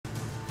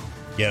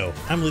Yo,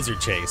 I'm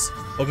Lizard Chase.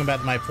 Welcome back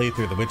to my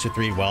playthrough of The Witcher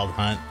 3 Wild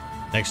Hunt,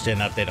 next gen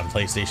update on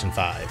PlayStation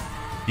 5.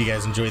 If you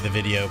guys enjoyed the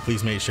video,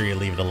 please make sure you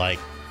leave it a like,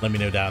 let me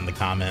know down in the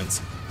comments,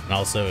 and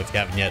also if you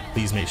haven't yet,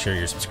 please make sure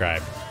you're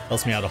subscribed.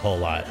 Helps me out a whole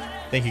lot.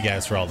 Thank you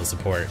guys for all the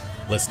support.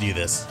 Let's do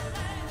this.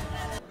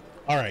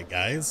 Alright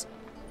guys,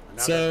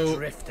 so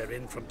drifter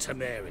in from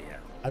Temeria.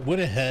 I went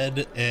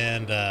ahead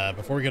and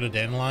before we go to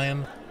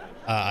Dandelion,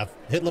 I've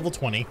hit level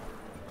 20.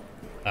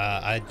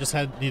 I just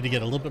need to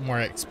get a little bit more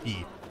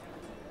XP.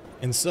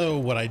 And so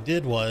what I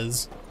did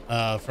was,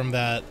 from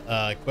that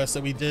quest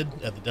that we did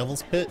at the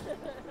Devil's Pit,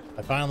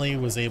 I finally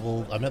was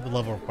able, I met the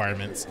level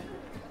requirements.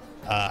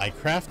 I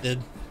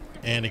crafted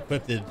and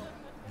equipped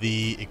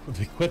the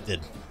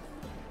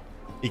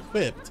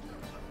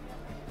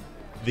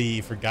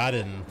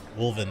Forgotten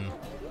Woven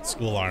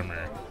School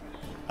Armor,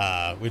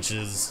 which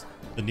is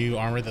the new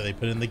armor that they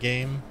put in the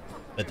game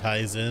that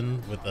ties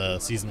in with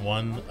season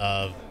 1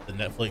 of the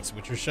Netflix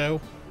Witcher show.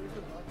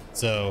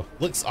 So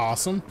looks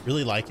awesome,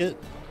 really like it.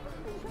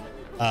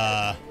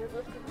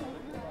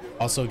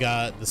 Also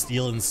got the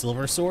steel and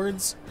silver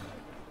swords,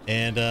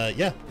 and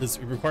yeah, it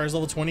requires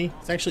level 20.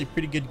 It's actually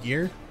pretty good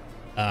gear.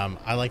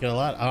 I like it a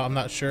lot. I'm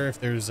not sure if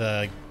there's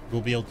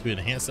we'll be able to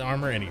enhance the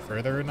armor any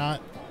further or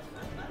not.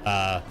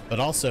 But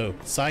also,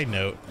 side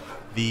note,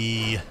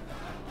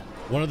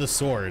 one of the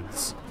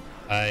swords,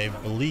 I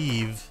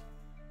believe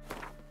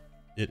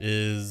it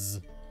is,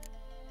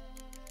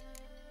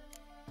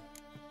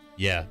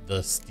 yeah,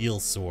 the steel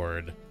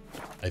sword.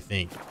 I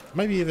think it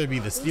might either be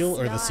the steel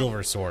or the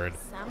silver sword,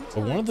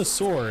 but one of the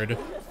sword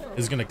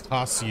is going to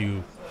cost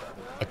you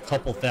a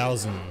couple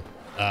thousand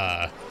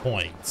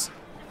coins,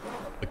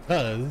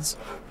 because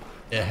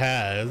it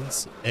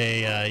has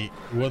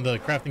one of the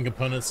crafting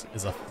components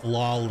is a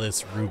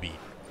flawless ruby.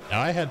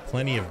 Now I had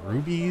plenty of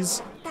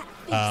rubies,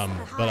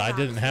 but I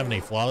didn't have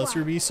any flawless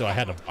rubies, so I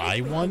had to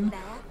buy one.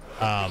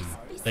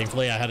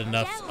 Thankfully I had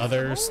enough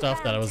other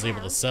stuff that I was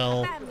able to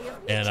sell,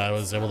 and I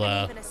was able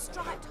to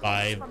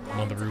buy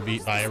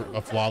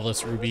a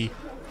flawless ruby.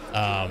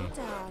 It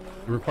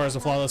requires a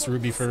flawless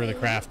ruby for the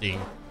crafting,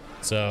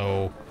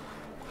 so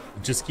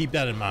just keep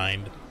that in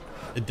mind.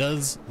 It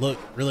does look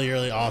really,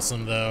 really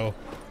awesome though.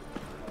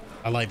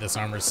 I like this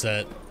armor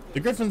set.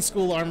 The Griffin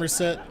School armor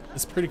set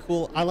is pretty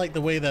cool. I like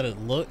the way that it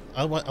looked.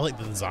 I like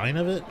the design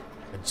of it.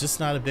 I'm just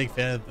not a big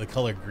fan of the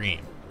color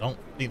green. I don't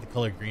think the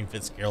color green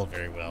fits Geralt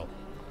very well.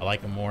 I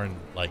like them more in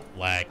like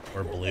black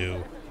or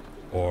blue,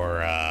 or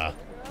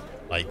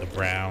like the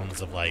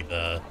browns of like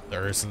the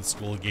Urson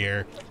school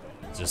gear.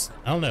 Just,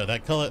 I don't know,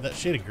 that color, that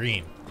shade of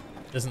green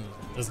doesn't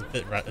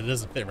fit right. It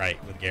doesn't fit right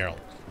with Geralt.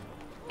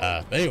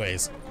 But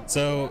anyways,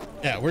 so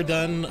yeah, we're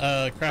done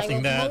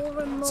crafting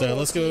that. So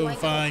let's go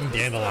find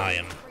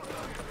Dandelion.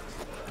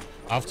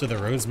 Off to the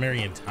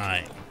Rosemary and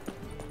Thyme.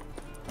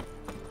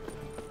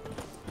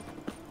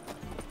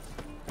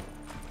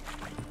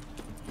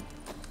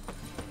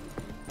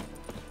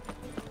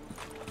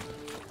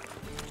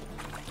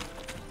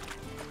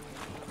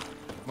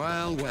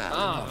 Well,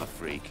 I'm a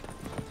freak.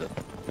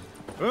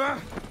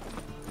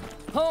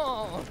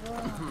 Oh.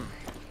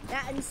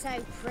 That so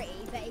pretty,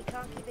 but he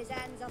can't keep his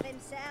hands off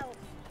himself.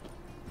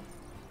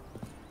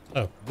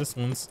 Oh, this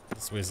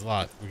way's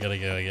locked. We gotta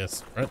go, I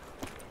guess. Right?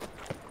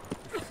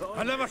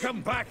 I'll never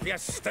come back, you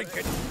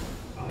stinking.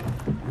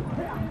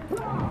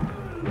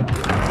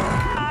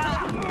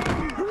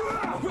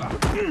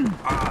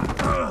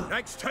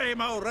 Next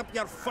time I'll rip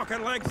your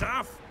fucking legs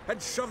off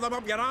and shove them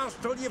up your ass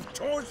till you've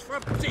toes for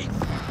teeth.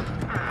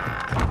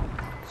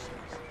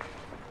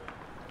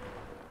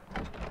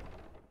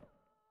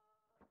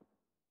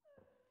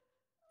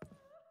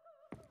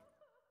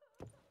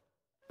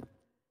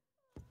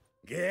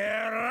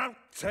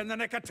 Geralt, in the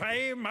nick of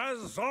time,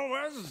 as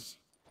always.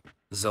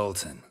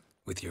 Zoltan,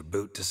 with your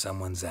boot to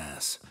someone's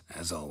ass,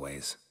 as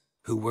always.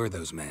 Who were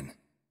those men?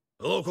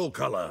 Local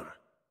colour.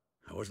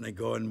 I wasn't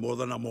going more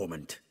than a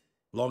moment.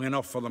 Long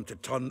enough for them to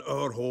turn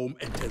our home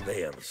into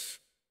theirs.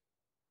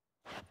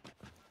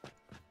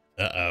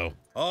 Uh-oh.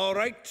 All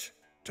right,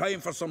 time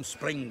for some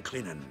spring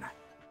cleaning.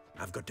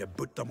 I've got to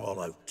boot them all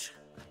out.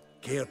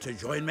 Care to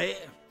join me?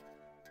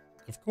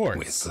 Of course.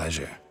 With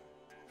pleasure.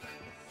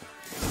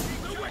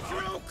 The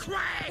Witcher will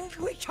crack!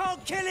 We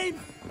can't kill him!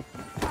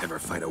 Ever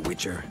fight a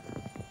witcher?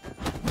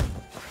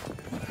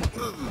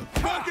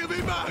 Can't give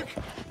me back!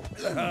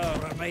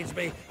 Reminds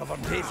me of a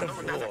piece of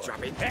floor.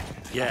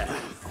 Yeah,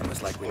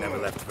 almost like we never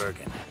left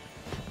Vergen.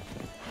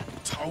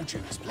 Told you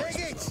this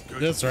place was no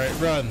good. That's right,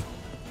 run.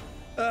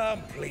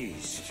 I'm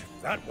pleased.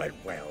 That went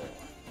well.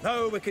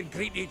 Now we can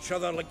greet each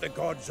other like the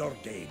gods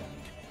ordained.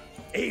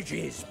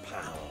 Ages,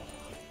 pal.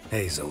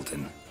 Hey,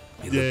 Zoltan.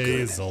 You look Yay,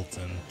 good.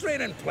 Zoltan.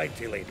 Training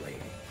plenty lately.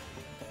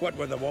 What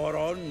with the war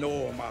on,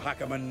 no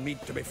Mahakaman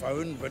meat to be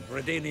found, but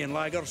Redanian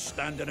lagers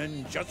standing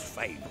in just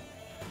fine.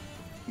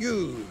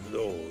 You,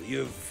 though,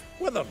 you've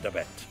withered a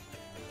bit.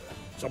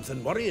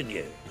 Something worrying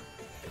you?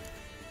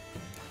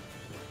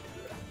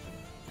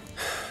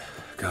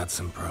 Got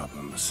some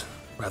problems.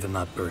 Rather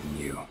not burden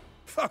you.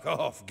 Fuck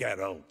off,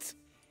 Geralt.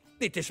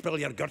 Need to spill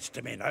your guts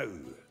to me now.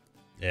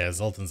 Yeah,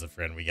 Zoltan's a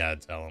friend. We gotta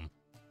tell him.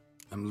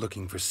 I'm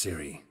looking for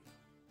Ciri.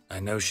 I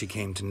know she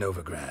came to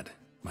Novigrad.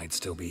 Might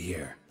still be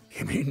here.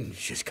 You mean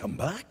she's come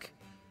back?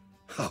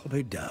 I'll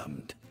be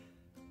damned.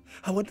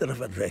 I wonder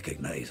if I'd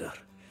recognize her.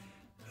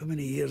 How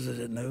many years is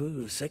it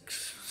now?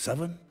 6,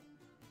 7?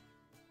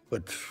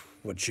 But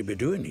what'd she be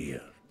doing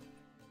here?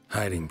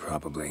 Hiding,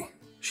 probably.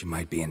 She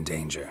might be in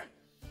danger.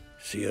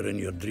 See her in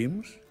your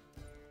dreams?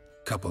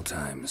 Couple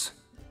times.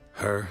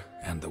 Her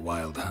and the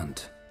Wild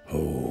Hunt.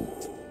 Oh,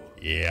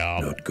 Yeah.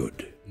 not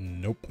good.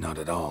 Nope. Not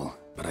at all,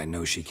 but I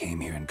know she came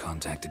here and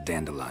contacted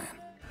Dandelion.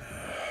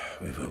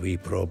 We've a wee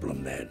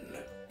problem then.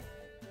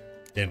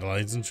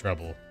 Dandelion's in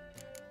trouble.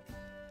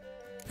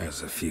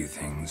 There's a few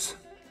things.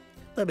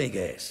 Let me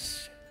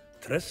guess.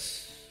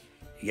 Triss?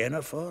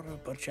 Yennefer,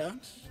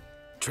 perchance?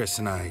 Triss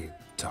and I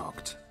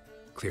talked.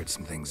 Cleared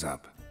some things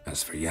up.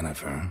 As for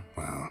Yennefer,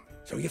 well,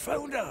 So you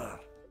found her?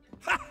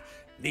 Ha!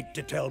 Need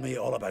to tell me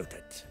all about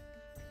it.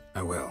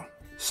 I will.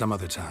 Some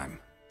other time.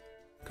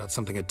 Got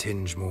something a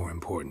tinge more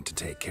important to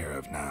take care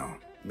of now.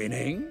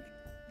 Meaning?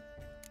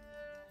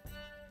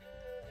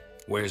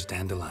 Where's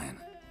Dandelion?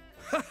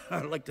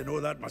 I'd like to know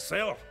that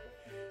myself.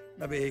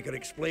 Maybe he could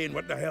explain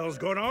what the hell's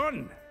going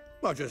on.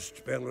 I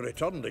just barely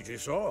returned, as you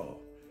saw.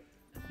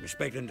 I'm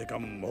expecting to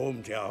come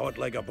home to a hot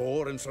like a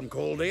boar and some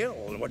cold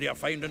ale, and what do you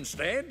find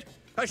instead?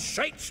 A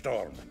shite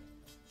storm.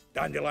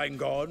 Dandelion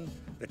gone,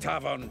 the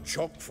tavern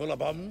chock full of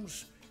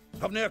bums.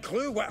 Haven't a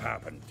clue what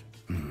happened.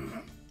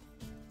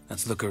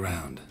 Let's look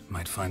around.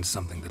 Might find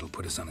something that'll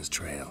put us on his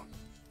trail.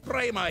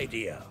 Prime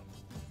idea.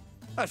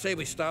 I say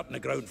we start on the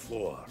ground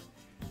floor.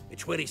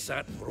 It's where he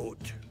sat and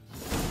wrote.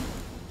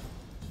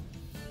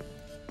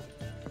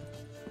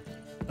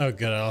 Oh,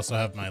 good. I also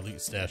have my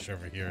loot stash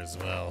over here as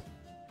well.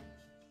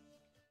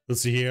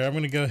 Let's see here. I'm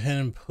going to go ahead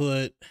and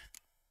put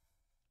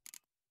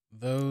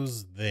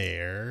those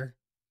there.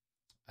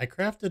 I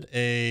crafted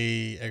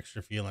a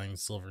extra feline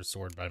silver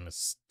sword by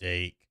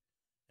mistake.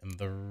 And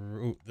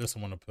this I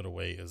want to put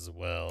away as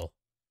well.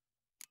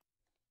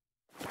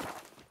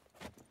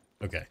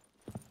 Okay.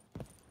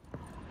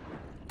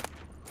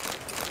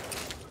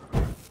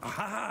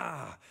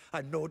 Aha!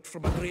 A note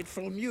from a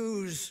grateful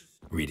muse.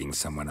 Reading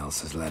someone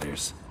else's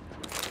letters.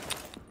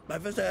 My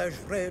visage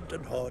red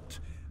and hot,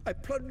 I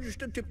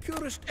plunged into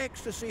purest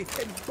ecstasy,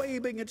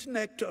 imbibing its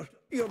nectar,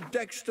 your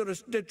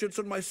dexterous digits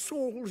on my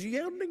soul's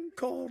yearning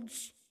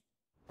chords.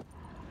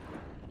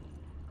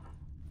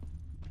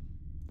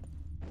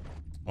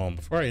 Well,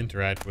 before I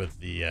interact with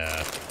the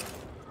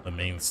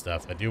main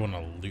stuff, I do want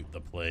to loot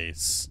the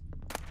place.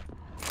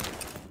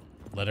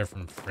 Letter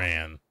from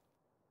Fran.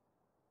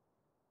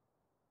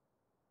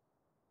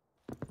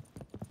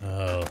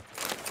 Oh.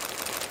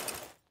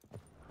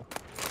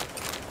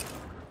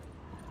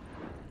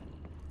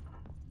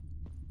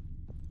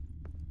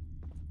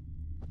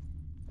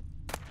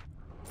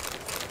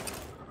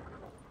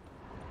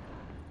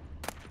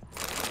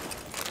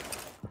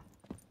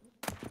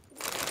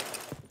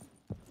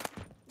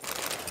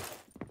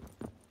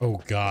 Oh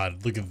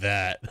God, look at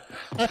that.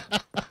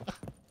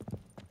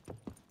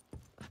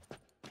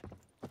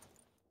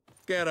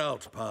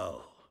 Geralt,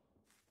 pal.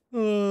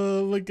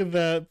 Oh, look at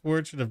that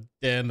portrait of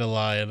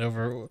Dandelion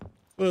over,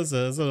 what is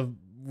that? Is that a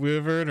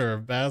wyvern or a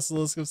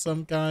basilisk of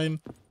some kind?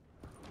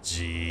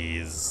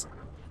 Jeez.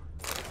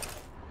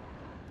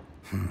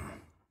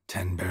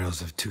 10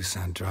 barrels of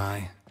Toussaint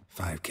Dry,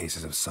 5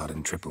 cases of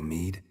sodden triple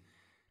mead.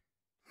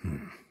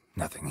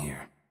 Nothing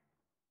here.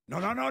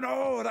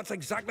 No, that's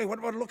exactly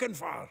what we're looking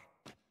for.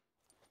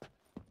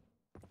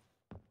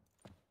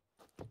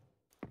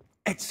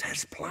 It's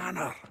his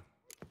planner.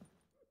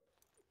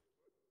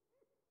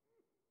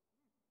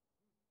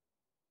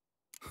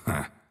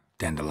 Huh.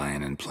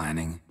 Dandelion and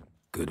planning?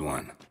 Good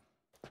one.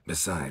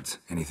 Besides,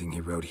 anything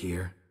he wrote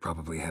here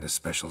probably had a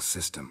special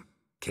system.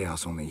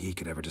 Chaos only he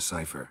could ever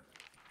decipher.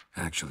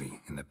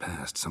 Actually, in the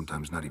past,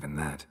 sometimes not even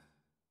that.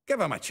 Give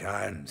him a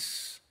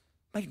chance.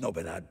 Might not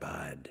be that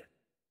bad.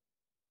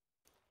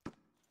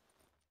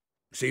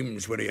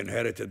 Seems when he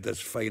inherited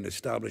this fine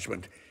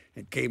establishment,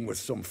 it came with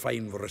some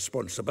fine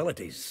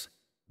responsibilities.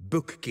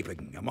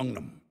 Bookkeeping among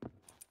them.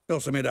 He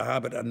also made a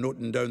habit of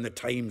noting down the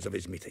times of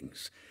his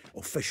meetings,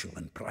 official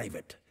and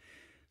private.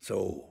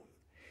 So,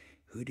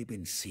 who'd he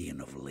been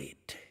seeing of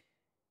late?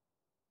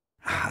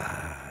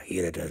 Ah,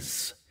 here it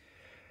is.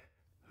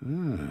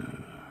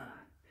 Seems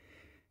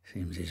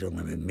he's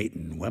only been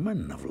meeting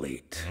women of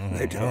late.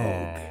 The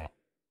dog.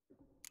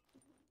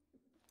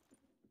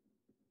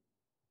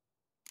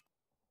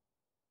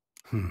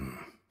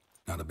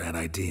 Not a bad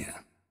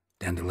idea.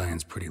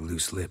 Dandelion's pretty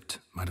loose-lipped.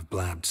 Might have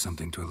blabbed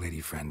something to a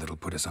lady friend that'll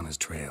put us on his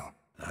trail.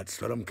 That's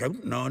what I'm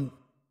counting on.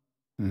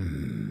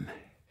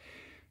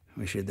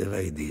 We should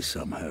divide these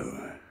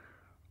somehow.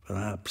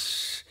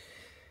 Perhaps...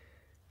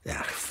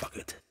 Ah, fuck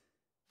it.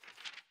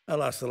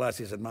 I'll ask the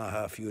lassies in my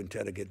half, you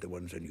interrogate the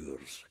ones in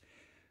yours.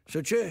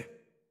 Suit you?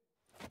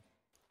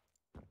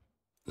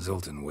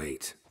 Zoltan,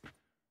 wait.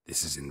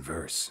 This is in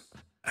verse.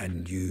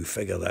 And you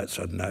figure that's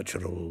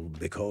unnatural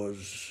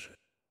because...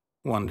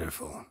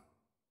 Wonderful.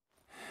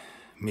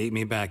 Meet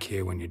me back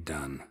here when you're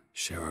done.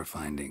 Share our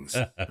findings.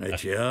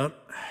 Right you are.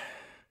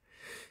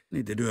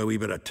 Need to do a wee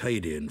bit of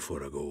tidying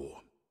before I go.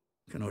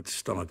 Cannot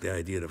stomach the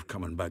idea of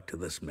coming back to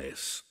this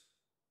mess.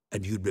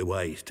 And you'd be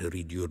wise to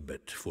read your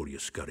bit before you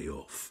scurry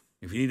off.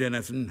 If you need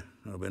anything,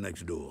 I'll be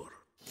next door.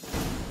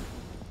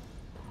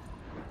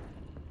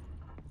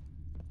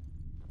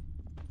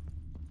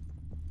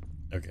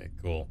 Okay,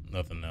 cool.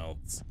 Nothing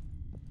else.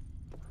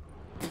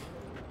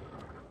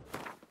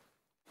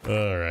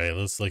 Alright,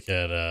 let's look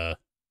at the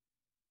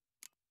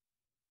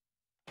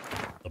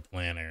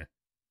planner.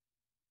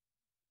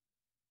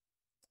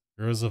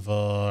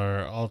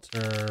 Rosavar,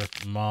 Altar,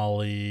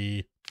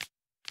 Molly.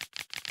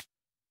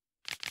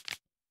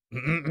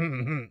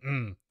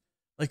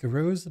 Like a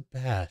rose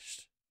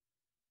abashed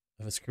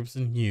of its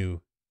crimson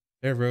hue,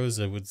 fair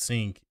Rosa would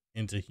sink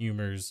into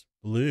humor's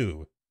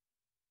blue.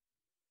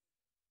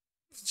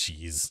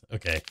 Jeez,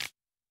 okay.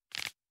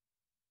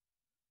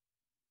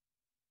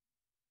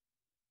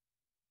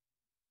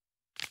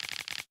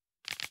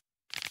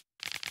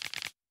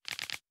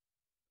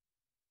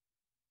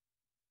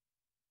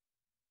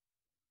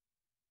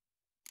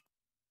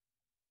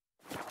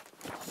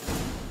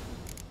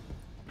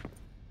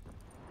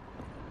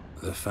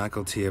 The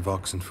faculty of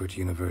Oxenford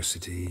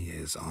University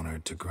is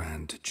honored to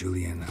grant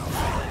Julian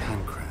Alfred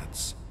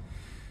Pancratz,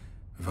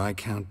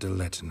 Viscount de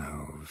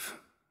Letonov,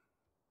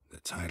 the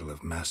title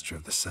of Master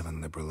of the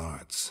Seven Liberal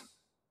Arts.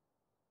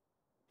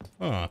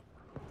 Huh.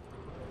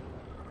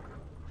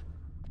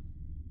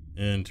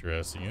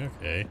 Interesting,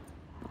 okay.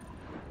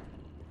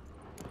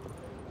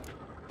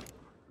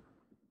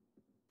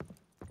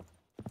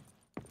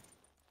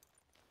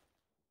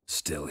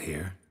 Still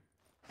here?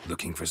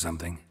 Looking for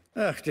something?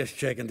 Just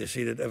checking to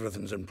see that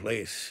everything's in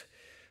place.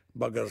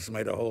 Buggers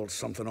might have hauled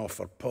something off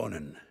for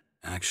pawning.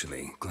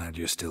 Actually, glad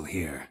you're still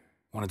here.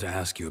 Wanted to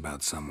ask you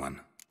about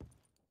someone.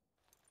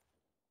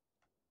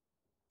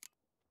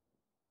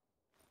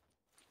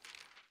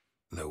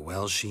 Though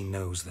well she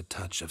knows the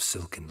touch of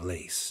silken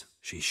lace,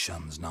 she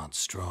shuns not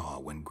straw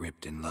when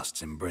gripped in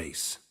lust's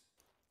embrace.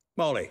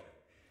 Molly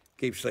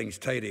keeps things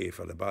tidy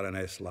for the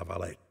Baroness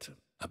Lavalette.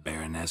 A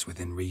baroness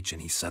within reach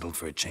and he settled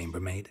for a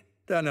chambermaid?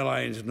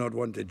 Dandelion's not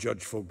one to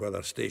judge folk by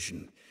their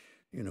station.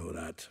 You know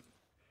that.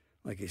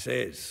 Like he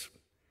says,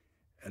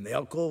 in the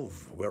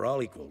alcove, we're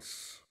all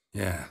equals.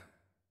 Yeah.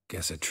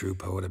 Guess a true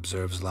poet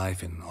observes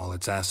life in all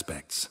its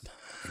aspects,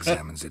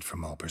 examines it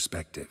from all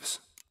perspectives.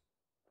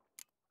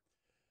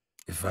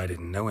 If I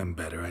didn't know him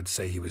better, I'd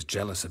say he was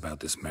jealous about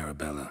this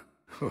Marabella.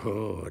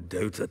 Oh, I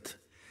doubt it.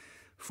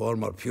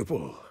 Former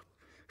pupil.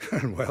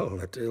 And well,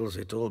 the tales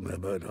he told me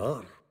about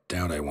her.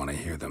 Doubt I want to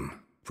hear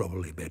them.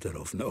 Probably better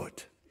off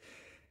not.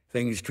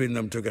 Things between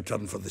them took a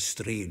turn for the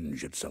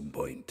strange at some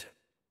point.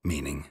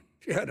 Meaning?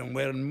 She had him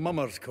wearing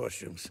mummers'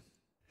 costumes.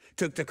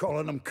 Took to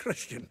calling him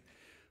Christian,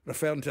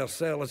 referring to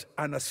herself as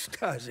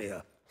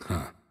Anastasia.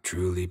 Huh.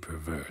 Truly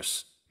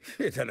perverse.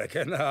 She didn't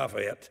ken half of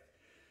it.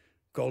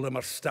 Called him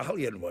a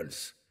stallion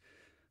once.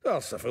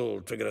 That's the fool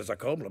took it as a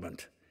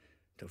compliment.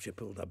 Till she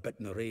pulled a bit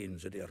in the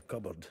reins into her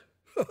cupboard.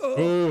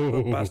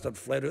 The bastard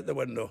fled out the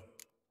window.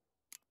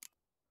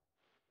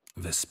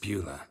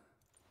 Vespula.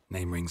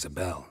 Name rings a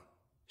bell.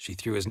 She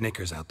threw his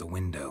knickers out the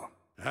window.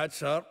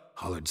 That's her.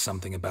 Hollered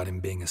something about him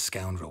being a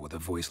scoundrel with a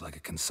voice like a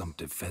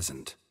consumptive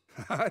pheasant.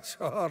 That's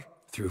her.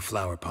 Threw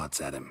flower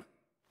pots at him.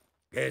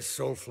 Guess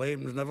soul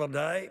flames never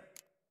die.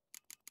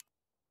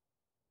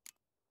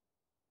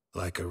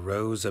 Like a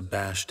rose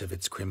abashed of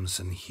its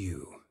crimson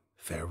hue,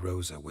 fair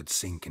Rosa would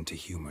sink into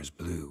humor's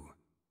blue.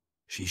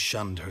 She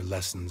shunned her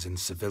lessons in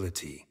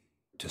civility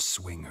to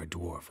swing her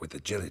dwarf with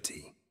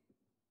agility.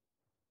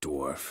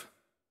 Dwarf.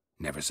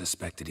 Never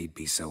suspected he'd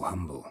be so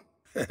humble.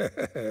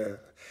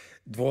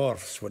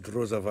 Dwarfs what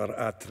Rosavar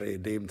Atre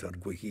named her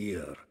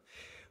Guihir.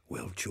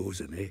 Well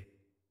chosen, eh?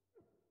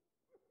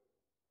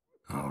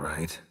 All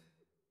right.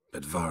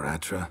 But Var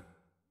Atra?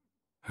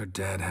 Her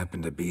dad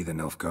happened to be the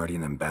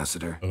Nilfgaardian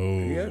ambassador? Oh.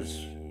 Yes.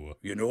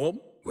 You know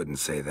him? Wouldn't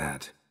say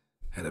that.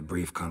 Had a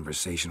brief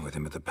conversation with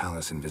him at the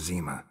palace in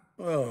Vizima.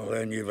 Well,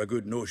 then you've a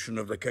good notion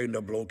of the kind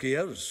of bloke he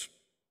is.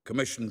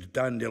 Commissioned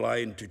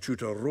Dandelion to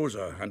tutor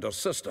Rosa and her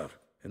sister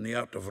in the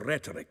art of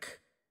rhetoric.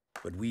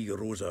 But wee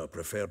Rosa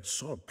preferred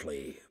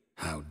swordplay.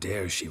 How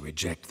dare she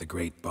reject the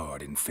great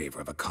bard in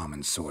favor of a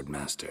common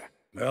swordmaster?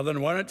 More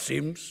than one, it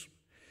seems.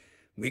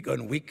 Week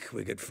on week,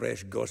 we get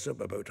fresh gossip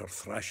about her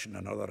thrashing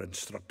another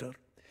instructor.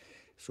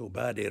 So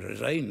bad he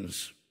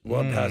resigns.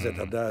 Word has it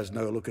her dad's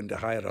now looking to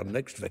hire her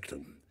next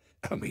victim.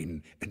 I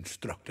mean,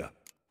 instructor.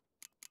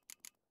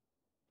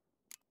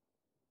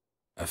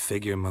 A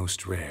figure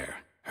most rare,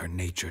 her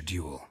nature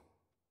dual.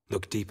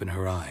 Look deep in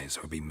her eyes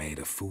or be made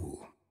a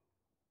fool.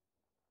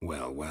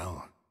 Well,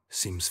 well,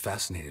 seems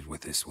fascinated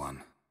with this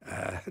one.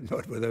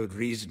 Not without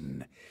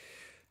reason.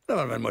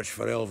 Never been much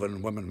for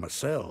elven women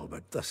myself,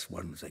 but this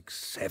one's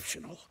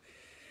exceptional.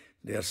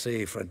 Dare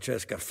say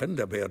Francesca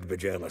Finderbeard be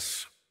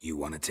jealous. You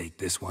want to take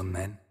this one,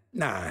 then?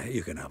 Nah,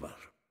 you can have her.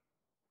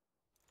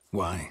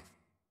 Why?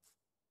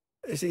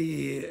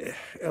 See,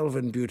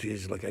 elven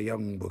beauty's like a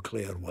young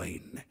Beauclair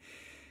wine,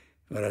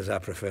 whereas I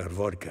prefer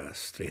vodka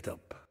straight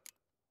up.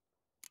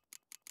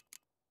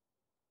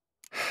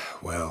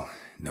 Well,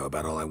 know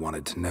about all I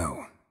wanted to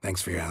know.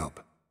 Thanks for your help.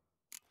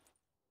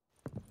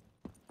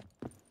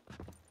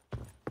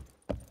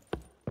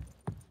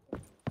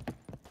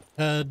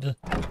 Head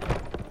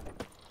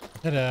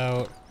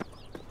out.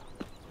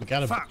 We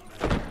got a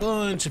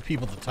bunch of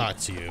people to talk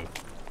to.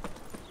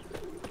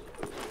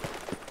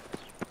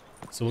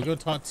 So we'll go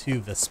talk to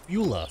the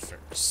Spula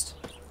first.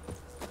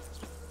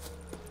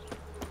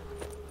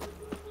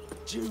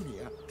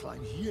 Junior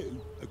claims you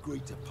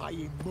agreed to pay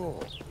him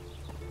more.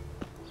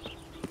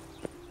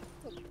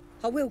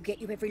 I will get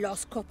you every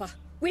last copper,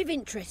 with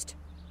interest.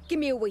 Give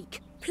me a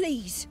week,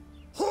 please.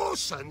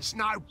 Horson's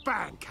no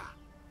banker.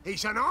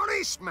 He's an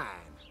honest man.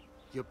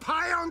 You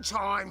pay on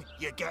time,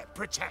 you get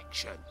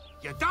protection.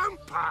 You don't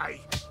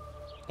pay.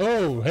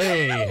 Oh,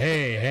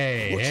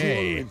 hey. What you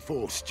ordering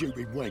for,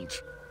 stupid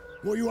wench?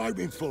 What are you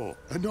hoping for?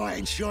 A knight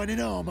in shining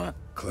armour?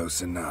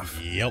 Close enough.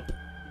 Yep.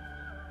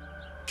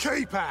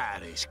 Keep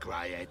out of this,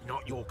 greyhead,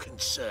 not your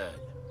concern.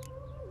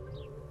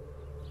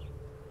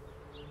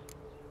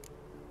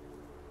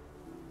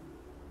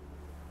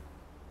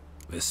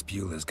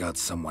 Vespula's got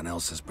someone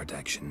else's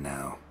protection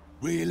now.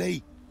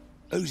 Really?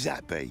 Who's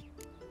that be?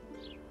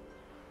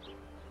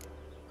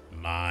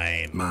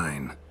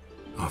 Mine.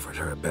 Offered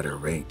her a better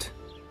rate.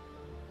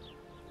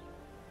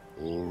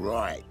 All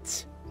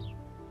right.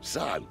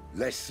 So,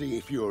 let's see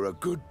if you're a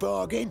good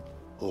bargain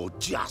or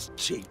just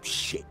cheap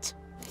shit.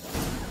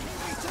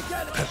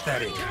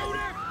 Pathetic.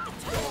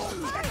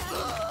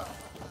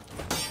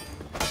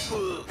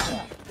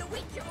 The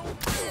Witcher will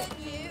kill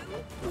you.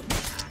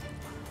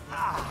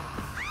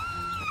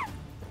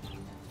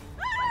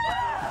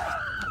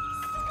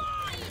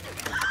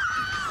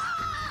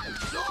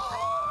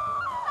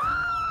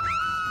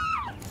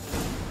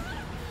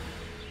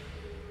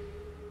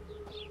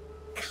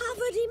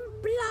 Covered in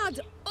blood,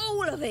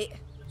 all of it.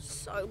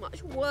 So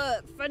much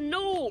work for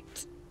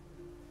naught.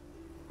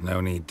 No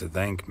need to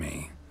thank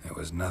me. It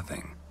was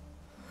nothing.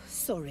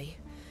 Sorry.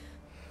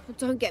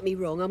 Don't get me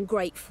wrong, I'm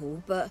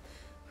grateful, but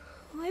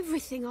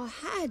everything I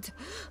had,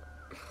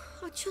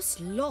 I just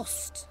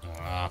lost.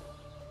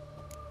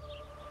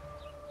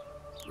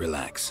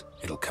 Relax.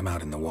 It'll come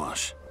out in the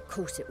wash. Of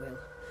course it will.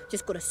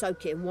 Just gotta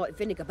soak it in white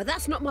vinegar, but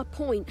that's not my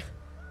point.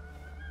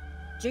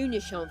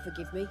 Junior shan't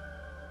forgive me.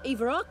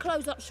 Either I'll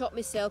close up shop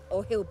myself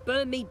or he'll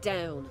burn me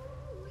down.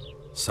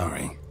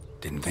 Sorry.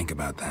 Didn't think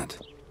about that.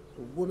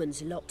 A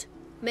woman's lot.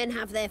 Men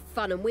have their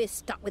fun and we're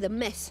stuck with a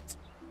mess.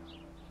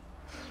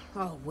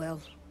 Oh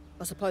well,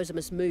 I suppose I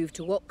must move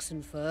to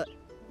Oxenfurt.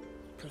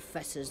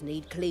 Professors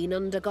need clean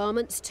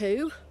undergarments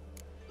too.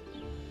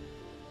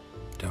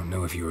 Don't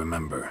know if you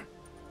remember.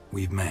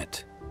 We've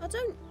met. I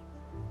don't...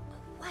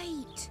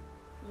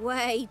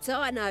 Wait,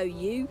 I know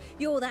you.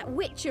 You're that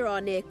witcher I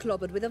near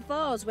clobbered with a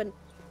vase when...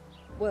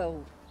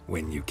 Well...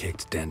 When you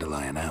kicked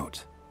Dandelion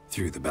out.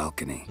 Through the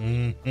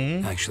balcony.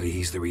 Actually,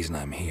 he's the reason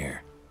I'm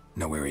here.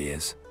 Know where he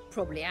is?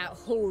 Probably out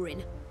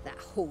whoring. That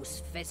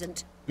horse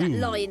pheasant. That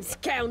lying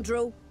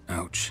scoundrel.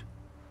 Ouch.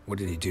 What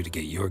did he do to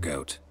get your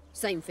goat?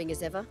 Same thing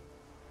as ever.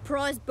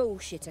 Prize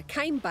bullshitter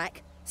came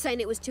back,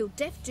 saying it was till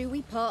death do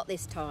we part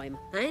this time.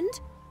 And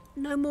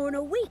no more than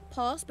a week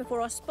passed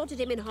before I spotted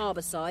him in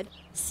Harbourside,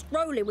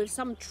 strolling with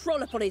some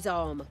trollop on his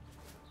arm.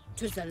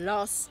 'Twas the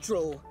last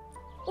straw.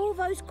 All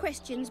those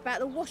questions about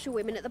the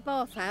washerwomen at the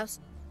bathhouse,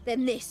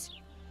 then this.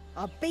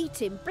 I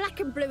beat him black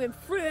and blue and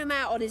threw him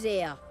out on his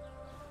ear.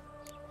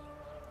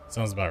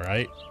 Sounds about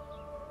right.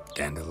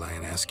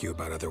 Dandelion ask you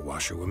about other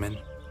washerwomen?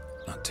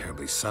 Not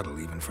terribly subtle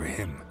even for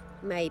him.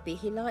 Maybe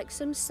he likes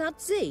some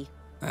sudsy.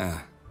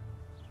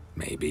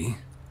 Maybe.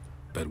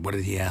 But what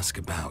did he ask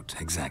about,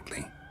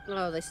 exactly?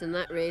 Oh, this and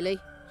that, really.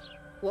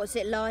 What's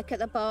it like at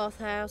the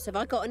bathhouse? Have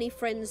I got any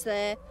friends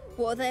there?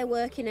 What are their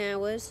working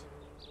hours?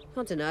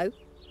 I don't know.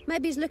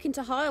 Maybe he's looking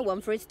to hire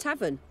one for his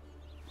tavern.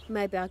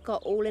 Maybe I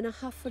got all in a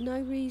huff for no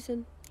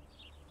reason.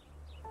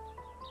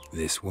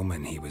 This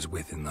woman he was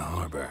with in the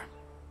harbour.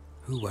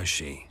 Who was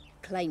she?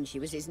 Claimed she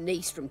was his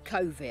niece from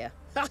Kovir.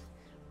 Ha!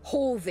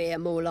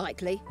 Horvir, more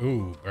likely.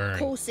 Ooh, burn.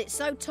 Corset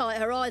so tight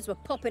her eyes were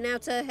popping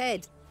out her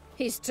head.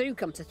 His too,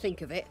 come to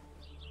think of it.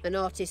 An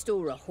artist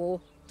or a whore.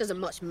 Doesn't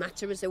much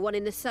matter as they're one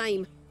in the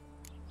same.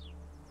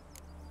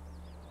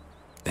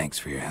 Thanks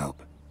for your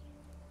help.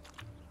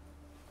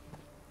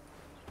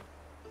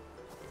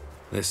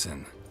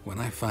 Listen, when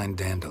I find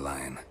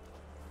Dandelion,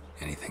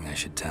 anything I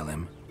should tell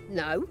him?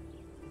 No.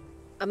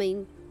 I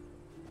mean,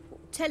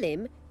 tell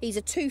him he's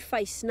a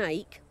two-faced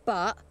snake,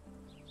 but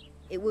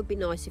it would be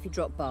nice if he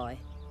dropped by.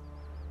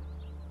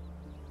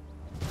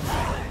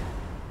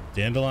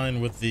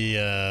 Dandelion with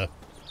the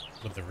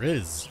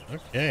Riz.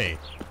 Okay.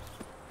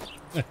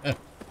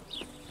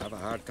 Have a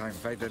hard time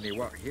finding any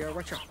work here,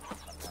 Witcher.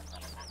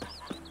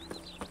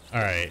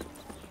 Alright.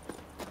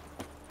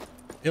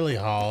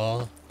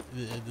 Ilihal.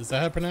 Is that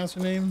how to pronounce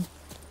her name?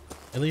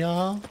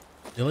 Ilihal?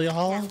 Ilihal?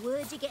 Now,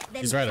 where'd you get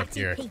them He's right up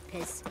fatty here.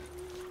 peepers?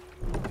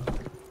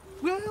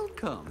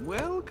 Welcome,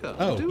 welcome.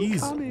 Oh, Do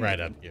he's come in. right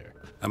up here.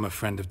 I'm a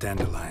friend of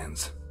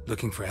Dandelion's,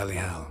 looking for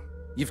Elihal.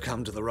 You've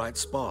come to the right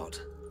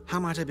spot. How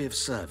might I be of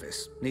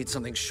service? Need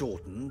something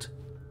shortened?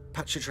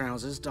 Patch your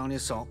trousers, darn your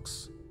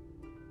socks?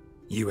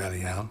 You,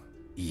 Eliel?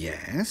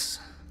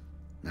 Yes?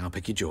 Now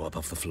pick your jaw up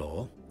off the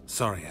floor.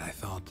 Sorry, I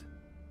thought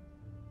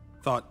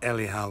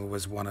Eliel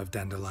was one of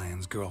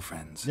Dandelion's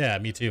girlfriends. Yeah,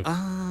 me too.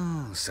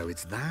 Ah, so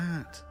it's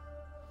that.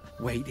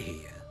 Wait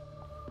here.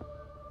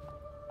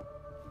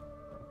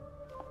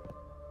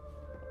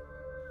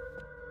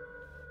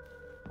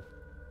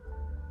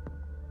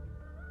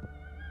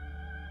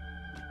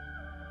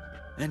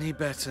 Any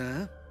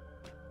better?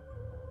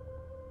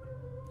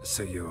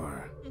 So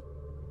you're...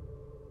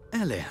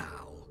 Eliel.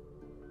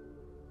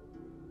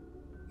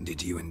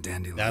 Did you and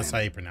Dandelion... That's how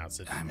you pronounce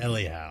it.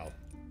 Eliel.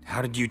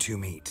 How did you two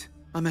meet?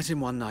 I met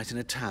him one night in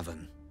a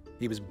tavern.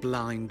 He was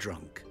blind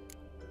drunk.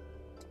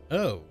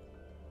 Oh.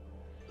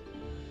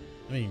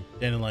 I mean,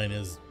 Dandelion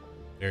is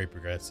very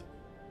progressive.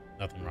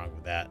 Nothing wrong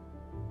with that.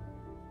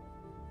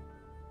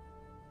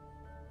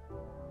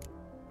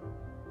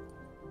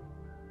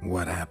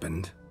 What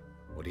happened?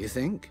 What do you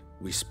think?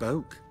 We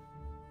spoke.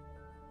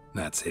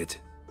 That's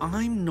it.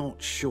 I'm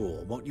not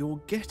sure what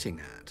you're getting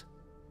at,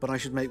 but I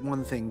should make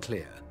one thing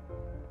clear.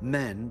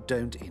 Men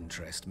don't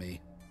interest me.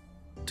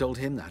 Told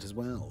him that as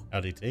well.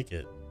 How'd he take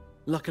it?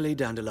 Luckily,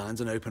 Dandelion's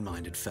an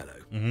open-minded fellow.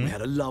 We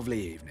had a lovely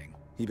evening.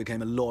 He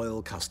became a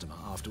loyal customer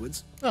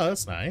afterwards. Oh,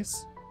 that's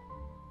nice.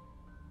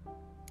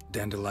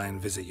 Dandelion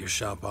visit your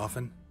shop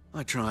often?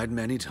 I tried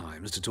many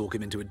times to talk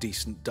him into a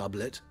decent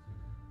doublet.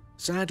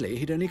 Sadly,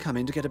 he'd only come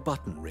in to get a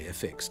button rear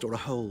fixed or a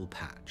hole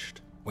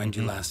patched. When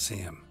did you last see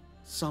him?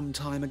 Some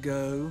time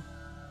ago.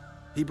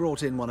 He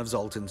brought in one of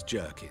Zoltan's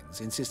jerkins,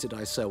 insisted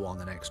I sew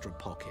on an extra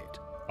pocket.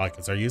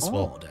 Pockets are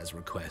useful. Odd as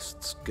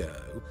requests go,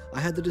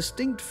 I had the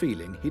distinct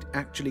feeling he'd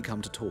actually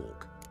come to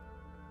talk.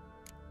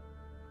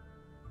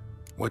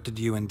 What did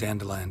you and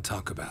Dandelion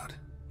talk about?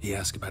 He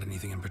asked about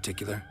anything in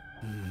particular?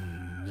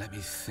 Let me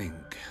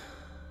think.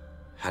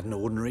 Had an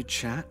ordinary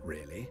chat,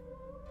 really.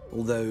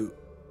 Although,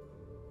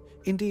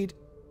 indeed,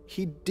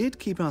 he did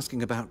keep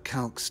asking about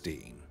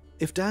Kalkstein.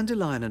 If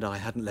Dandelion and I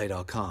hadn't laid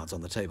our cards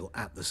on the table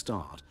at the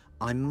start,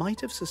 I might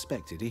have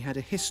suspected he had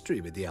a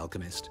history with the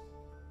alchemist.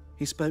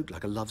 He spoke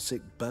like a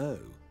lovesick beau.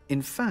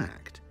 In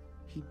fact,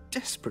 he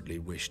desperately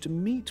wished to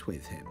meet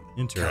with him.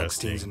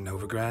 Interesting. Kalkstein's in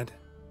Novigrad?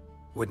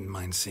 Wouldn't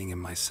mind seeing him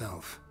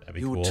myself. That'd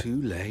be You're cool.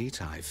 too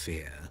late, I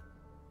fear.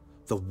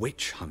 The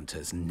witch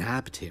hunters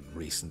nabbed him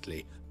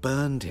recently,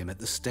 burned him at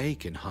the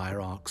stake in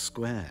Hierarch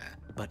Square.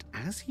 But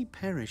as he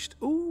perished,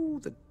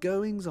 ooh, the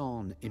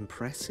goings-on,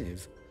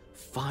 impressive.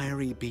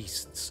 Fiery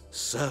beasts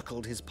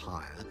circled his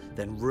pyre,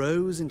 then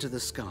rose into the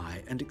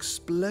sky and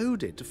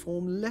exploded to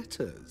form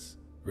letters.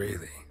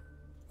 Really?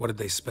 What did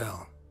they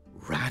spell?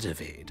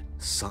 Radovid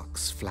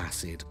sucks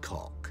flaccid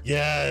cock.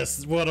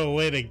 Yes, what a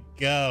way to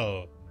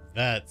go.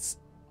 That's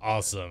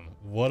awesome.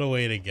 What a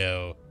way to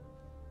go.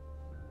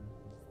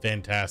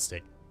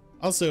 Fantastic.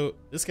 Also,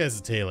 this guy's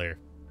a tailor,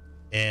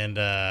 and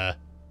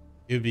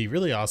it would be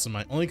really awesome.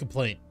 My only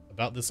complaint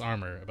about this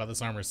armor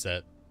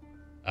set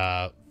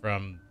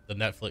from the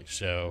Netflix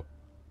show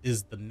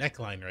is the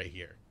neckline right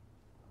here.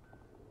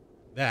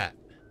 That.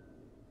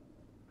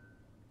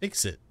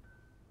 Fix it.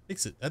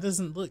 Fix it. That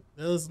doesn't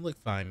look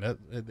fine.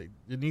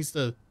 It needs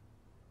to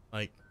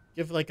like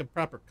give like a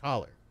proper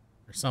collar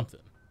or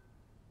something.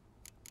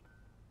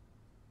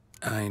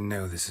 I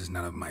know this is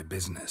none of my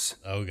business.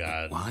 Oh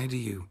God. Why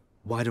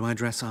do I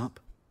dress up?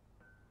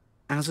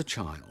 As a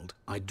child,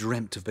 I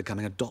dreamt of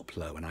becoming a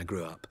Doppler when I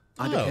grew up.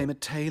 I became a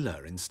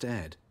tailor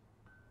instead.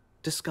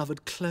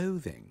 Discovered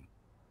clothing.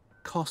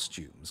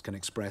 Costumes can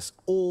express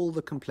all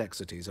the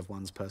complexities of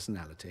one's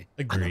personality.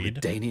 Agreed. I'm a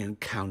Redanian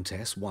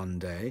countess one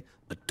day,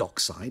 a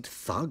dockside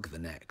thug the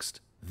next.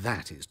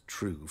 That is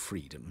true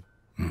freedom.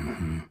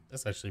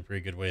 That's actually a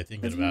pretty good way of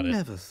thinking Have about you it.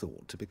 never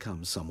thought to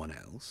become someone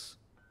else?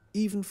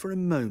 Even for a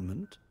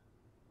moment?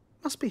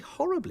 Must be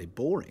horribly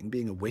boring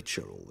being a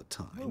witcher all the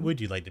time. What would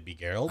you like to be,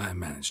 Geralt? I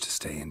managed to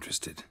stay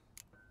interested.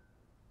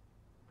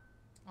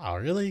 Oh,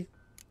 really?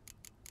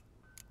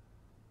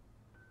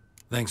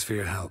 Thanks for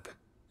your help,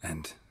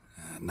 and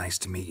nice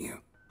to meet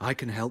you. I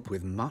can help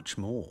with much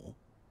more.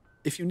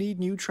 If you need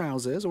new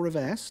trousers or a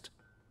vest,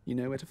 you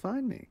know where to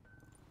find me.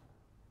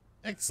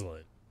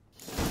 Excellent.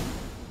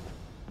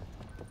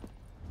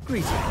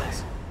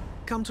 Greetings.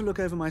 Come to look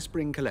over my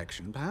spring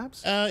collection,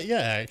 perhaps? Yeah,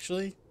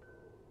 actually.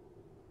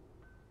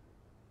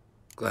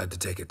 Glad to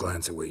take a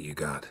glance at what you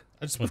got.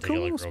 I just want Of to take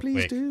a look course, real please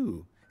quick.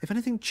 do. If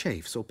anything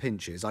chafes or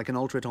pinches, I can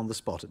alter it on the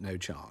spot at no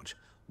charge.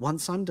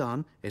 Once I'm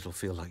done, it'll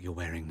feel like you're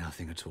wearing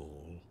nothing at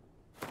all.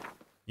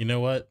 You know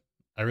what?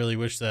 I really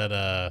wish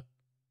that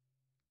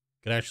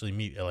could actually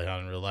meet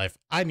Elion in real life.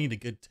 I need a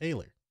good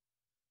tailor.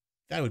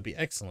 That would be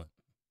excellent.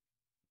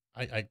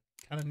 I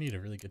kind of need a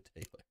really good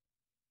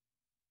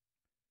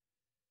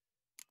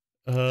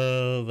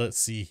tailor. Let's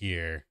see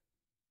here.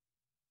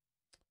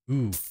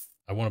 Ooh,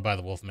 I want to buy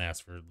the wolf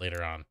mask for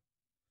later on.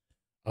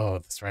 Oh,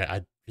 that's right.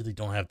 I really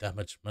don't have that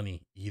much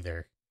money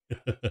either.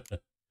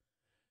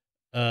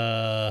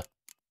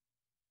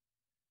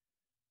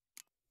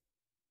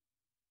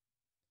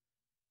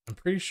 I'm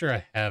pretty sure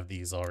I have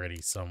these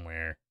already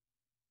somewhere.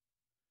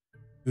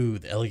 Ooh,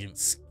 the elegant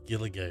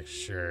Skilliga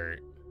shirt.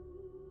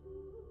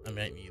 I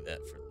might need that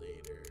for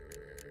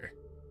later.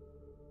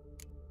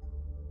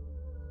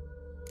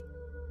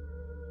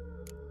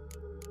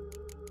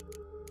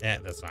 Yeah,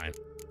 that's fine.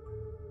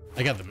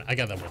 I got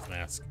that wolf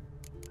mask.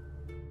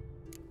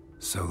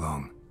 So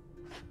long.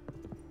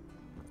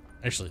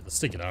 Actually, let's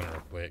stick it on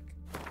real quick.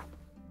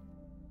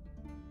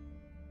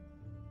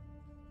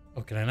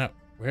 Oh, can I not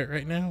wear it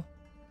right now?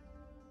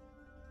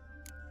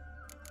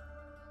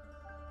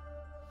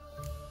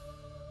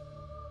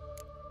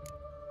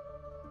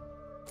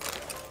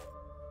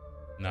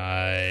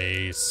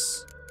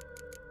 Nice.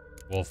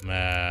 Wolf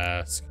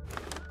mask.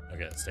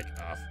 Okay, let's take it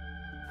off.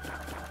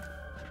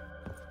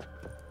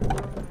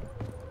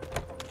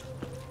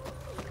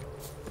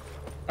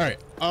 Alright,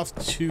 off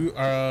to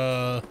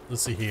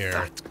let's see here.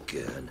 That's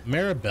good.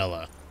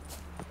 Marabella.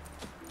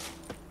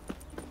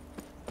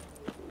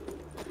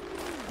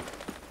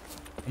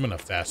 I'm gonna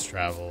fast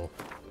travel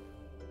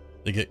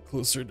to get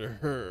closer to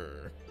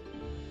her.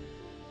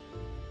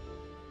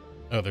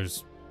 Oh,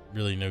 there's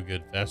really no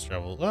good fast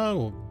travel.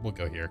 Oh, we'll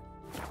go here.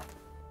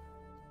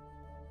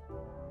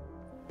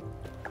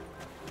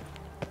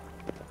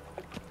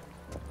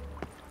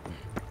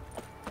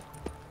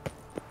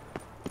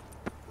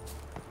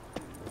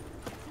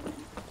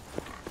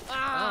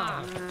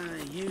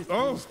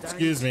 Oh,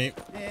 excuse me.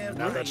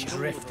 Another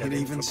drifter. It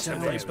even If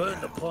sounds they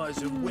burn the pyres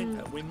in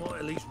winter, we might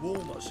at least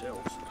warm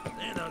ourselves.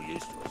 They're no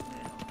use to us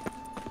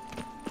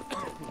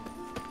now.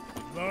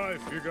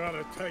 Life, you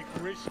gotta take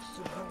risks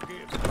and not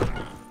get.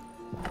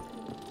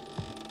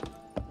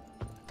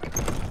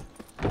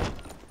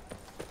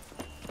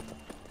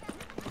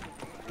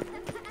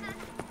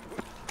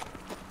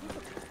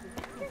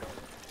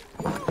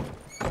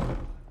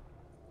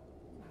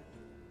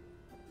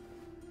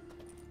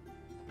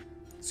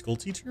 School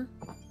teacher?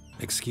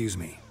 Excuse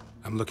me.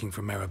 I'm looking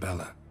for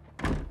Marabella.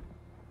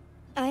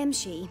 I am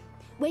she.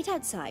 Wait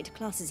outside.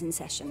 Class is in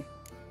session.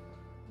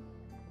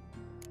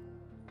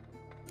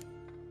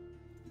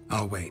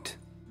 I'll wait.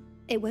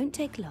 It won't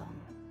take long.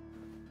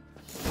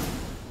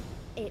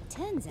 It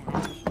turns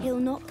out he'll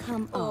not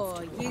come Oh,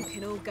 after. you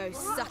can all go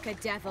suck a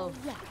devil.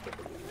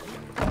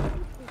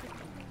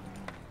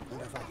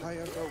 Never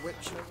hired a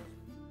witcher.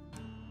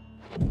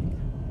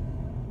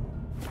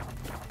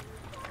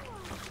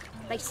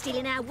 They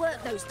stealing our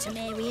work, those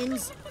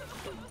Temerians.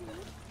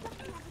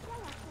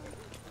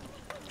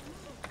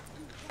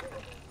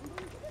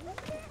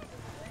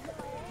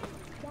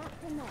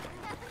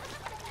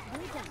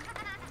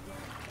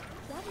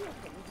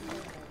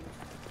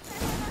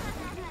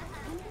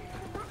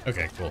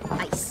 Okay, cool.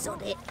 I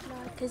sod it.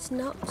 Cause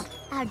not.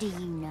 How do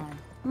you know?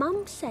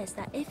 Mum says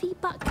that if he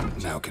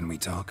Now can we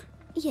talk?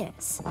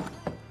 Yes.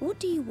 What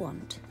do you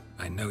want?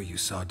 I know you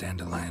saw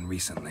Dandelion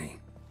recently.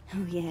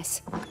 Oh,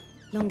 yes.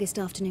 Longest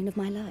afternoon of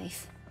my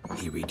life.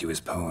 He read you his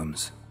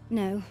poems.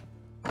 No.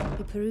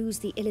 He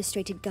perused the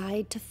illustrated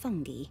guide to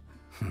fungi.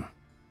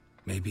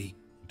 Maybe.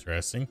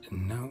 Interesting.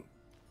 No.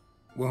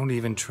 Won't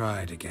even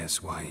try to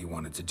guess why he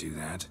wanted to do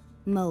that.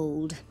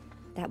 Mold.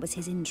 That was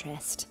his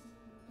interest.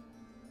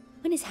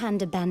 When his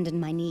hand abandoned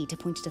my knee to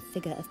point at a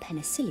figure of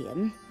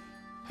penicillium,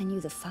 I knew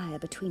the fire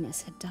between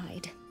us had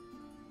died.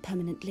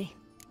 Permanently.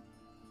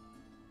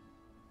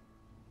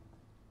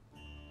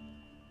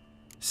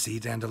 See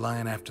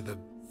Dandelion after the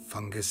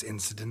fungus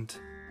incident?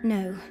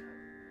 No.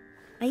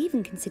 I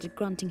even considered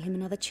granting him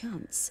another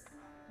chance.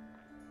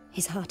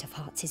 His heart of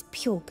hearts is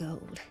pure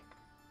gold.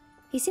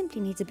 He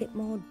simply needs a bit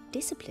more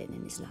discipline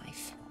in his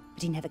life.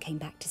 But he never came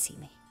back to see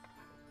me.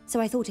 So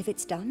I thought if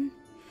it's done,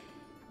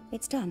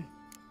 it's done.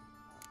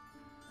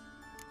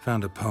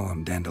 Found a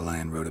poem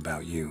Dandelion wrote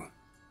about you.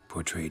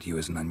 Portrayed you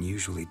as an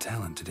unusually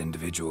talented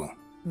individual.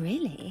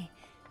 Really?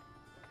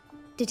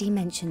 Did he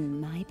mention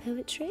my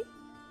poetry?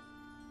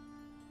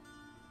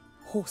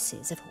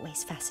 Horses have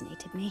always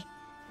fascinated me.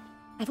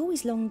 I've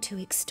always longed to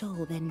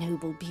extol their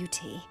noble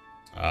beauty.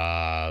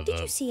 Did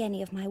you see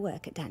any of my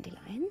work at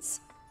Dandelion's?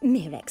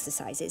 Mere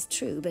exercises,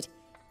 true, but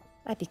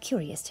I'd be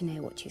curious to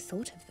know what you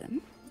thought of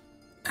them.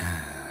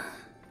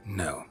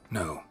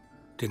 No.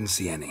 Didn't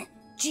see any.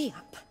 Gee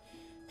up!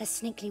 The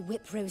snakely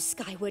whip rose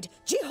skyward.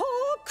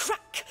 Jee-haw!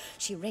 Crack!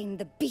 She reined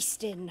the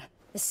beast in.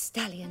 The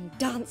stallion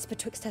danced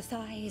betwixt her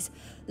thighs.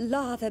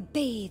 Lather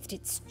bathed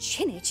its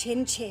chinny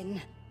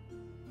chin.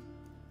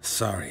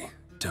 Sorry,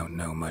 don't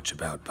know much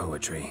about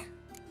poetry.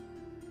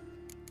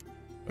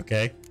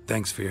 Okay.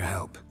 Thanks for your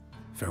help.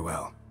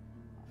 Farewell.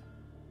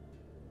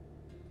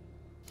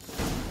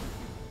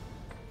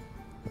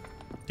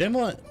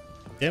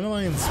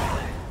 Dandelion's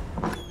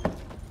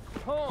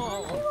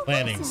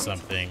planning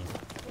something.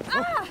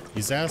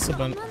 He's asked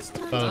about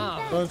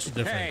a bunch of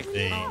different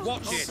things.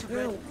 Watch it.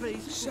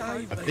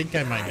 I think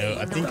I might know.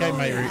 I think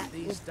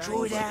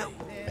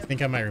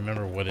I might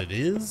remember what it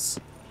is,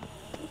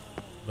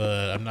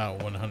 but I'm not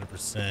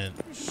 100%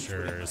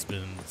 sure. It's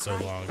been so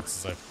long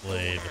since I've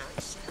played.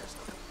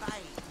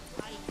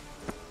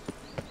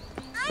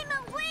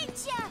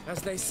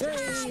 As they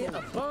say,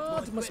 a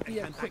bard must be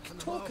a quick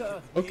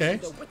talker. Okay.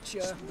 The witcher,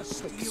 a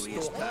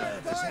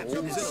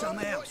quick Is it some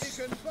else?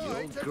 Your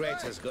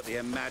Greta's got the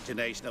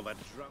imagination of a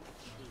drunk.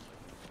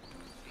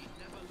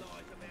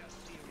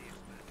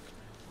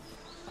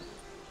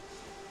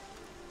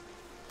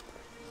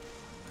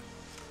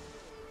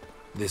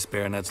 This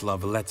Baronet's La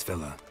Vallette's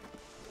villa.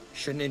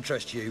 Shouldn't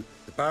interest you.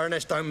 The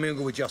Baroness don't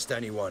mingle with just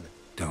anyone.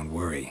 Don't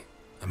worry.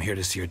 I'm here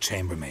to see your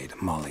chambermaid,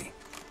 Molly.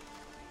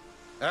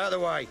 Out of the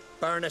way.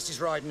 Baroness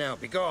is riding out.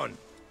 Be gone.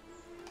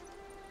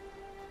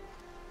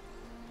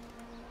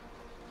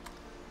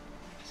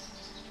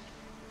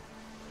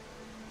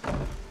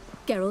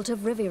 Geralt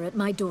of Rivia at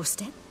my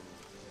doorstep?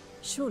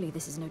 Surely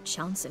this is no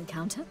chance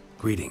encounter?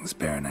 Greetings,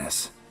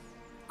 Baroness.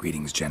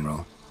 Greetings,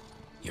 General.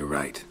 You're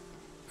right.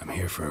 I'm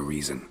here for a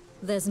reason.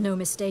 There's no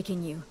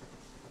mistaking you.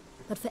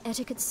 But for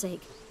etiquette's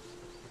sake,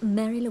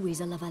 Mary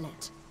Louisa La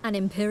Valette, an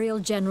Imperial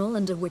General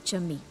and a Witcher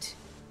meet.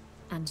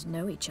 And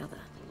know each other.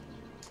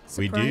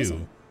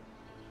 Surprising.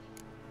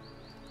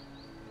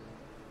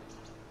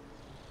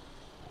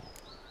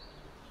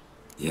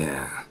 We do.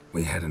 Yeah,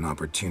 we had an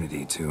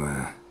opportunity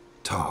to,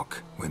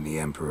 talk when the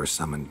Emperor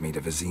summoned me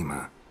to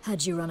Vizima.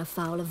 Had you run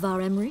afoul of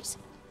Var Emrys?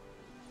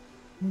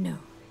 No.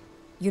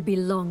 You'd be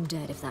long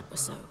dead if that were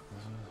so.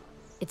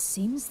 It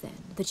seems,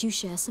 then, that you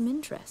share some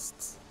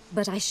interests.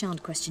 But I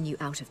shan't question you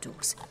out of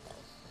doors.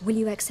 Will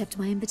you accept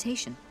my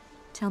invitation?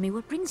 Tell me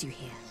what brings you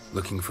here.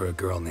 Looking for a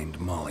girl named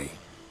Molly.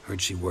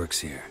 Heard she works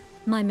here.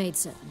 My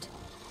maidservant.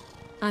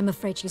 I'm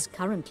afraid she's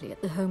currently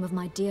at the home of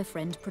my dear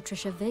friend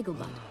Patricia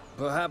Vegelbud.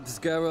 Perhaps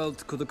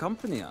Geralt could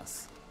accompany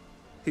us.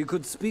 He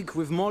could speak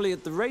with Molly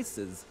at the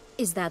races.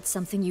 Is that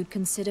something you'd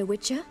consider,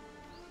 Witcher?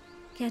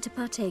 Care to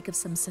partake of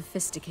some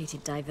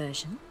sophisticated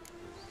diversion?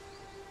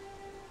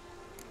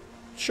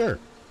 Sure.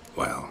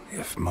 Well,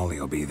 if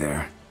Molly'll be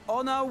there.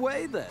 On our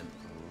way, then.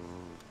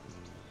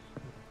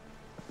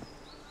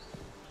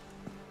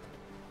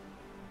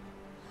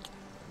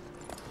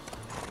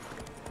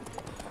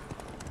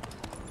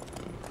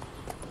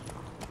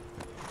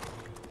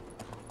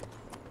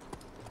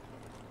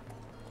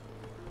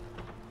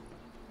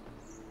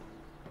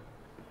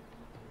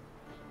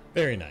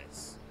 Very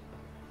nice.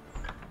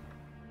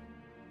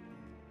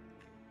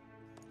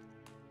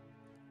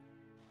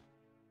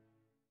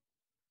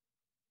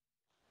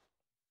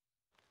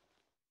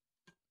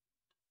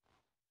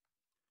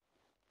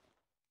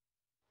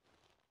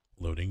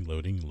 Loading,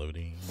 loading,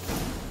 loading.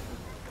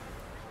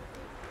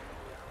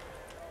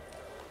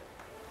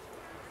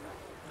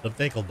 The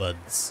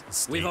Vegelbuds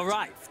estate. We've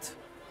arrived.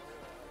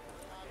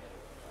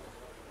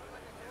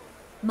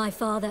 My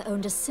father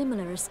owned a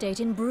similar estate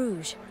in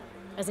Bruges.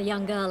 As a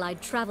young girl,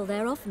 I'd travel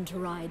there often to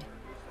ride.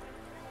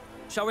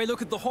 Shall we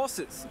look at the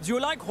horses? Do you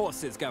like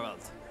horses,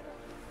 Geralt?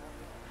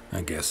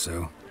 I guess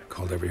so.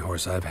 Called every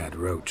horse I've had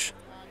Roach.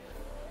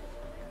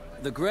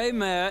 The grey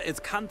mare is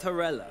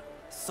Cantarella,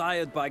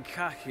 sired by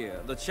Cahir,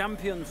 the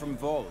champion from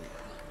Vol.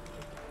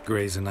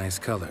 Grey's a nice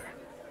color.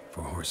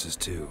 For horses,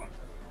 too.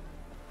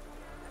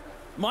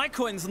 My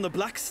coin's on the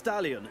black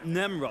stallion,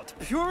 Nemrod,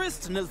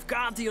 purest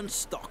Nilfgaardian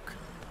stock.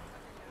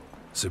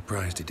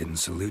 Surprised he didn't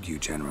salute you,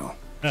 General.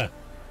 Huh.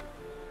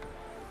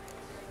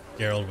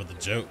 Geralt with the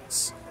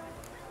jokes.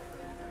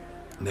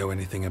 Know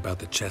anything about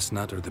the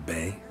chestnut or the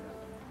bay?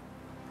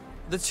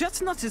 The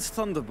chestnut is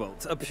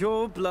Thunderbolt, a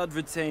pure-blood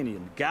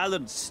Britannian,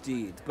 gallant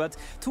steed, but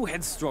too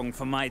headstrong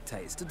for my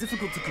taste,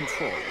 difficult to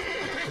control.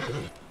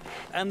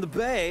 And the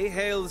bay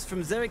hails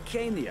from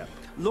Zerrikania.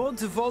 Lord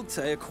de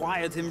Volte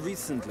acquired him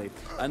recently.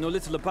 I know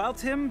little about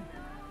him,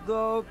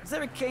 though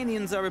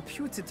Zerrikanians are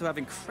reputed to have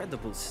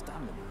incredible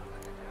stamina.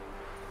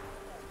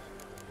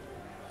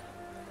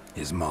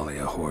 Is Molly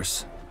a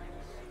horse?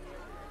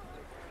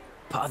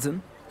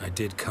 Pardon? I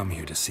did come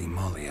here to see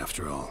Molly,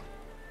 after all.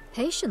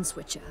 Patience,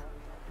 Witcher.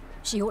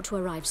 She ought to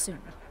arrive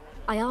soon.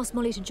 I asked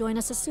Molly to join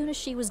us as soon as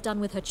she was done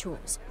with her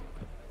chores.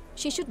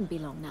 She shouldn't be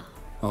long now.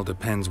 All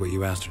depends what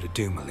you asked her to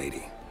do,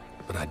 milady.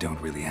 But I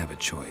don't really have a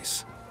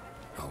choice.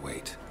 I'll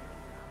wait.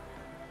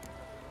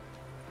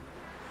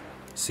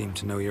 Seem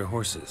to know your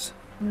horses.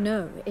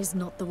 No is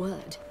not the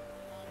word.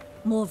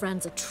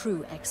 Morvran's a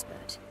true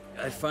expert.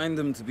 I find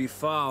them to be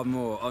far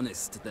more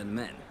honest than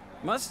men.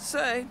 Must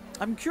say,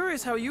 I'm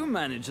curious how you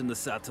manage in the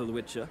saddle,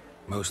 Witcher.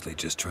 Mostly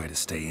just try to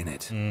stay in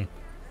it.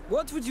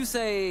 What would you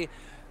say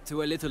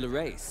to a little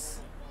race?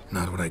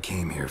 Not what I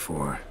came here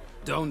for.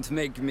 Don't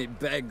make me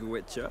beg,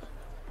 Witcher.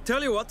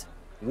 Tell you what,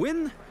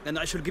 win, and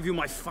I shall give you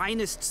my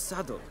finest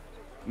saddle.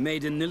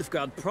 Made in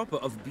Nilfgaard proper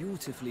of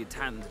beautifully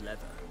tanned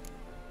leather.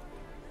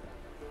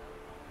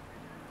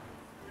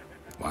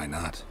 Why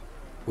not?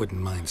 Wouldn't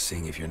mind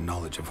seeing if your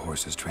knowledge of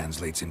horses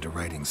translates into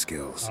riding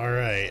skills. All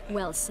right.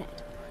 Well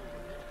said.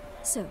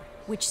 So,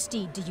 which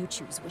steed do you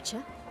choose,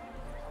 Witcher?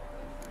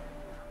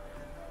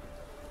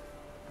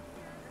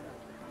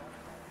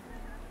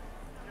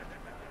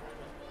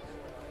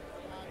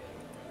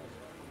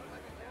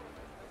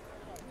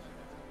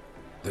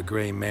 The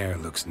gray mare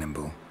looks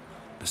nimble.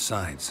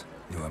 Besides,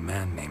 knew a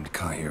man named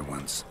Cahir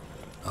once.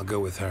 I'll go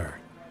with her.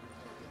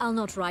 I'll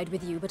not ride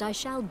with you, but I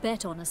shall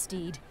bet on a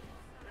steed.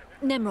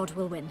 Nemrod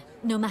will win,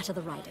 no matter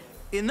the rider.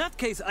 In that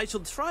case, I shall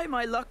try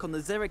my luck on the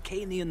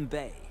Zerrikanian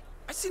Bay.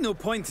 I see no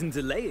point in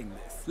delaying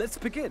this. Let's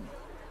begin.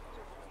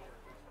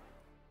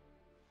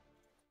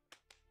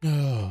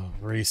 Oh,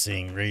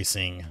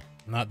 racing.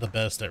 Not the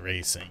best at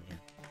racing.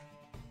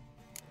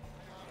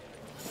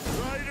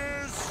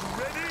 Riders,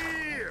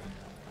 ready!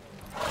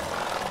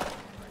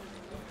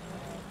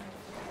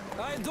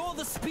 With all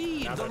the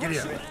speed, the Give rush you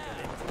of a air.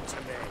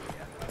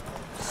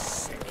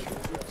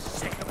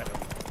 Sick of it.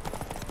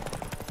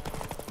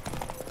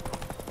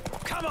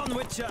 Come on,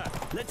 Witcher.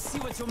 Let's see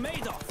what you're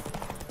made of.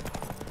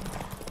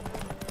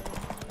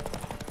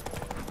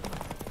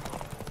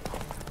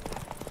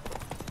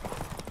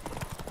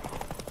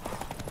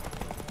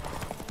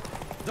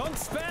 Don't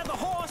spare the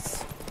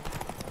horse!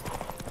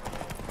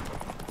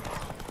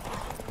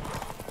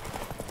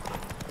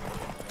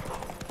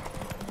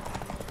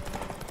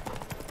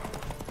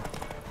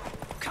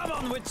 Come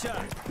on,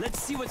 Witcher! Let's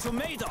see what you're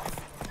made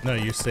of! No,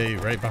 you stay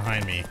right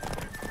behind me.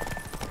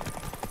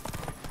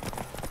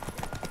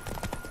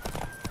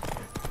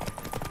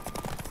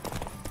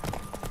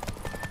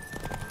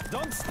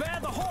 Don't spare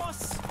the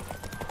horse!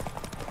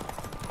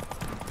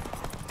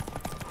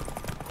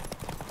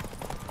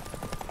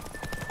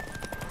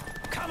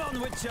 Come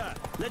on, Witcher!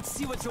 Let's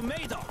see what you're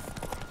made of!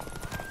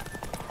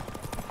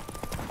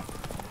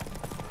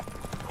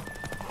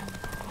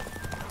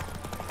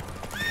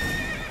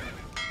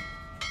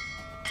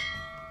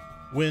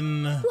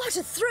 When... What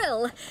a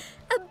thrill!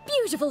 A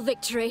beautiful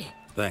victory!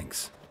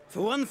 Thanks.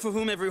 For one for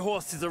whom every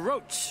horse is a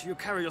roach, you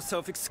carry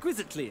yourself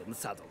exquisitely in the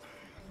saddle.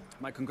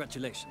 My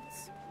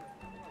congratulations.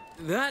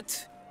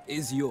 That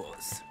is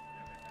yours.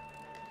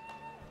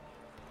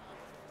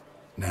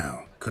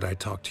 Now, could I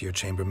talk to your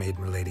chambermaid,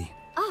 milady?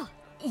 Ah,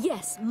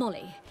 yes,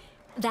 Molly.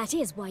 That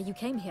is why you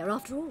came here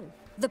after all.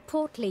 The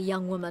portly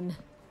young woman.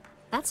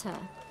 That's her.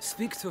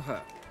 Speak to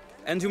her.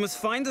 And you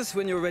must find us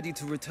when you're ready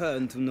to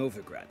return to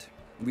Novigrad.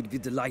 We'd be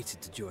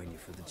delighted to join you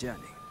for the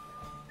journey.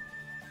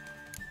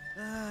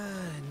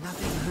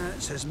 Nothing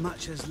hurts as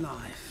much as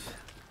life.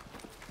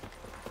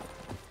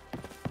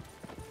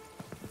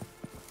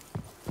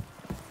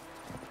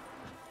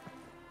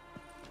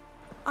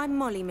 I'm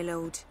Molly, my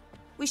lord.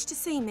 Wish to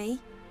see me?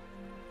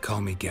 Call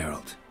me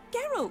Geralt.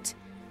 Geralt!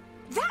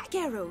 That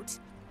Geralt!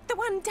 The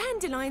one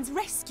Dandelion's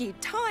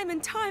rescued time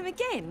and time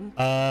again!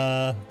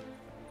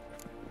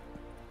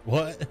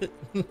 What?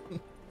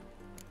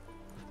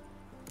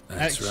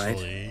 That's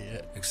Actually,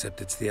 right.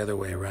 Except it's the other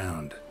way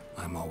around.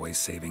 I'm always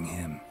saving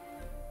him.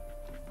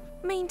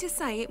 Mean to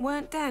say it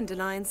weren't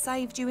Dandelion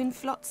saved you in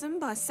Flotsam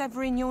by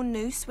severing your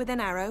noose with an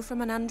arrow from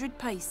 100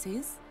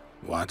 paces?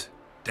 What?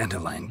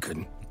 Dandelion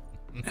couldn't...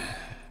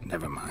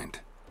 Never mind.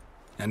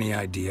 Any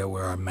idea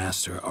where our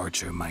master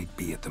archer might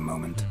be at the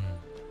moment?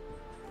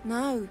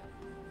 No.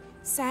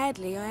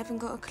 Sadly, I haven't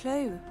got a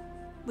clue.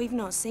 We've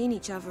not seen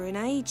each other in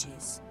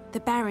ages. The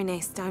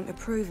Baroness don't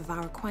approve of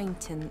our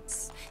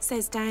acquaintance.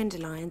 Says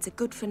Dandelion's a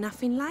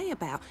good-for-nothing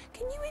layabout.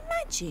 Can you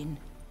imagine?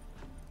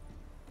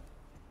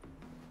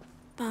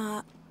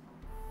 But...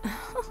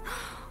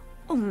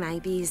 or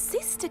maybe his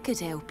sister could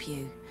help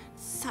you.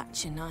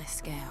 Such a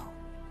nice girl.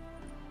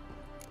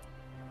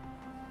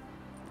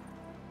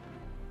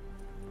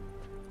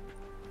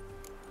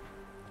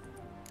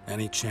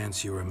 Any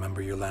chance you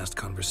remember your last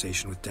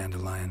conversation with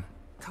Dandelion?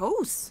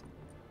 Course.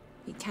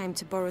 He came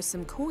to borrow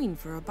some coin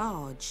for a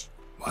barge.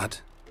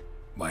 What?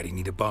 Why'd he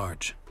need a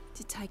barge?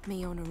 To take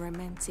me on a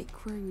romantic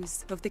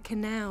cruise of the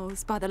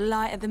canals by the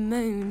light of the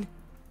moon.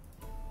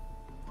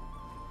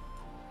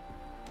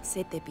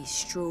 Said there'd be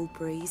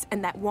strawberries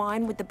and that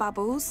wine with the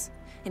bubbles,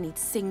 and he'd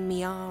sing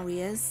me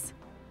arias.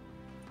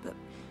 But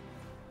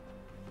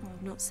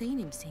I've not seen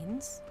him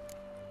since.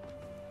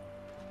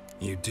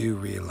 You do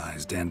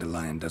realize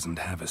Dandelion doesn't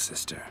have a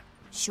sister?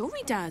 Sure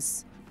he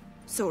does.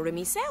 Saw him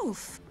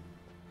himself.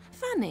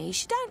 Funny,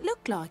 she don't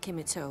look like him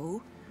at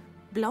all.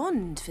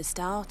 Blonde, for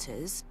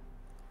starters.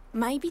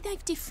 Maybe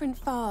they've different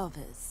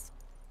fathers.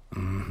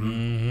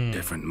 Mm-hmm.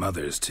 Different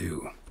mothers,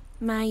 too.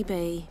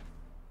 Maybe.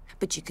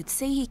 But you could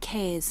see he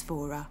cares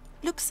for her.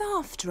 Looks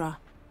after her.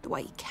 The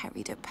way he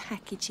carried her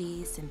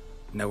packages and...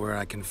 Know where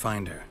I can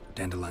find her,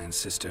 Dandelion's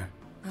sister?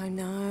 I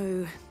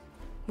know.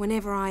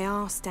 Whenever I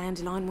asked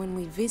Dandelion when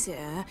we'd visit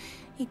her,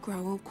 he'd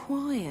grow all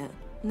quiet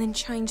and then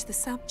change the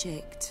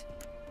subject.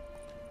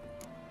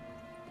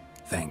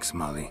 Thanks,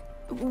 Molly.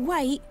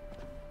 Wait.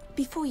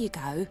 Before you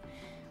go,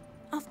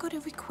 I've got a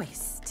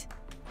request.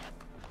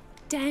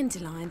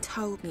 Dandelion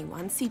told me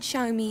once he'd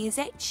show me his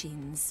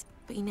etchings,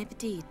 but he never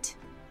did.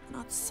 And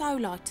I'd so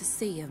like to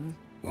see them.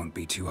 Won't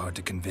be too hard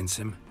to convince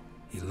him.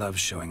 He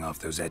loves showing off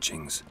those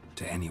etchings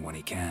to anyone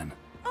he can.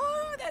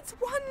 Oh, that's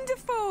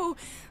wonderful!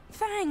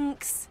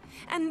 Thanks.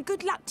 And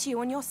good luck to you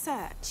on your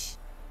search.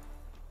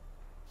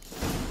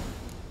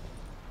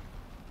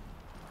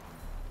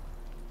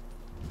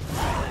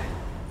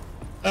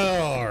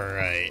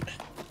 Alright.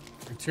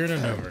 Return to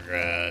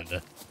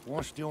Novigrad.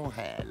 Washed your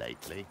hair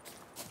lately?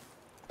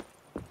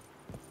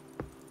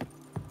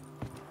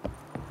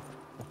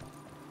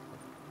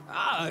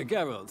 Ah,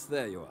 Geralt,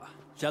 there you are.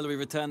 Shall we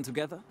return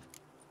together?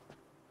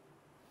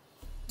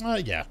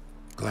 Yeah.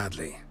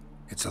 Gladly.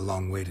 It's a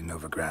long way to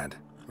Novigrad.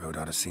 Road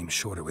ought to seem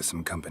shorter with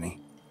some company.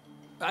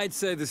 I'd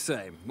say the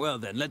same. Well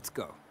then, let's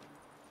go.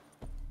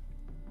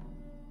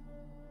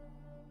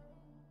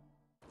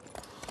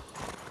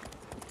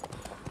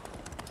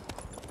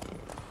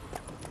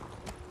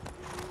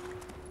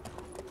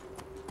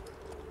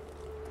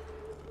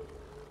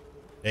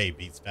 Hey,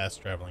 beats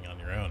fast traveling on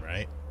your own,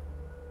 right?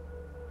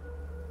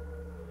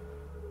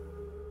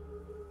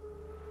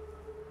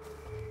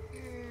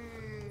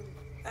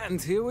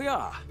 And here we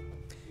are.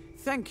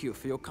 Thank you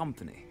for your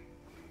company.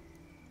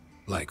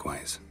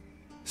 Likewise.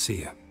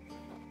 See ya.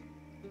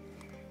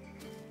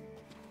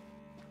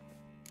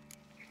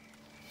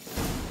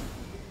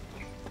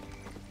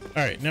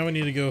 Alright, now we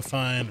need to go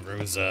find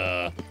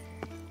Rosa.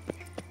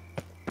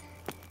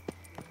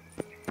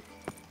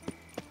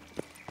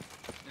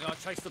 I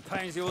chased the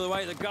pansy all the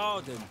way to the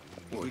garden.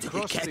 We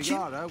crossed the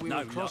Yara, we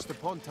will cross the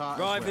Pontar.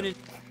 Driving in.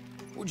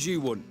 What do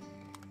you want?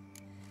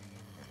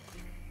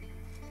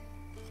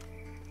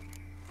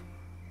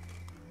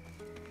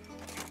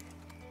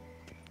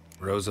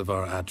 Rosa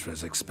var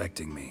Atra's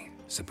expecting me.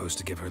 Supposed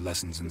to give her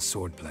lessons in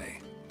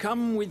swordplay.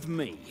 Come with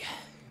me.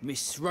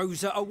 Miss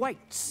Rosa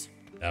awaits.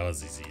 That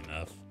was easy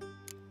enough.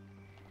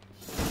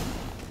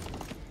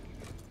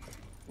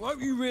 Won't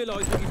you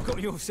realise what you've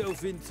got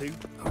yourself into?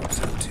 Hope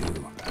so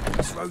too.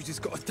 Miss Rosa's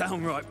got a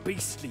downright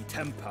beastly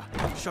temper.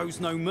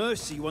 Shows no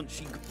mercy once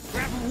she...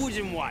 Grab a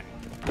wooden one.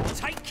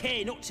 Take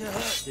care not to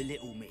hurt the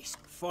little miss.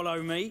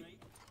 Follow me.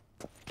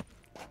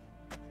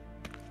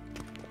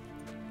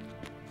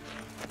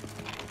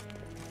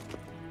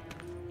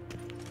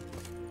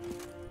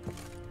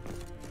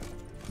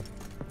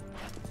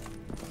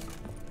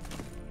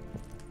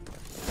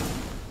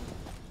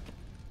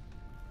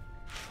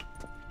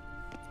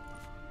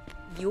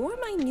 You're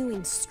my new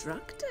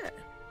instructor.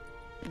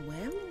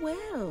 Well,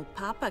 well,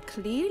 Papa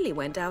clearly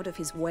went out of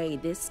his way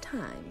this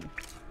time.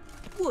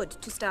 Wood,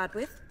 to start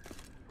with.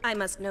 I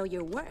must know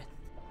your worth.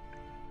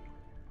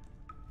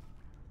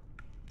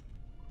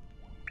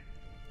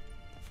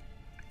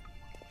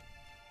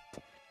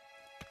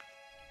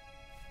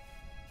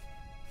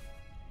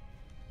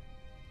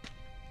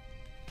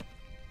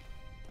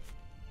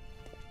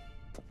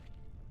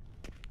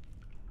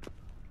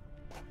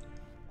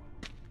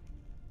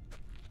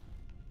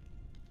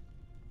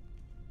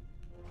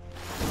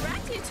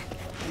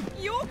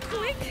 You're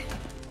quick!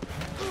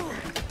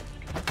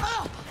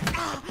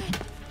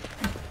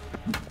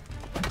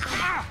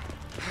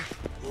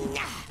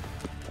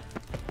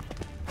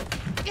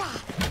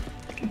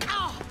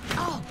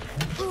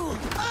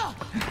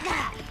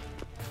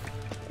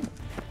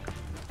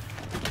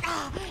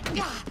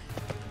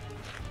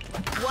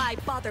 Why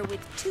bother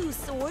with two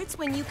swords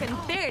when you can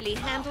barely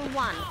handle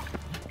one?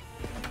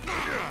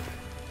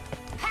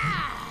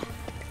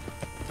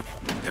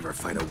 Ever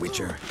fight a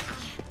witcher?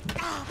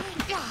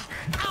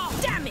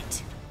 Damn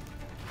it!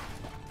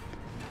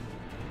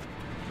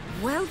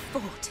 Well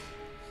fought.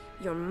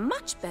 You're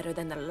much better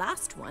than the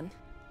last one.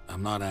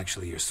 I'm not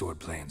actually your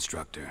swordplay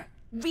instructor.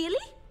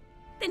 Really?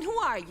 Then who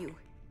are you?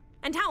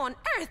 And how on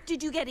earth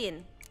did you get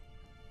in?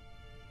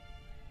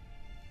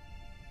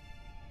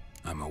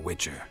 I'm a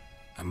witcher.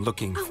 I'm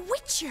looking... A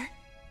witcher?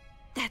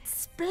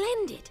 That's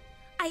splendid.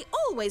 I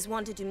always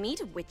wanted to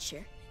meet a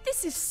witcher.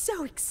 This is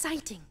so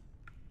exciting.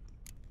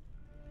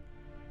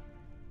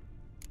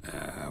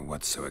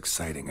 What's so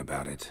exciting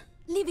about it?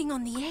 Living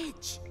on the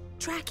edge.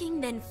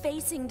 Tracking, then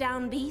facing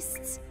down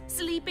beasts.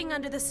 Sleeping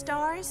under the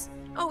stars.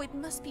 Oh, it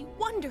must be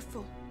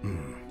wonderful.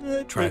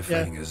 Try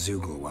fighting a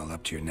Zoogle while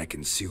up to your neck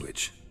in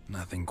sewage.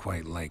 Nothing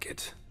quite like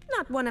it.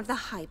 Not one of the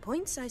high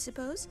points, I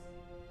suppose.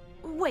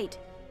 Wait,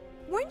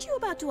 weren't you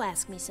about to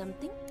ask me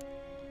something?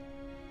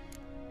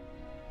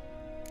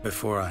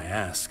 Before I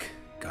ask,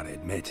 gotta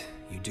admit,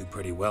 you do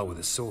pretty well with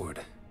a sword.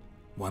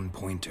 One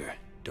pointer.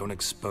 Don't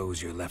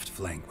expose your left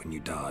flank when you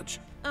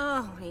dodge.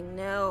 Oh, I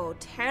know.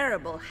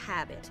 Terrible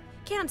habit.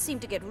 Can't seem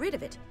to get rid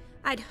of it.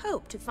 I'd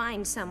hoped to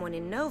find someone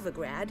in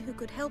Novigrad who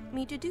could help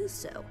me to do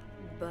so.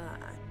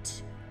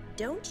 But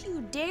don't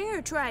you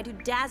dare try to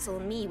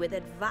dazzle me with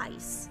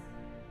advice.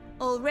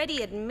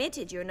 Already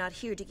admitted you're not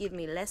here to give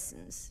me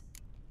lessons.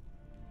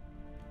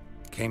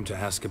 Came to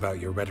ask about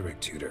your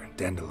rhetoric tutor,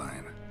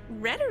 Dandelion.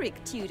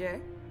 Rhetoric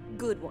tutor?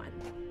 Good one.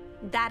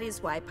 That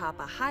is why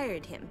Papa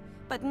hired him,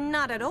 but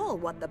not at all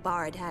what the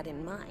bard had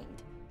in mind.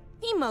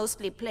 He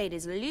mostly played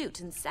his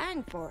lute and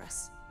sang for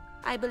us.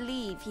 I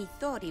believe he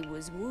thought he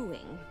was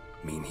wooing.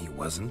 Mean he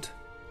wasn't?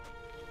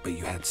 But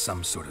you had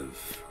some sort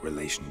of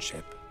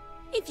relationship?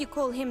 If you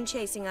call him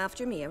chasing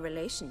after me a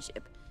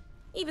relationship.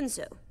 Even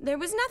so, there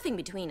was nothing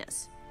between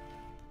us.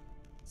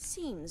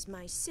 Seems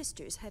my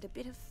sisters had a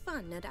bit of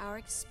fun at our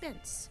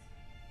expense.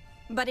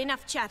 But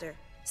enough chatter.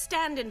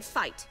 Stand and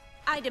fight.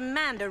 I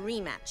demand a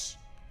rematch.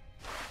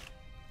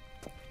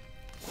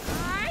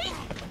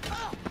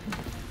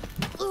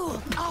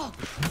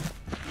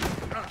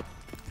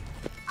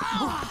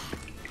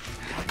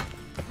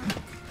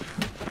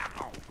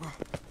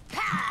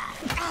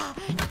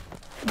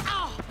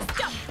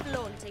 Stop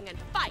flaunting and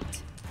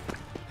fight!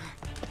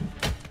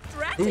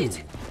 Drat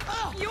it!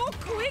 You're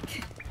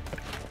quick!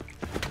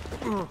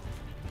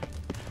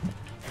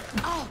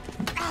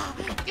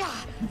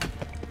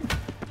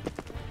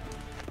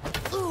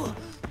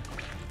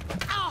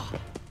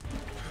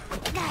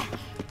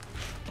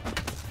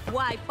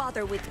 Why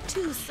bother with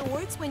two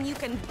swords when you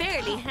can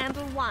barely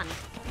handle one?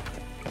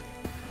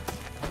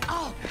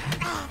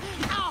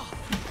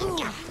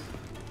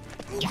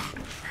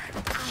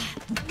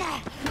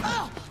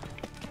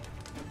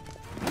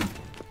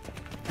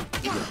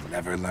 You'll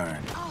never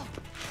learn.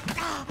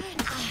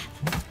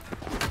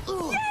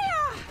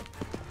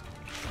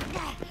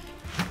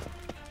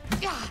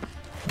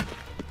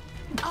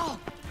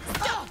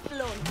 Stop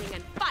flaunting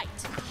and fight!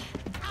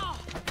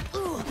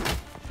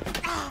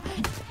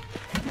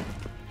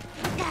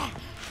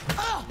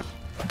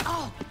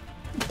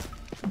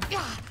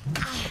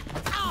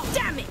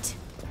 Damn it!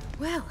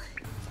 Well,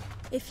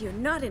 if you're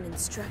not an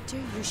instructor,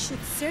 you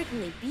should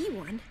certainly be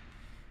one.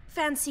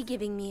 Fancy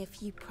giving me a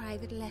few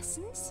private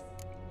lessons?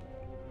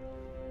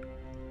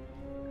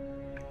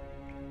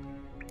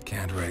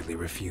 Can't rightly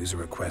refuse a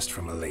request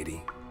from a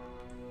lady.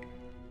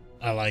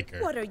 I like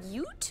her. What are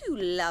you two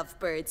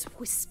lovebirds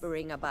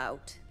whispering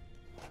about?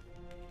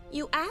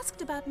 You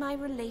asked about my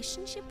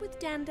relationship with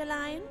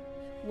Dandelion?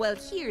 Well,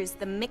 here's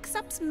the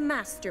mix-up's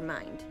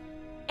mastermind.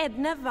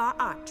 Edna var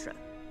Atra,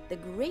 the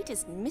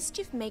greatest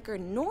mischief maker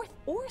north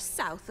or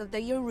south of the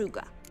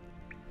Yaruga.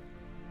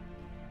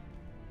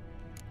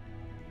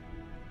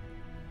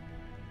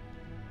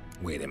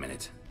 Wait a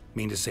minute.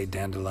 Mean to say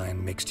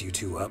Dandelion mixed you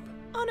two up?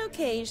 On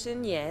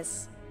occasion,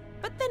 yes.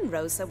 But then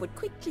Rosa would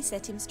quickly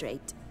set him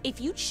straight. If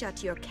you'd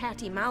shut your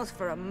catty mouth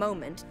for a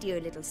moment,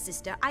 dear little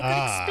sister, I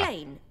could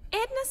explain.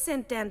 Edna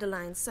sent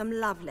Dandelion some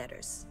love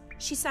letters.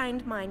 She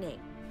signed my name.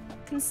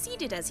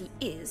 Conceited as he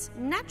is,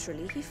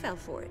 naturally he fell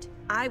for it.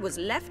 I was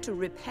left to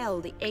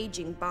repel the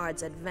aging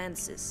bard's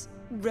advances.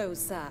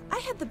 Rosa, I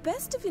had the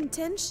best of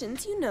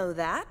intentions, you know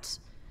that.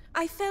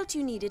 I felt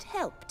you needed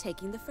help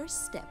taking the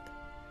first step.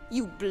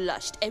 You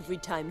blushed every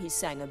time he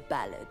sang a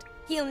ballad.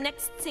 He'll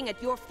next sing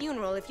at your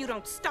funeral if you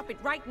don't stop it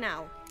right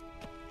now.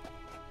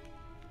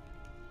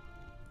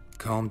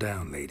 Calm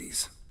down,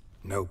 ladies.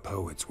 No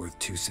poet's worth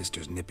two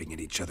sisters nipping at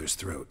each other's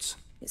throats.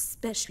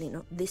 Especially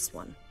not this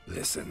one.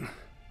 Listen,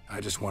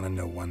 I just want to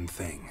know one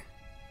thing.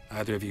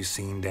 Either of you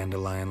seen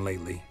Dandelion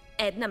lately?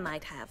 Edna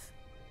might have.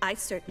 I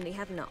certainly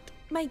have not.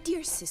 My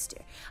dear sister,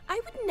 I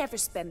would never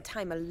spend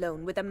time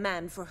alone with a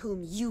man for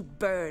whom you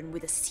burn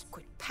with a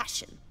secret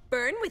passion.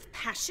 Burn with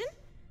passion?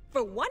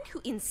 For one who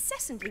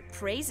incessantly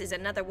praises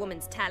another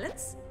woman's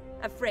talents?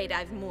 Afraid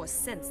I've more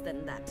sense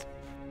than that.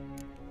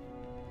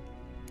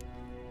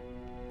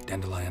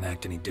 Dandelion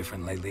act any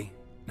different lately?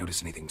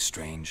 Notice anything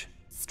strange?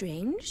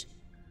 Strange?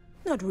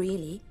 Not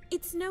really.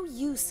 It's no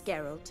use,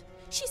 Geralt.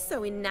 She's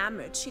so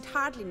enamored she'd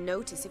hardly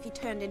notice if he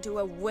turned into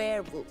a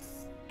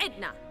werewolf.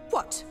 Edna!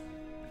 What?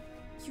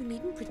 You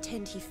needn't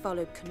pretend he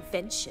followed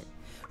convention.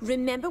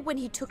 Remember when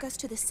he took us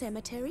to the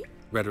cemetery?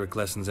 Rhetoric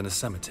lessons in a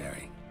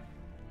cemetery.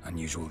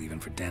 Unusual even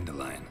for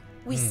Dandelion.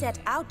 We set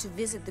out to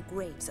visit the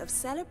graves of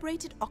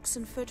celebrated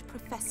Oxenford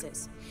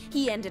professors.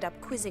 He ended up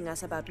quizzing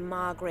us about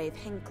Margrave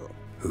Henkel.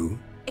 Who?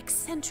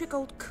 Eccentric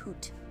old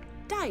coot.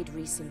 Died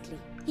recently.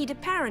 He'd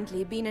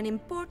apparently been an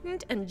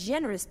important and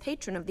generous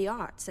patron of the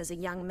arts as a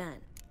young man.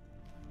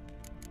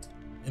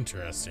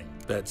 Interesting.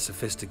 Bet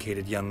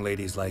sophisticated young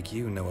ladies like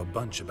you know a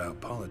bunch about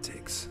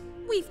politics.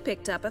 We've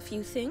picked up a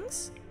few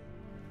things.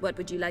 What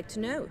would you like to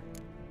know?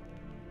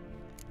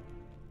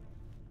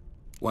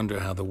 Wonder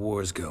how the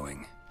war's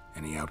going.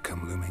 Any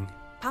outcome looming?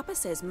 Papa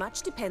says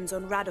much depends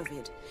on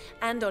Radovid,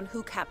 and on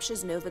who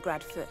captures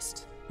Novigrad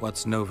first.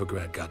 What's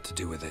Novigrad got to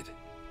do with it?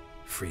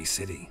 Free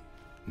city.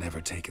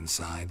 Never taken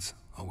sides.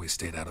 Always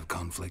stayed out of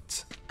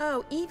conflicts.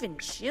 Oh, even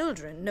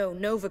children know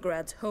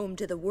Novigrad's home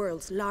to the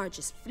world's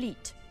largest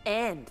fleet.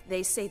 And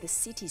they say the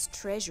city's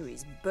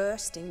treasury's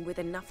bursting with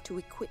enough to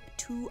equip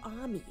 2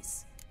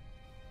 armies.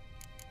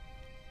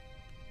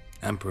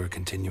 Emperor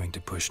continuing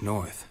to push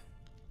north.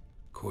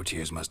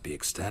 Courtiers must be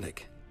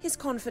ecstatic. His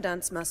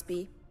confidants must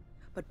be.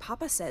 But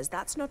Papa says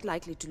that's not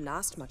likely to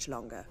last much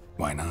longer.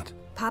 Why not?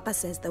 Papa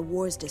says the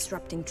war's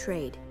disrupting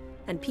trade,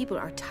 and people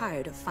are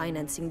tired of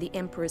financing the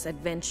Emperor's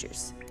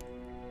adventures.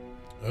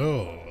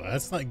 Oh,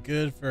 that's not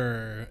good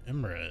for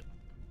Emirate.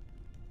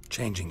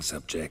 Changing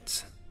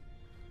subjects.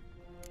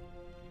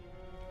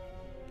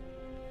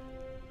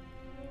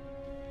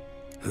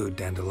 Who'd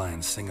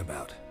Dandelion sing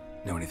about?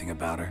 Know anything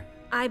about her?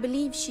 I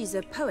believe she's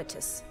a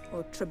poetess,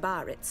 or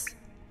Trebaritz.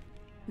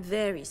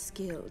 Very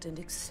skilled and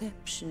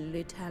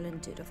exceptionally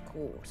talented, of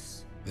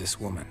course. This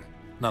woman.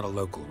 Not a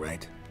local,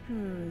 right?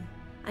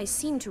 I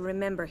seem to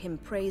remember him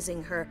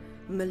praising her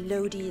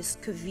melodious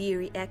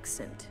Kaviri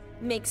accent.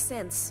 Makes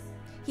sense.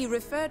 He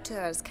referred to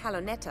her as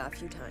Calonetta a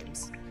few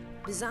times.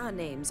 Bizarre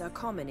names are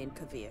common in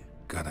Kavir.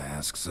 Gotta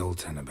ask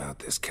Zoltan about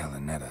this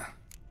Calonetta.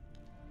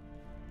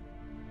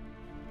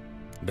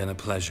 Been a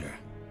pleasure,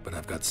 but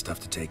I've got stuff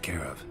to take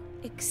care of.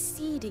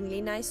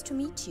 Exceedingly nice to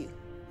meet you.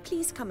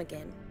 Please come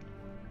again.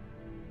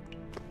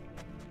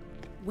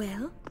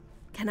 Well,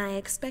 can I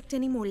expect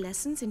any more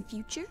lessons in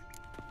future?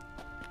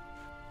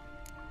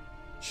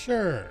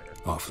 Sure.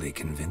 Awfully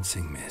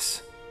convincing,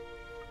 miss.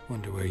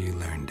 Wonder where you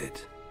learned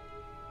it.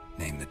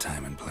 Name the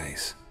time and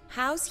place.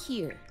 House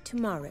here,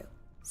 tomorrow.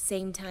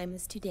 Same time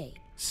as today.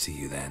 See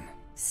you then.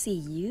 See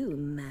you,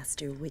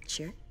 Master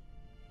Witcher.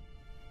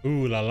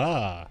 Ooh la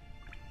la.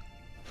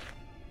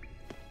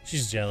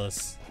 She's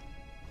jealous.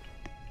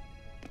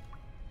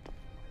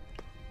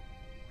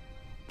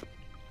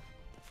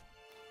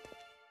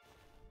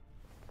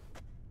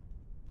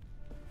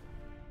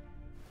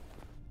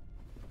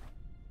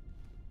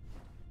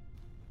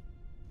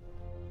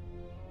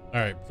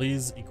 Alright,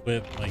 please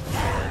equip my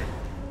gear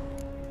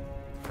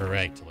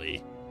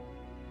correctly.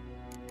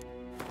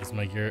 Is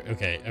my gear...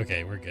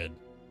 Okay, we're good.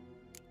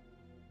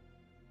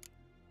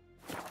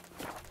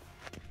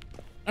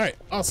 Alright,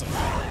 awesome.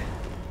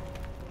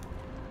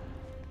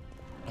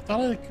 I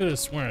thought I could have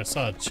sworn I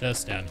saw a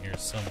chest down here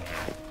somewhere.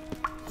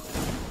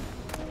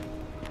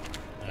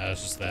 No,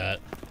 it's just that.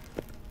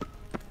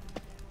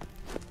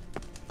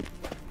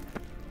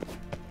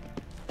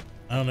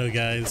 I don't know,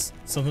 guys.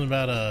 Something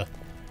about a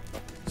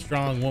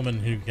strong woman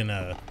who can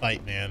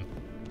fight, man.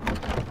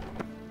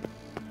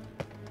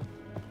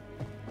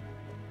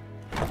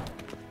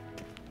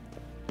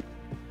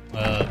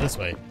 This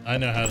way. I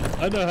know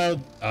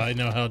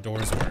how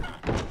doors work.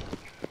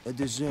 A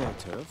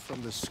deserter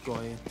from the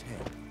Squire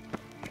Town.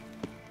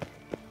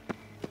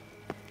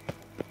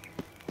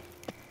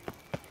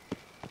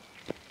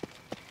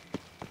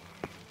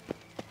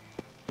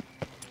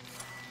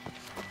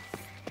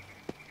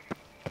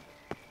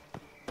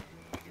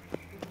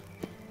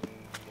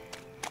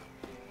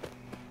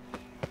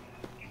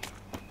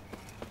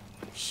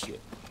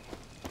 Shit.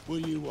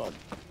 What do you want?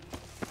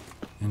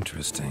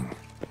 Interesting.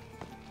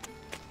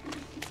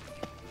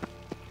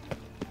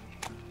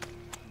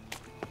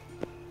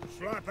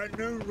 Flapping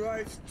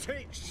Noonrise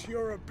ticks,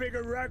 you're a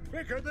bigger rag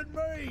picker than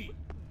me!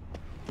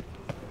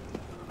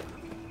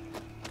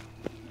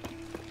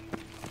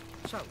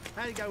 So,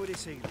 how you go with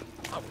this evening?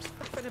 I was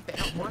faffing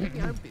about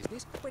minding my own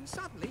business when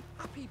suddenly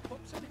up he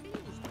pops and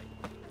heals me.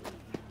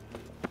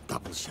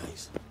 Double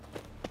chase.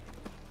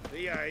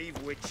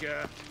 Behave,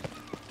 Witcher.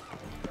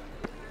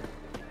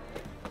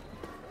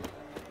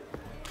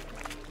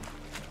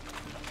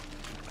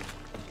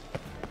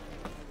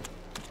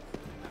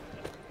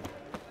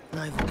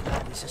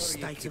 It's a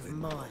state of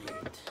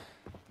mind.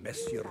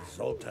 Monsieur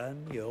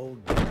Zoltan, you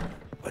old...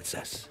 What's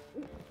this?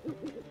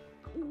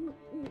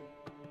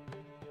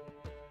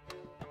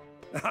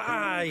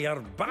 Ah,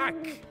 you're back!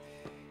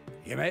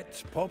 You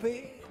met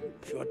Poppy?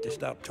 She ought to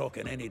start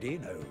talking any day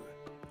now.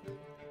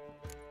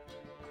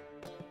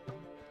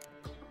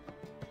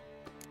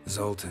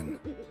 Zoltan,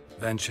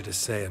 venture to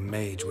say a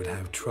mage would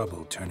have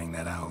trouble turning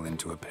that owl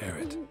into a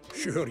parrot.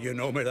 Sure you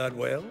know me that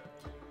well?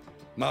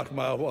 Mark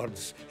my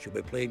words, she'll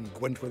be playing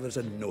Gwent with us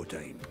in no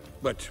time.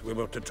 But we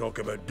were to talk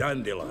about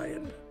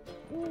Dandelion.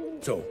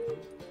 So,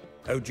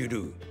 how'd you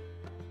do?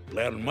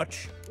 Learn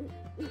much?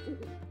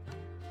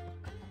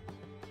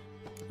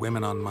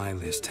 Women on my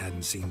list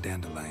hadn't seen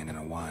Dandelion in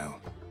a while.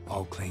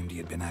 All claimed he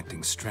had been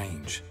acting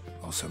strange.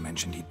 Also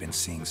mentioned he'd been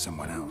seeing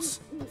someone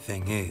else.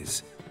 Thing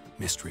is,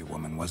 Mystery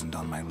Woman wasn't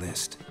on my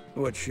list.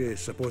 What's she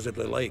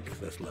supposedly like,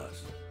 this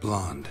lass?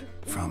 Blonde,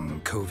 from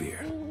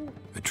Kovir.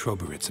 A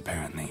Troberitz,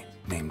 apparently,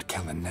 named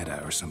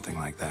Kalanetta or something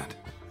like that.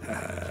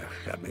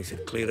 That makes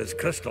it clear as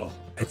crystal.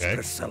 It's Okay.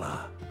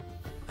 Priscilla.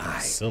 Aye.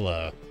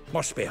 Priscilla.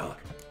 Must be her.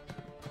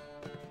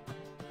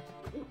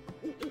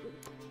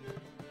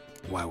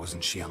 Why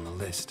wasn't she on the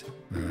list?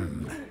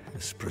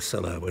 This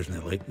Priscilla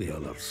wasn't like the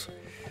others.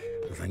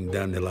 I think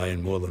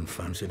Dandelion more than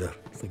fancied her.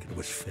 I think it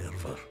was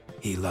fervour.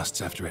 He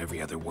lusts after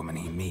every other woman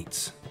he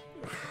meets.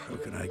 How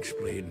can I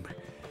explain?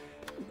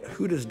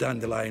 Who does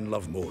Dandelion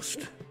love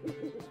most?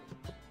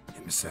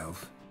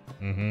 Himself.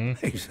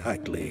 Mm-hmm.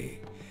 Exactly.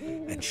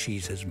 And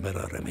she's his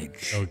mirror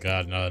image. Oh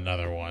god, not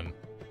another one.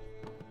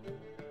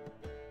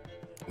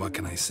 What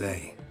can I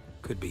say?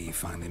 Could be he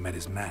finally met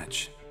his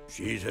match.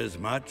 She's his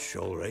match,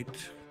 all right.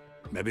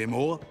 Maybe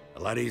more.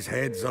 The laddie's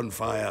head's on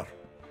fire.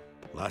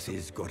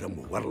 Lassie's got him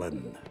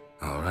whirling.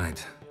 All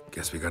right.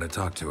 Guess we gotta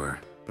talk to her.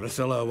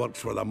 Priscilla works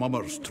for the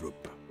Mummers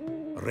troupe.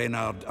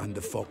 Reynard and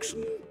the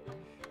Foxen.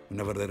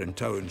 Whenever they're in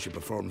town, she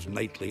performs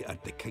nightly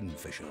at the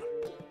Kingfisher.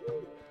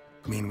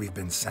 Mean we've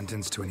been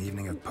sentenced to an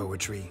evening of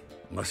poetry?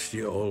 Must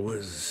you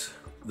always?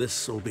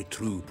 This'll be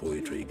true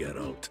poetry,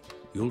 Geralt.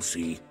 You'll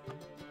see.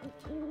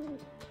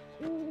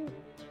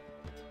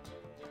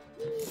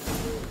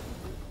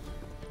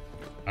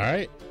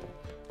 Alright.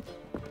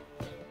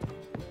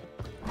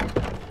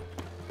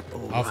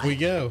 Off we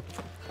go.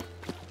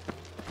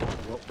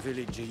 What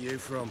village are you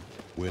from?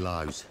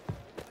 Willows.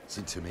 It's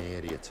into my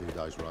area, 2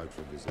 days' road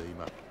from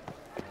Vizima.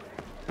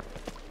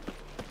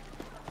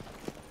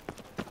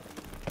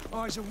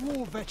 I was a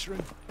war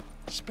veteran.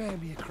 Spare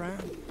me a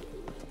crown.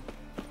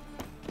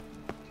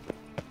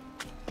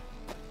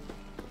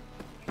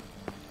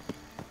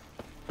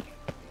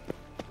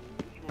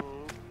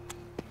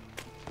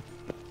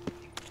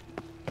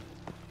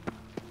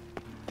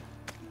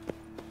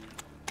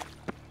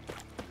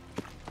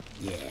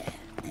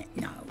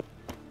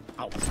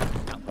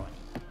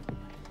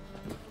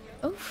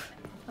 Oof,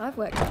 I've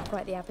worked up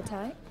quite the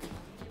appetite.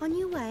 On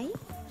your way?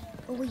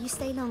 Or will you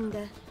stay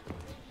longer?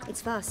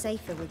 It's far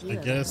safer with you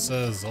I guess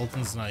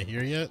Zoltan's not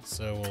here yet,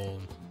 so we'll...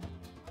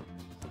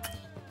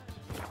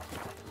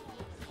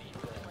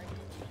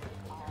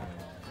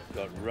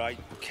 Got right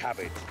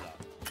cabbage,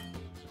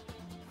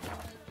 though.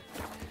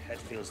 Head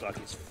feels like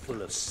it's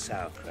full of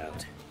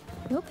sauerkraut.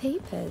 Your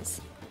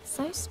peepers.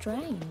 So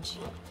strange.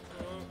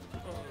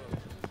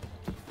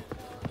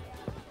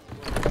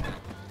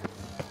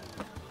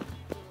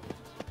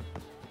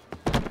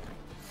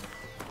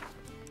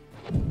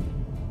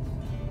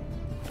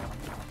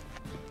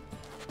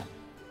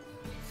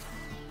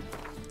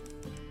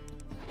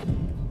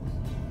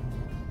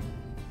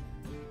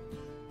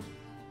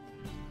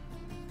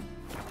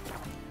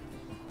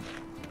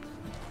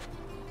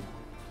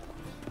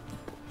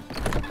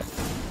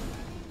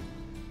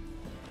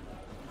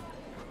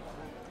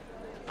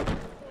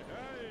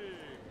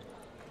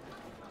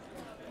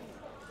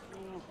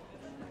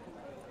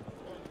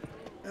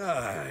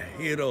 Ah,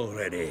 here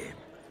already.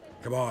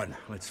 Come on,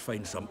 let's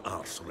find some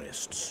arse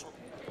rests.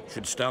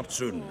 Should start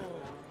soon.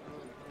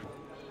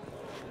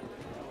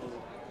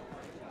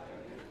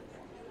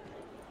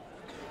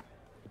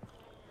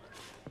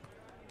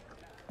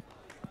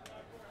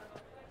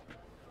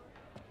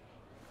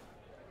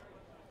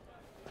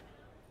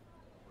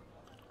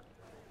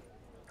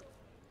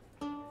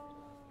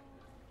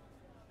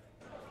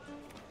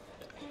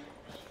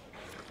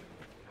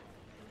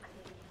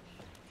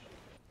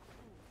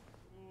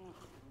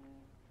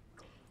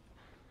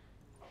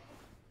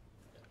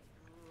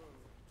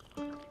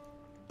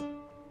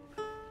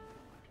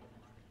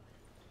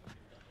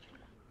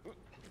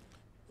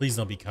 Please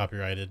don't be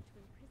copyrighted.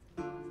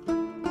 I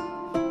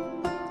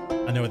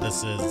know what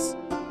this is.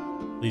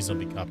 Please don't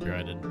be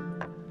copyrighted.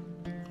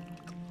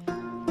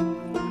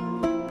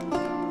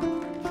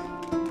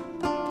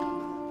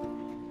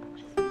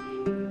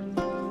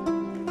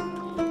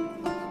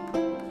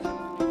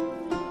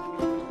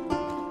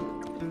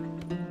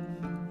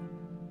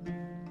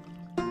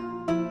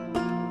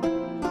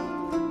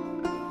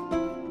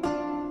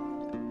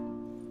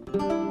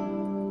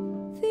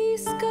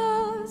 These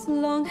scars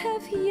long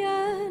have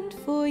yearned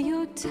for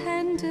your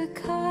tender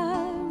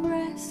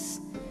caress,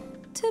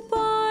 to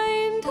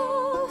bind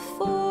our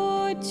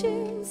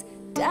fortunes.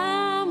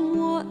 Damn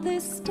what the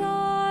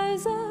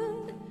stars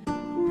own.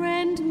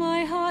 Rend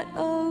my heart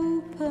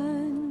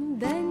open,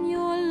 then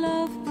your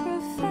love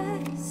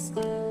profess,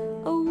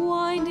 a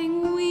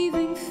winding,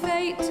 weaving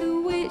fate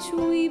to which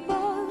we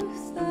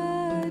both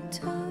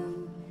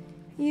atone.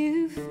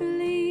 You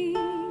flee,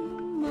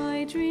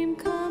 my dream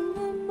come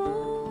the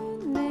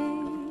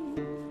morning.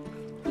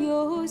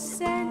 Your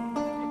scent,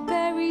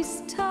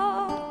 berries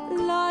tart,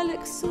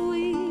 lilac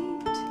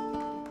sweet,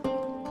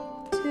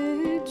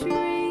 to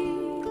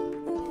dream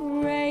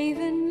of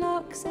raven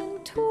locks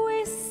and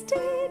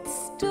twisted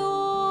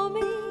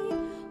stormy,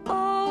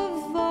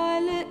 of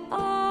violet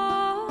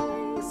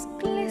eyes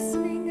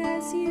glistening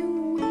as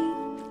you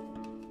weep.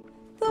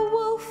 The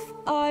wolf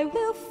I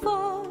will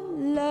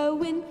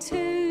follow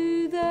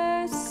into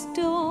the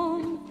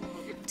storm,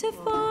 to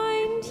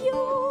find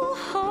your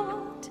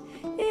heart,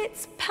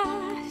 its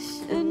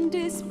passion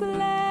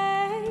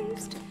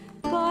displaced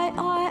by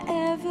our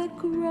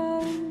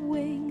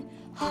ever-growing,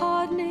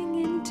 hardening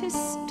into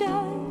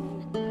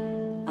stone,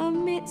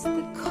 amidst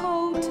the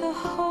cold to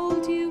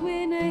hold you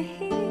in a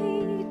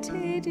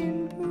heated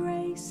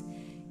embrace.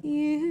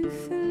 You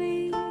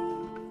flee,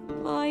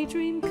 my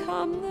dream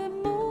come the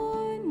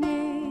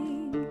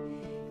morning,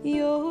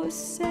 your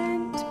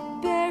scent,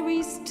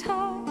 berries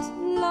tart,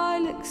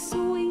 lilac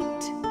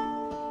sweet,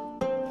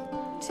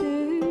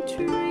 to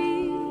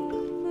dream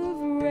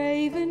of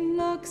raven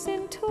locks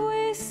and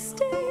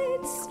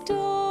twisted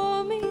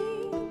stormy,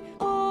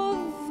 of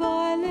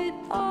violet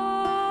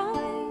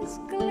eyes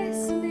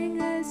glistening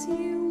as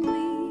you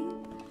weep.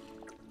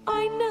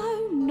 I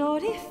know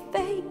not if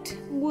fate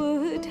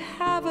would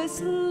have us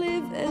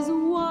live as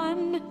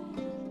one,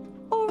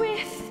 or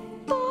if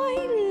by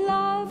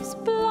love's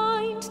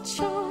blind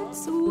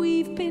chance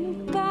we've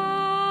been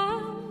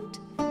bound.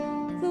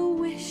 The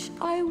wish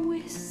I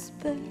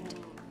whispered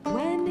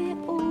when it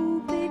all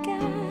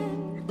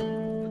began,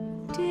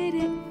 did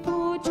it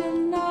forge a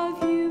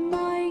love you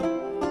might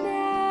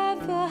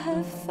never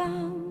have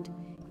found?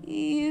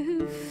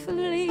 You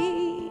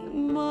flee,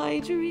 my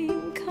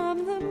dream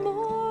come the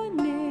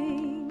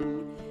morning,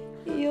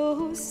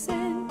 your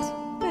scent,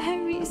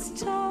 berries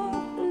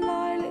tart,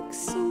 lilac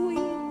sweet,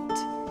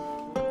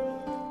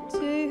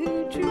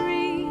 to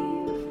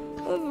dream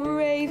of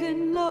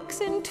raven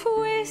locks and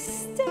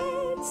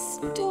twisted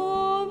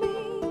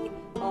stormy,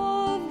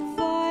 of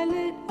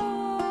violet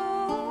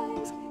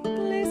eyes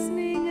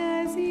glistening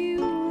as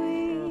you weep.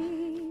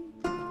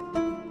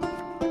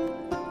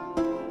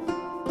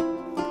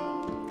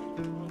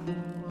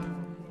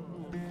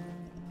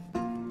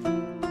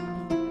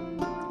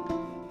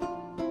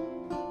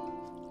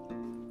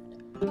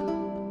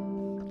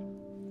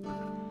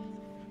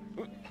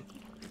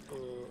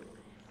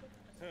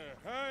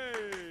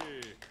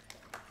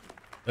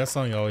 That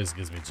song always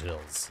gives me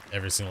chills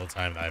every single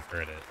time that I've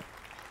heard it.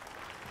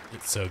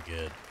 It's so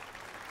good.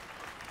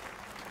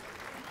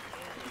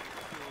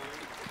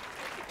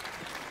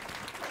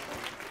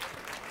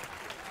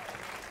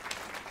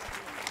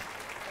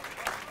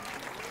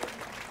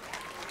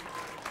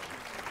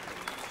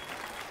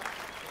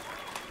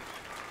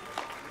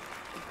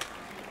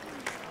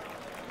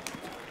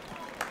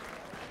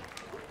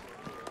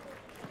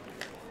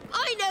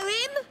 I know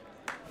him!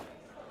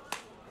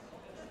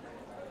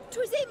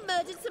 'Twas him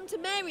murdered some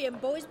Temerian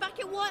boys back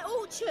at White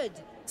Orchard.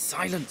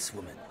 Silence,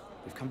 woman.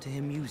 We've come to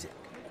hear music.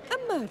 A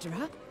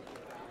murderer?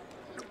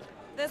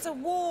 There's a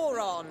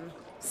war on.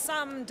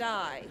 Some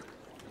die.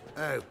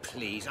 Oh,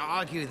 please,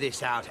 argue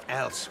this out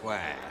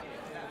elsewhere.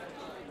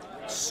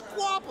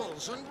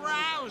 Squabbles and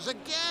rows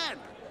again.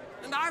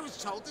 And I was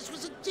told this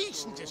was a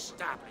decent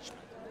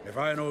establishment. If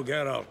I know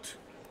Geralt,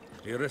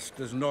 he risked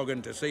his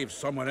noggin to save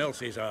someone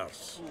else's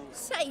arse.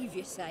 Save,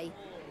 you say?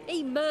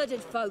 He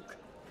murdered folk.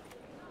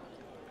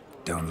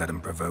 Don't let him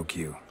provoke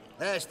you.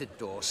 There's the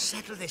door.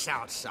 Settle this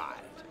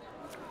outside.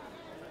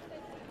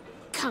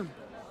 Come.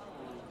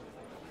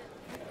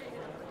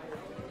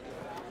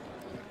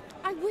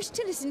 I wish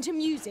to listen to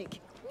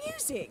music.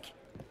 Music!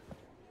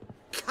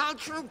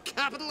 Cultural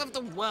capital of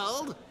the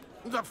world?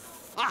 The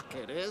fuck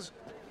it is.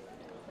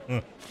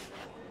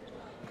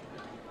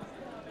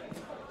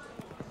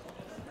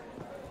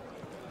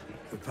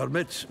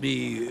 Permit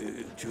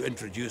me to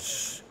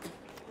introduce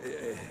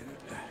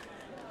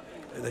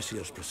this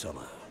here's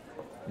Priscilla,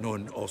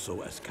 known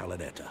also as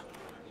Calinetta.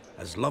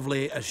 As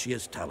lovely as she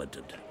is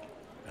talented.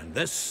 And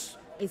this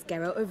is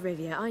Geralt of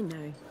Rivia, I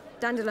know.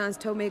 Dandelion's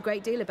told me a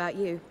great deal about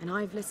you, and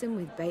I've listened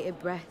with bated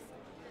breath.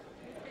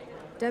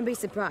 Don't be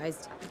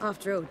surprised.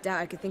 After all, doubt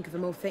I could think of a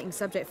more fitting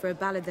subject for a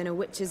ballad than a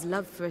witch's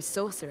love for a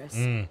sorceress.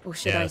 Or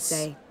should I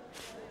say,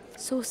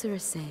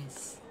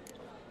 sorceresses.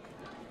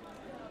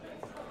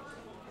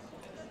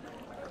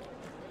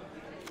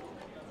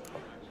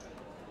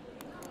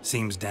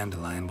 Seems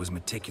Dandelion was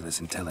meticulous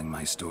in telling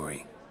my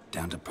story,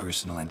 down to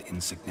personal and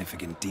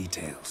insignificant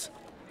details.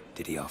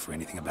 Did he offer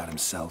anything about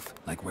himself,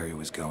 like where he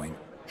was going?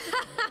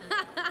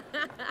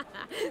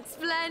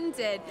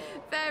 Splendid.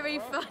 Very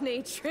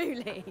funny,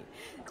 truly.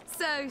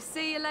 So,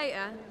 see you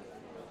later.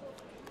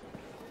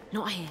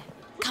 Not here.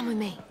 Come with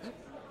me.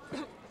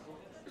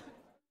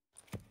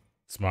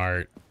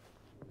 Smart.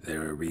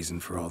 There a reason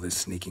for all this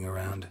sneaking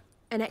around?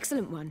 An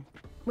excellent one.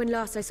 When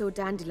last I saw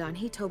Dandelion,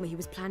 he told me he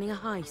was planning a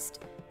heist.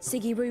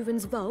 Siggy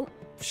Reuven's vault.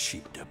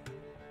 sheepdip.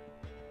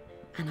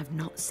 And I've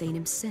not seen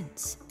him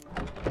since.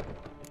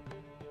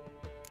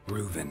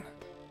 Reuven.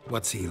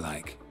 What's he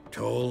like?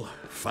 Tall,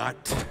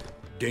 fat,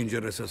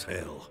 dangerous as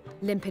hell.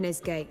 Limp in his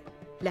gait.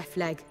 Left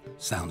leg.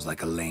 Sounds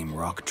like a lame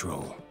rock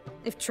troll.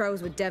 If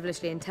trolls were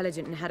devilishly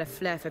intelligent and had a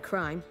flair for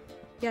crime,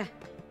 yeah.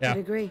 I'd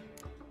agree.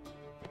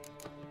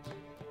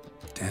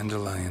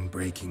 Dandelion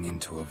breaking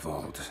into a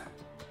vault.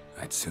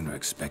 I'd sooner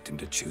expect him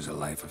to choose a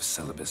life of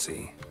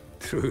celibacy.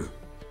 True.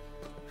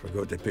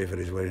 Forgot to pay for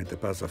his way into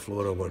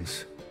Passaflora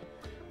once.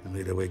 And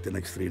laid awake the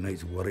next 3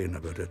 nights worrying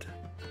about it.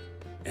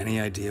 Any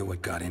idea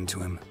what got into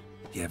him?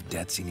 You have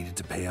debts he needed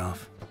to pay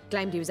off?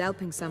 Claimed he was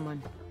helping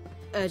someone.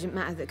 Urgent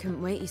matter that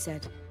couldn't wait, he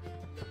said.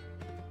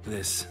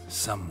 This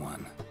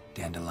someone,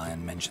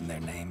 Dandelion mentioned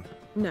their name?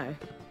 No.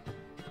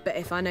 But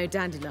if I know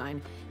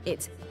Dandelion,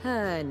 it's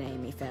her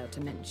name he failed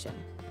to mention.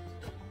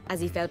 As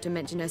he failed to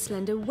mention her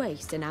slender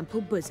waist and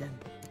ample bosom.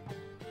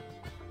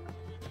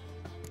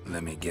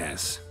 Let me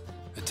guess.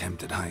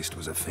 Attempted heist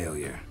was a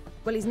failure.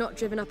 Well, he's not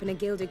driven up in a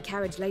gilded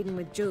carriage laden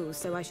with jewels,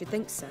 so I should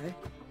think so.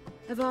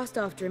 I've asked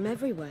after him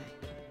everywhere,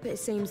 but it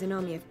seems an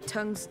army of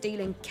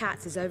tongue-stealing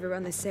cats has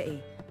overrun the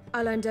city.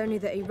 I learned only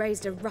that he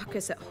raised a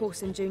ruckus at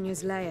Whoreson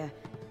Jr.'s lair.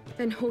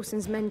 Then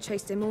Whoreson's men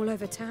chased him all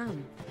over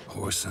town.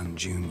 Whoreson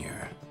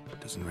Jr.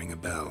 Doesn't ring a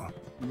bell.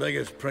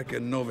 Biggest prick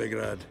in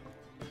Novigrad.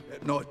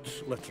 Not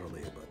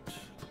literally, but...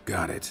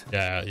 Got it.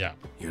 Yeah.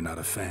 You're not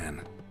a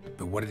fan.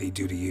 But what did he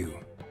do to you?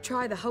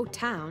 Try the whole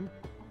town.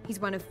 He's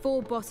one of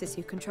 4 bosses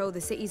who control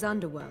the city's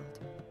underworld.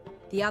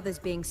 The others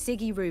being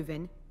Siggy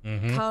Reuven,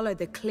 Carlo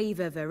the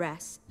Cleaver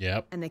Varese,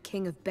 and the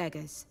King of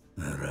Beggars.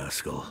 The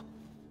rascal.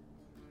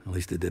 At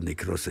least he didn't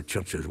cross the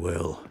church as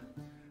well.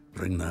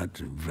 Bring that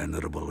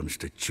venerable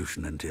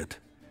institution into it.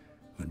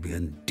 We'd be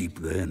in deep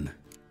then.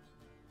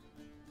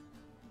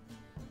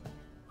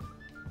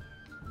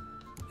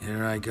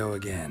 Here I go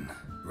again,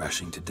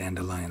 rushing to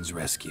Dandelion's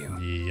rescue.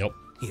 Yep.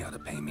 He ought to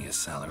pay me a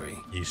salary.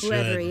 He should.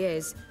 Whoever he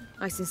is,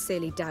 I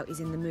sincerely doubt he's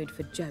in the mood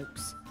for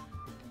jokes.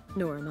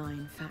 Nor am I,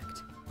 in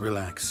fact.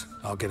 Relax.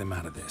 I'll get him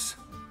out of this.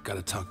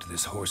 Gotta talk to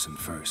this Whoreson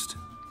first.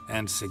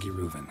 And Siggy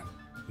Reuven.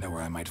 Know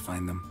where I might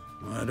find them?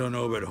 I don't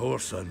know about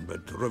Whoreson,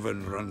 but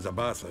Reuven runs a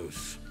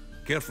bathhouse.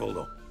 Careful,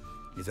 though.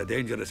 He's a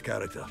dangerous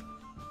character.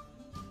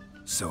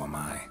 So am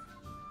I.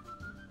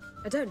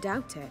 I don't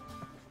doubt it.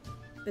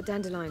 But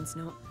Dandelion's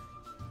not.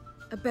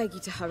 I beg you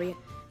to hurry.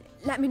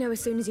 Let me know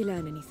as soon as you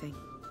learn anything.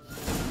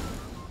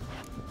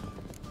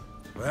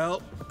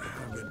 Well,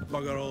 I've got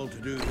bugger all to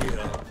do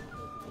here.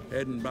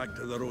 Heading back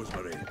to the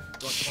Rosemary.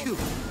 You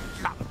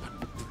lump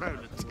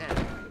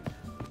proletariat.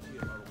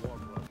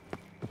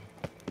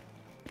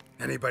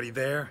 Anybody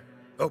there?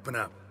 Open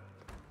up.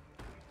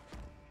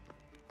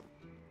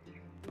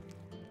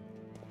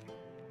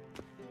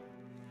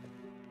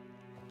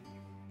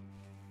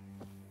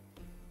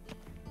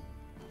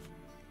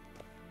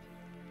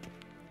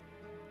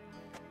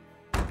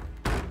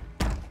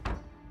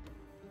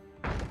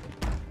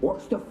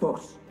 What's the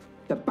fuss?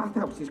 The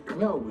bathhouse is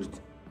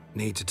closed.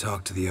 Need to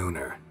talk to the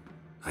owner.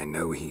 I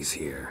know he's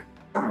here.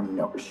 I'm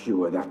not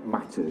sure that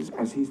matters,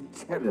 as he's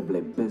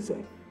terribly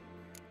busy.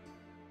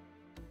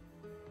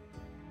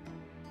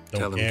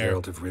 Tell him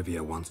Geralt of Rivia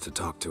wants to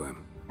talk to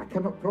him. I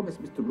cannot promise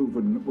Mr.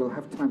 Reuven will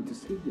have time to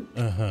see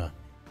you.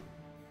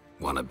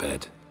 Wanna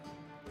bet?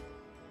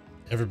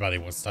 Everybody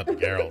wants to talk to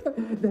Geralt.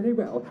 Very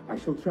well, I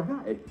shall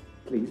try.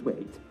 Please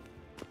wait.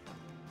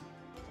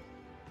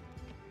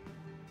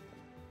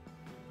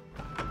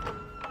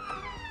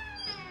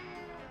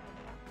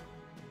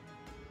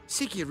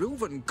 Siggy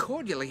Reuven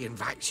cordially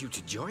invites you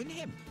to join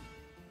him.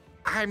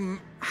 I'm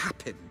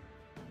Happin,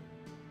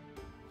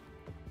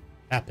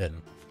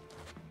 Happen.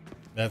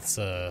 That's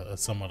a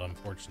somewhat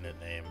unfortunate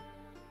name.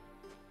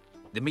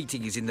 The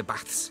meeting is in the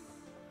baths.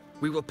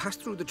 We will pass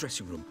through the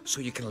dressing room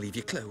so you can leave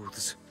your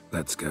clothes.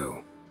 Let's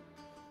go.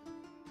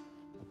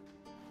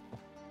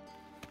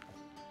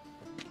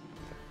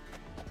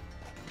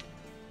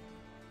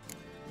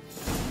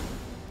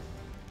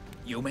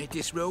 You may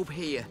disrobe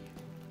here.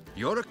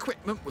 Your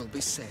equipment will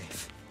be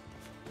safe.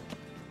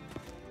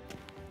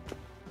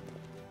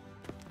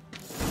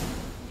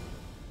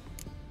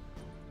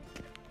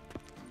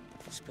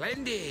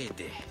 Splendid.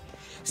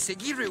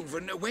 Siggy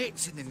Reuven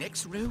awaits in the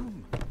next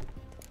room.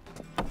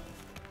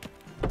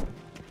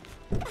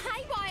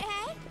 Hey,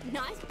 Whitehair.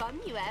 Nice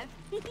bum you have.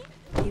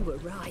 You were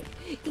right.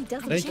 He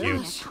doesn't Thank you.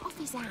 Cut off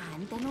his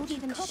hand, then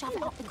ordered them to shove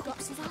it up the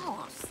corpse's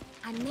arse.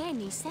 And then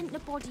he sent the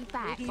body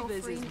back,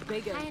 offering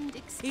hand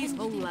extended. He's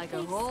whole in like a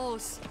peace.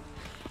 horse.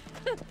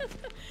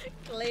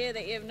 Clear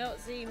that you've not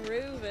seen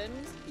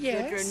Reuven's.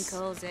 Yes. Gudrun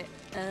calls it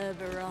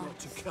Herberot. Not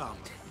to come.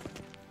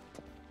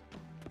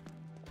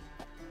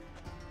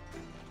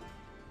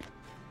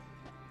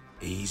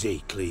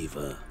 Easy,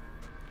 Cleaver.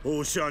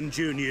 Orson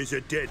Jr.'s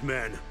a dead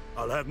man.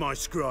 I'll have my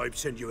scribe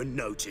send you a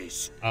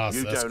notice.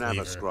 You don't have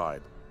a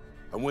scribe.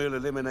 And we'll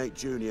eliminate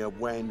Junior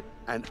when,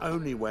 and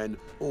only when,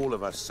 all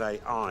of us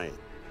say aye.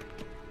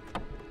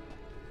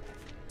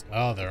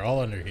 Oh, they're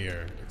all under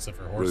here, except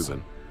for Horson.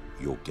 Reuven,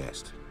 your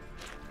guest.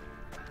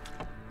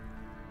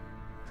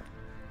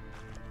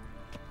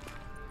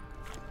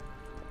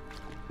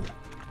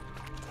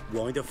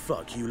 Why the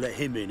fuck you let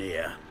him in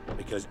here?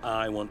 Because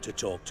I want to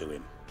talk to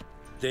him.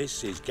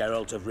 This is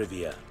Geralt of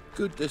Rivia.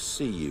 Good to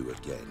see you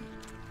again.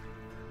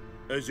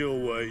 As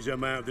always,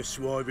 I'm out of the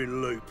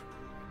swiving loop.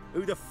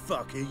 Who the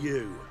fuck are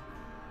you?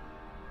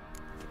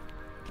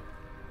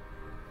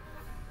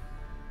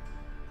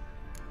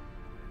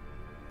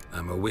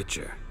 I'm a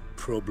witcher.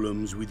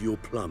 Problems with your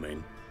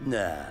plumbing?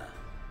 Nah,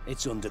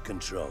 it's under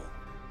control.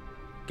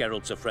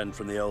 Geralt's a friend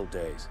from the old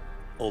days.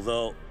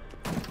 Although...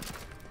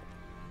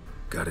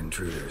 Got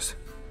intruders.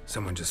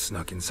 Someone just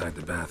snuck inside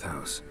the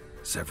bathhouse.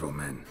 Several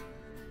men.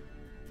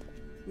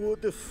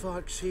 What the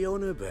fuck's he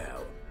on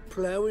about?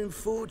 Ploughing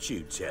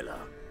fortune teller?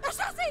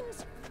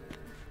 Assassins!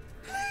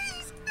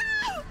 Please,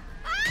 no!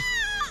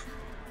 Ah!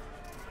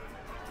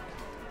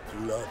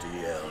 Bloody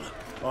hell.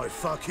 I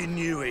fucking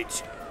knew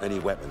it. Any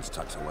weapons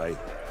tucked away?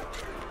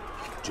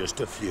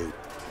 Just a few.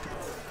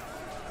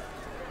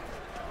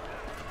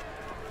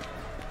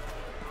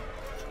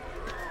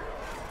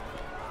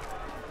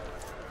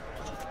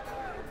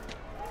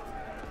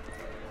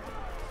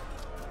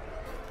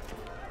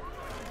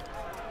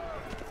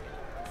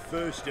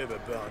 First ever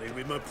party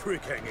with my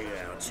prick hanging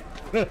out.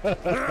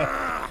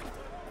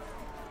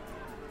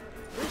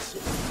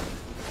 Listen,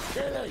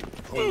 Kelly.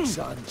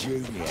 Orson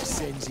Jr.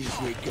 sends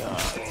his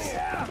regards.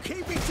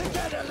 Keep it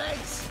together,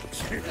 legs!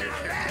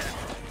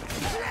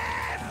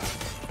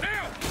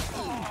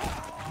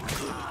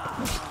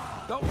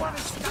 Got one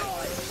is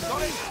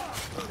got it.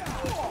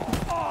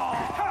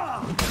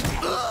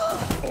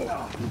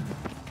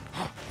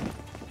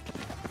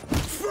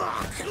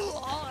 Fuck!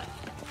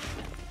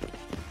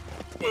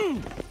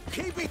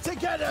 Keep it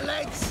together,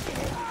 legs!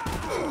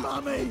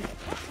 Mummy!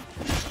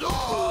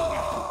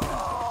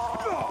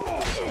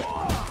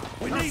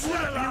 We need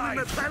one of you in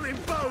the Baron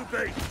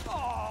Bowby!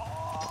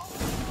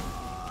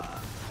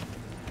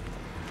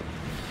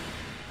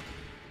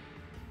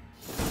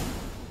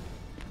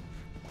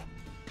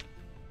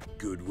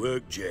 Good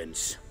work,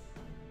 gents.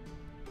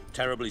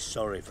 Terribly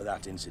sorry for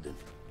that incident.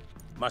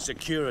 My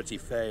security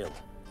failed.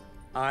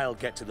 I'll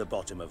get to the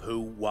bottom of who,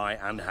 why,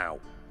 and how.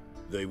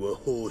 They were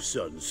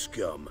Whoreson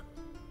scum.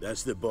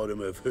 That's the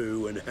bottom of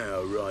who and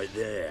how right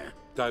there.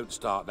 Don't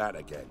start that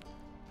again.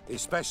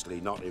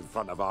 Especially not in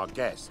front of our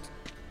guest.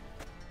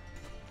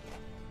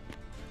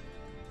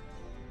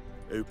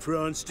 Who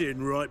pranced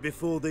in right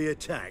before they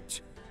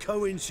attacked.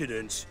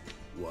 Coincidence?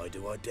 Why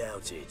do I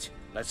doubt it?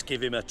 Let's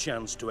give him a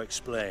chance to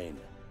explain.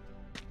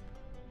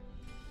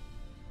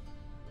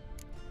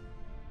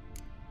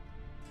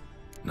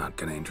 Not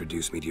gonna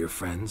introduce me to your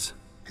friends?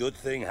 Good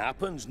thing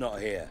Happen's not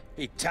here.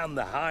 He tanned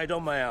the hide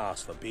on my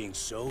ass for being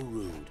so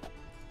rude.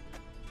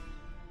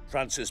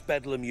 Francis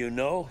Bedlam you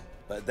know,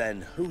 but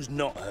then who's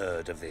not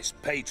heard of this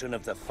patron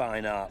of the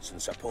fine arts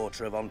and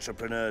supporter of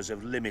entrepreneurs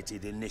of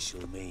limited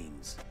initial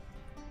means?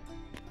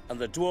 And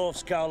the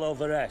dwarf's Carlo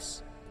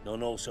Veres,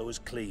 known also as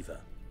Cleaver.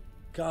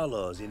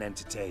 Carlo's in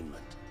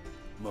entertainment,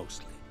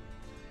 mostly.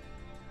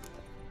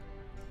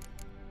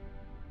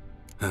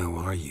 How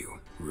are you,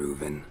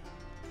 Reuven?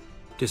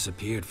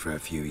 Disappeared for a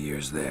few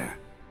years there,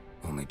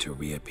 only to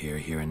reappear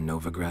here in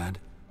Novigrad?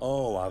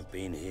 Oh, I've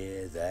been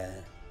here,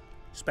 there.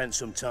 Spent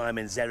some time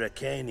in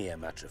Zerrikania,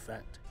 matter of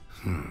fact.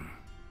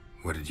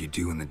 What did you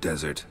do in the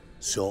desert?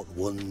 Sought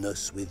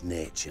oneness with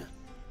nature.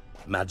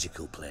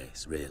 Magical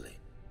place, really.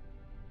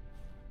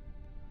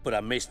 But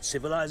I missed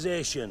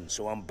civilization,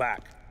 so I'm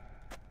back.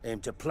 Aim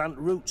to plant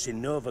roots in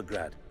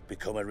Novigrad,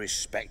 become a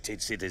respected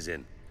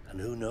citizen. And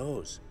who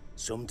knows,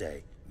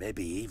 someday,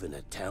 maybe even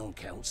a town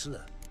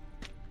councillor.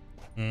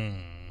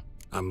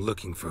 I'm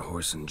looking for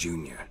Whoreson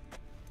Jr.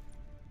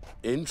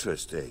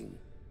 Interesting.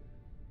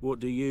 What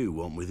do you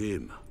want with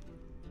him?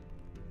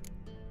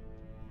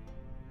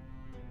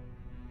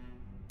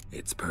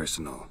 It's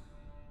personal.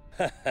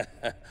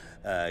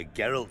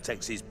 Geralt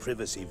takes his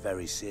privacy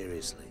very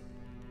seriously.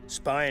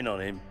 Spying on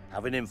him,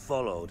 having him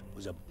followed,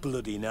 was a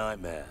bloody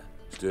nightmare.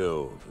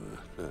 Still,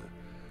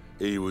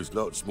 he was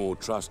lots more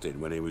trusted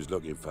when he was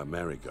looking for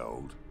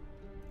Marigold.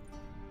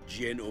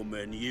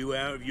 Gentlemen, you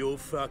out of your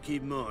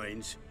fucking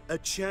minds? A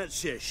chat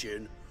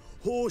session?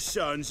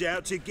 Whoreson's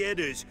out to get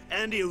us,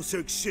 and he'll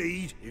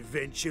succeed,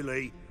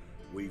 eventually.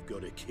 We've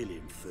got to kill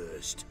him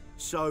first.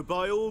 So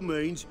by all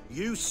means,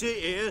 you sit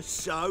here,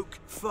 soak,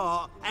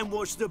 fart, and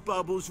watch the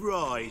bubbles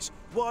rise,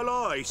 while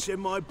I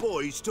send my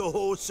boys to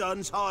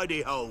Whoreson's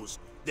hidey holes.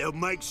 They'll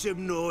make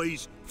some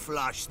noise,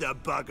 flush the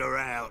bugger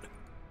out.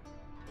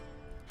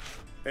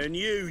 And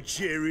you,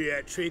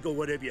 geriatric, or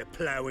whatever your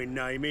ploughing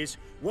name is,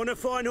 want to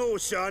find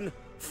Whoreson?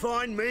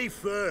 Find me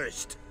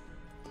first.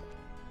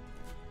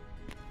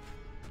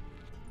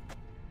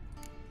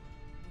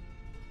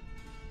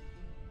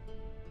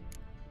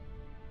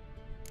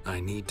 I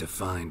need to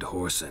find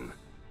Whoreson.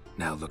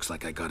 Now looks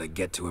like I gotta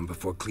get to him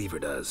before Cleaver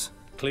does.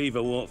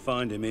 Cleaver won't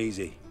find him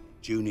easy.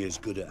 Junior's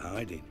good at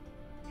hiding.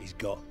 He's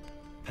got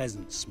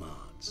peasant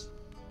smarts.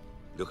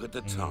 Look at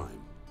the time.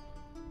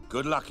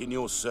 Good luck in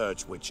your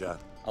search, Witcher.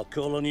 I'll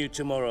call on you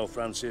tomorrow,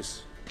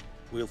 Francis.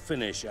 We'll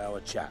finish our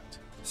chat.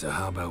 So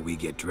how about we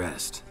get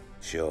dressed?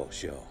 Sure.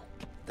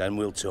 Then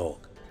we'll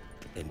talk.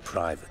 In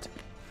private.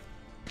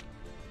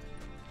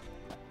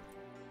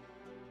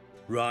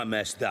 Right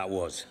mess that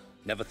was.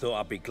 Never thought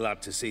I'd be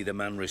glad to see the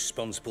man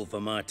responsible for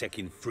my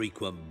taking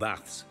frequent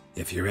baths.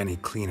 If you're any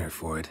cleaner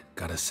for it,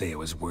 gotta say it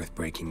was worth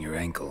breaking your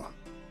ankle.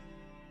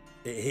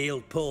 It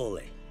healed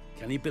poorly.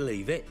 Can you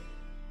believe it?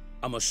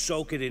 I must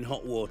soak it in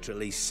hot water at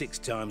least 6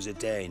 times a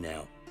day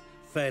now.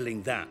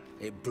 Failing that,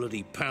 it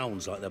bloody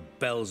pounds like the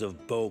bells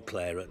of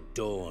Beauclair at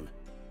dawn.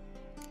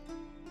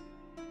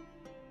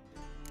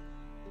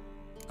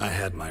 I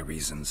had my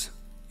reasons.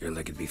 Your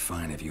leg'd be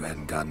fine if you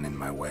hadn't gotten in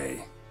my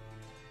way.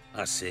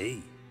 I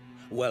see.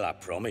 Well, I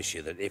promise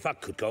you that if I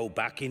could go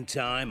back in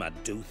time,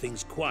 I'd do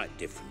things quite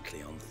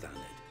differently on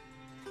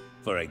Thanedd.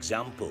 For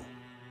example,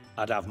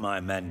 I'd have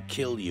my men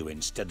kill you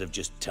instead of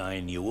just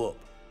tying you up.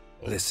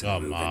 Listen,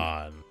 come Reuben.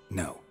 on.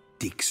 No,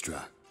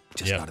 Dijkstra.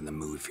 Just not in the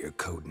mood for your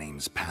code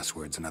names,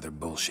 passwords, and other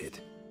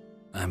bullshit.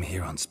 I'm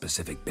here on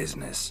specific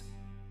business.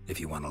 If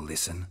you want to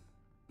listen,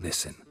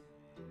 listen.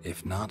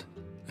 If not,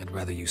 I'd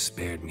rather you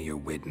spared me your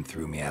wit and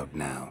threw me out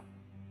now.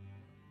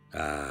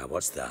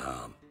 What's the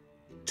harm?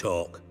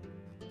 Talk.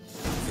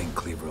 Think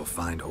Cleaver will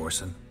find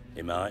Whoreson?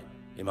 He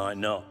might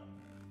not.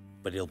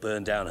 But he'll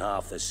burn down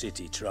half the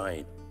city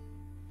trying.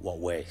 What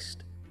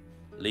waste?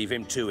 Leave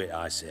him to it,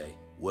 I say.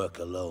 Work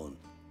alone.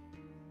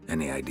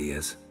 Any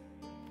ideas?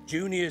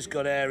 Junior's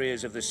got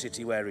areas of the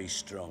city where he's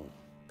strong.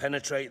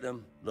 Penetrate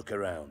them, look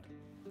around.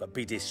 But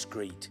be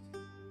discreet.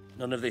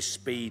 None of this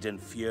speed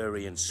and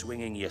fury and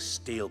swinging your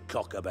steel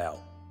cock about.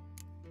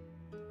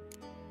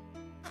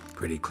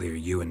 Pretty clear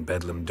you and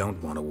Bedlam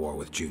don't want a war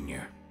with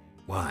Junior.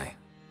 Why?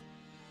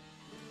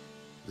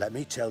 Let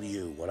me tell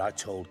you what I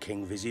told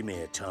King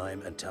Vizimir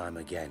time and time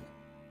again.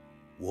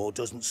 War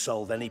doesn't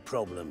solve any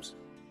problems.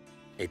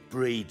 It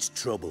breeds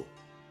trouble.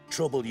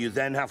 Trouble you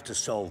then have to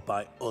solve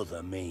by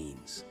other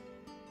means.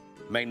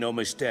 Make no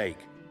mistake,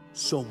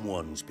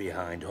 someone's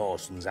behind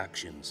Whoreson's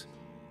actions.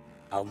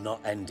 I'll not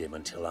end him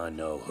until I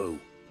know who.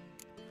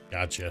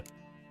 Gotcha.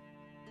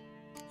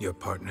 Your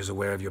partner's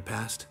aware of your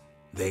past?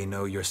 They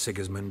know you're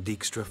Sigismund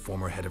Dijkstra,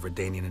 former head of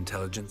Redanian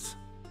intelligence?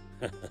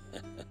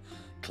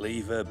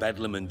 Cleaver,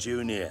 Bedlam and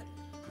Junior.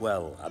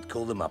 Well, I'd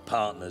call them my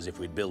partners if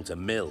we'd built a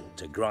mill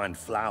to grind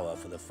flour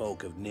for the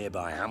folk of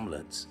nearby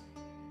hamlets.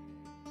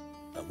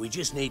 But we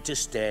just need to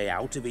stay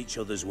out of each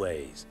other's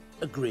ways,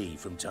 agree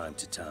from time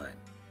to time.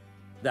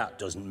 That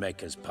doesn't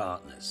make us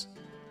partners.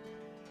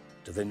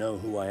 Do they know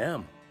who I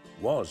am?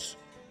 Was.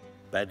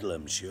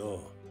 Bedlam,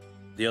 sure.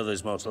 The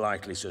others most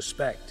likely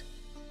suspect.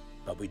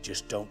 But we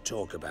just don't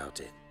talk about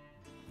it.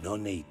 No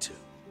need to.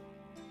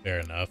 Fair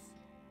enough.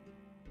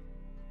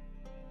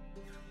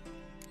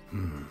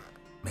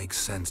 Makes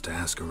sense to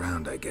ask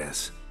around, I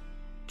guess.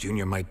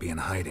 Junior might be in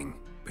hiding,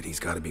 but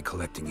he's got to be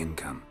collecting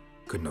income.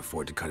 Couldn't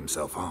afford to cut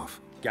himself off.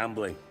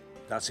 Gambling.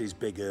 That's his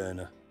big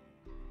earner.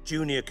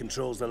 Junior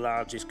controls the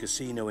largest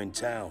casino in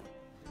town.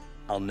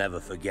 I'll never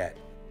forget.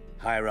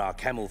 Hierarch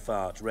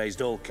Hemmelfart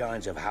raised all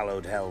kinds of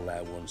hallowed hell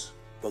there once.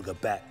 Bug a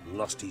bet and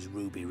lost his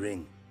ruby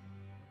ring.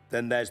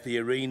 Then there's the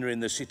arena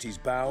in the city's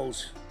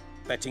bowels.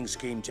 Betting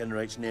scheme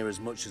generates near as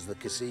much as the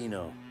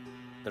casino.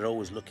 They're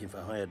always looking for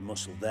hired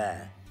muscle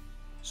there.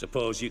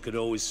 Suppose you could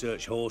always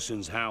search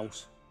Whoreson's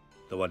house.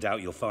 Though I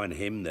doubt you'll find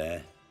him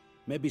there.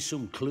 Maybe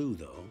some clue,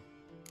 though.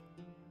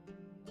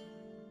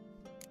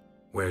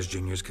 Where's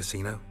Junior's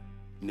casino?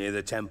 Near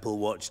the Temple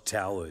Watch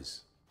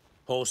Towers.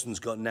 Whoreson's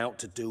got nought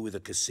to do with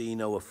the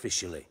casino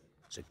officially.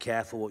 So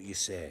careful what you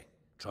say.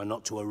 Try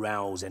not to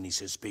arouse any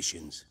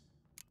suspicions.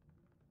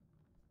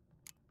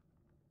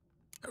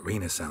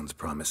 Arena sounds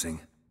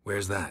promising.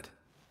 Where's that?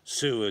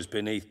 Sewers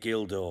beneath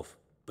Gildorf.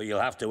 But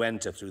you'll have to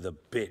enter through the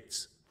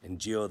bits,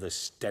 endure the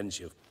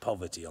stench of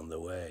poverty on the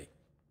way.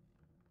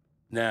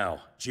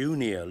 Now,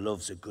 Junior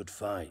loves a good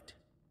fight.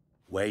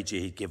 Wager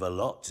he'd give a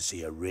lot to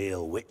see a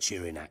real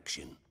Witcher in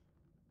action.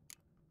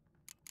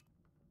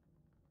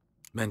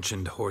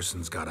 Mentioned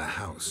Whoreson's got a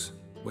house.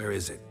 Where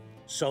is it?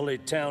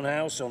 Solid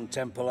townhouse on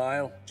Temple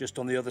Isle, just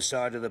on the other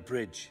side of the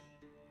bridge.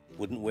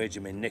 Wouldn't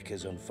wager me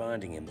knickers on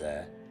finding him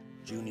there.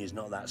 Junior's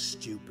not that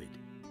stupid.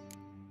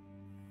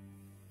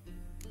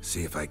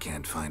 See if I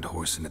can't find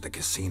Whoreson at the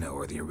casino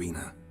or the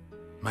arena.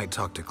 Might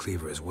talk to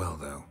Cleaver as well,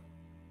 though.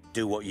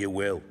 Do what you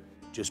will.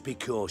 Just be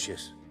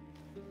cautious.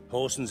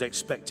 Whoreson's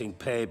expecting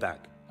payback,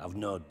 I've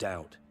no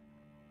doubt.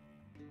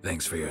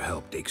 Thanks for your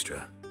help,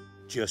 Dijkstra.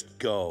 Just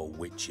go,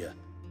 Witcher.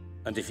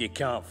 And if you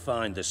can't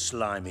find the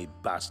slimy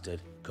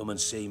bastard, come and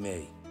see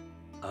me.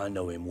 I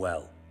know him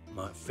well.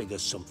 Might figure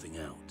something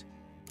out.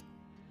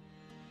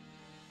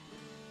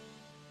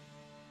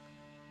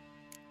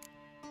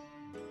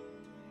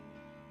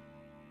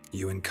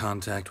 You in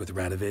contact with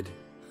Radovid?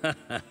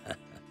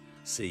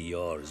 See,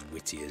 you're as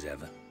witty as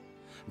ever.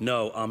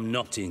 No, I'm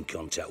not in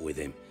contact with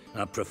him.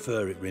 I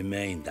prefer it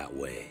remained that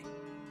way.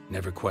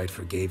 Never quite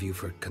forgave you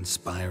for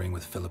conspiring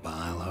with Philippa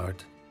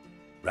Eilhart?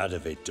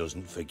 Radovid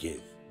doesn't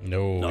forgive.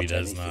 No, Not he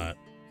does anything. not.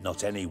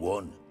 Not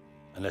anyone.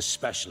 And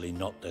especially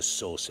not the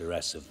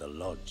sorceress of the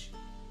lodge.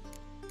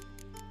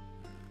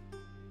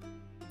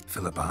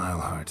 Philippa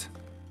Eilhart.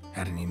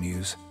 Had any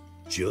news?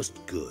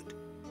 Just good.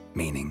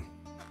 Meaning?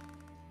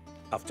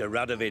 After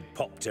Radovid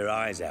popped her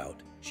eyes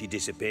out, she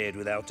disappeared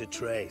without a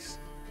trace.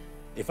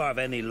 If I've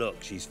any luck,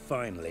 she's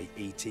finally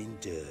eating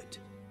dirt.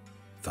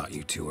 Thought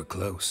you two were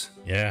close.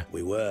 Yeah.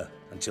 We were,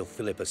 until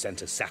Philippa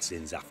sent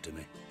assassins after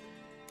me.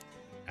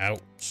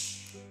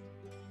 Ouch.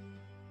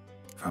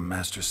 From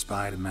Master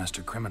Spy to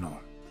Master Criminal.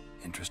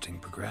 Interesting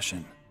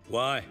progression.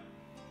 Why?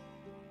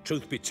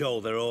 Truth be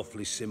told, they're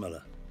awfully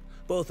similar.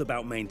 Both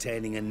about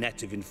maintaining a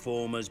net of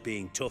informers,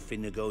 being tough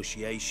in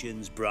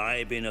negotiations,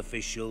 bribing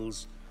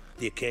officials,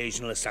 the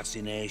occasional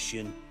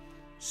assassination.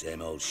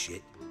 Same old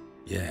shit.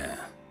 Yeah,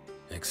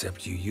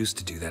 except you used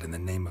to do that in the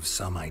name of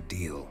some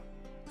ideal.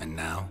 And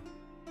now?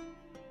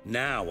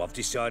 Now I've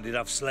decided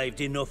I've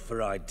slaved enough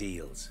for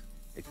ideals.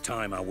 It's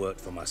time I worked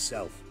for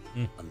myself.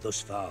 And thus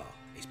far,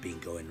 it's been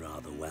going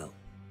rather well.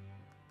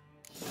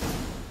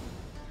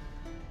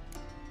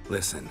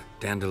 Listen,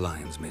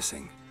 Dandelion's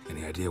missing.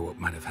 Any idea what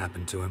might have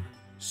happened to him?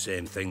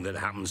 Same thing that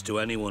happens to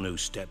anyone who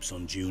steps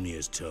on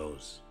Junior's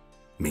toes.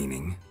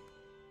 Meaning?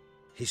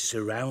 He's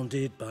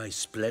surrounded by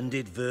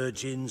splendid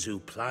virgins who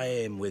ply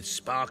him with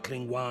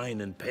sparkling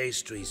wine and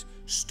pastries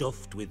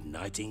stuffed with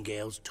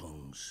nightingales'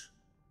 tongues.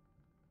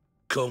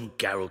 Come,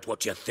 Geralt, what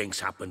do you think's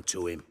happened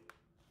to him?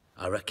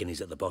 I reckon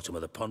he's at the bottom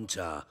of the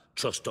Pontar,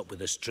 trussed up with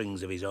the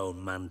strings of his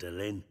own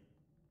mandolin.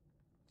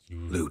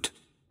 Loot.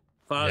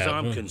 Far as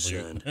I'm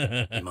concerned,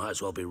 he might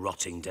as well be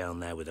rotting down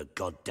there with a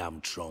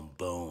goddamn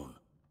trombone.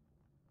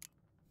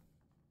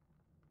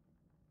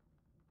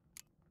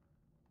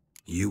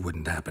 You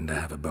wouldn't happen to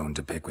have a bone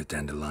to pick with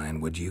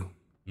Dandelion, would you?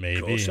 Maybe.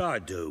 Of course I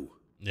do.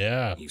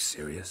 Yeah. You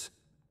serious?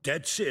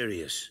 Dead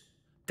serious.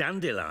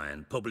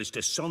 Dandelion published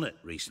a sonnet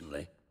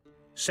recently.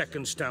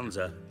 Second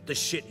stanza, the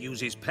shit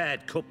uses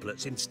paired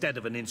couplets instead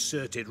of an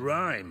inserted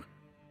rhyme.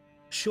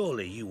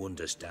 Surely you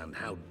understand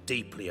how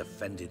deeply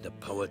offended the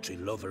poetry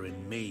lover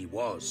in me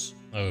was.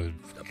 Oh.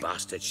 The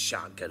bastard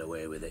shan't get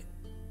away with it.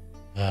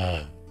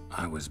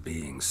 I was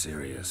being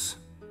serious.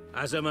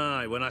 As am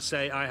I when I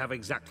say I have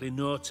exactly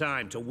no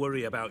time to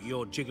worry about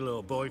your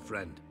gigolo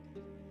boyfriend.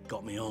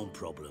 Got me own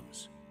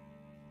problems.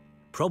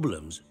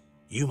 Problems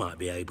you might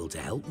be able to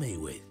help me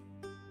with.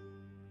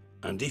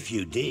 And if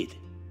you did,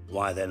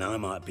 why then I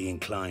might be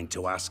inclined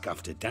to ask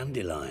after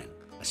Dandelion,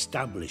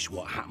 establish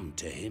what happened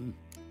to him.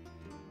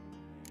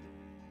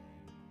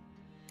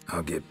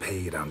 I'll get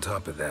paid on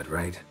top of that,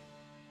 right?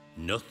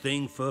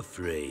 Nothing for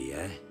free,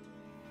 eh?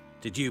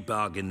 Did you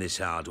bargain this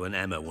hard when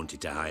Emma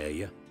wanted to hire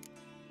you?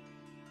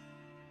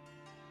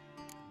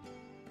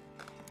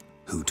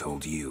 Who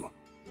told you?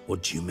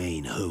 What do you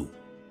mean, who?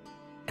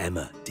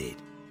 Emma did.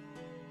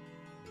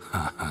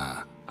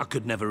 Haha. I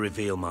could never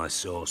reveal my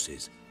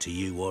sources to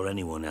you or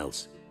anyone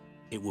else.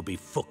 It would be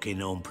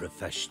fucking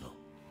unprofessional.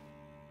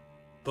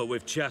 But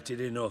we've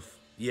chatted enough.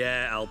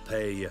 Yeah, I'll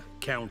pay you.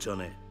 Count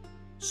on it.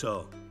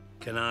 So,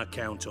 can I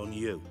count on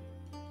you?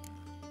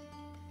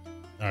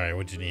 Alright,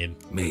 what do you need?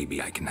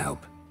 Maybe I can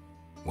help.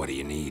 What do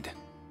you need?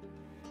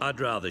 I'd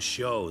rather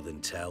show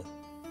than tell.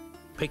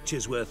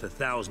 Picture's worth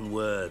 1,000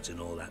 words and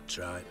all that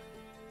tripe.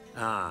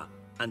 Ah,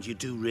 and you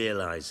do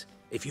realize,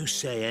 if you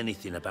say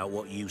anything about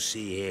what you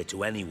see here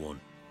to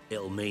anyone,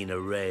 it'll mean a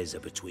razor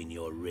between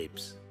your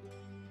ribs.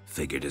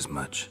 Figured as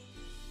much.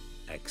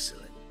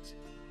 Excellent.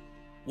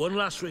 One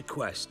last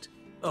request.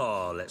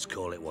 Oh, let's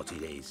call it what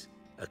it is.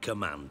 A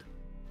command.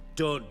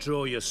 Don't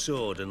draw your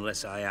sword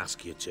unless I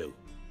ask you to.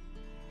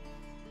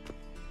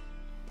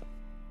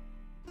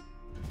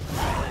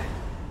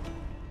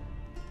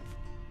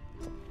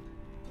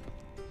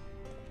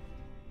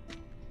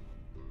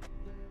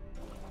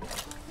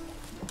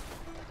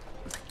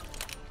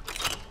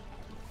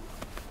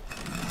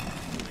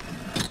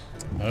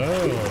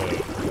 Oh.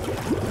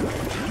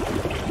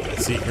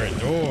 Secret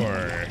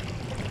door.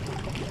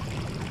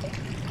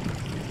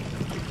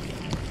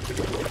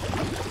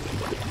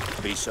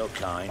 Be so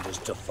kind as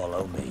to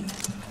follow me.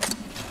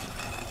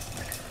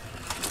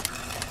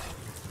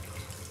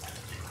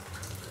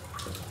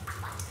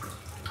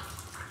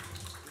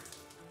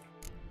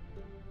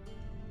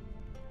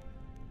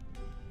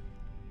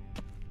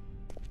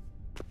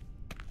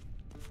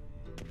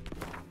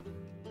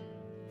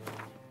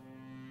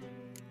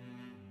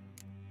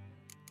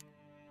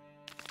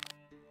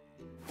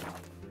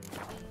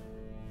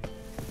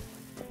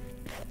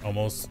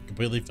 Almost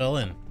completely fell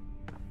in.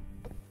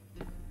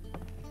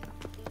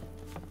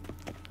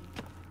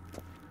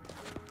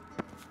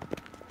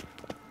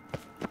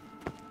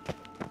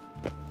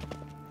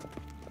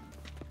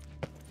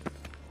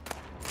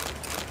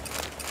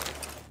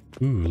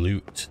 Ooh,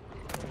 loot.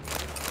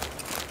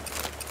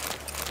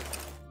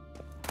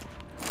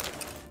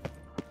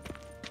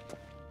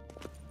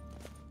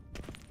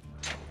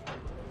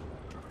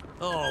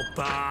 Oh,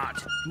 Bart,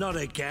 not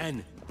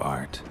again.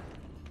 Bart.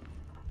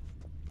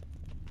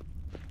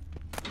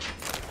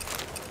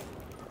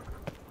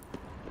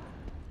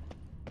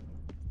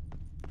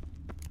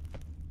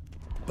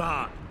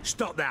 Bart,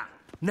 stop that,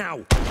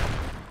 now.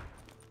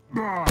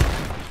 Bart,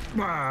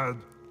 mad.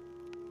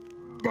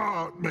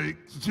 Bart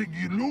makes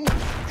Ziggy lose,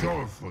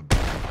 Jonathan.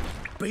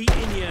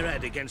 Beating your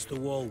head against the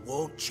wall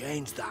won't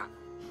change that.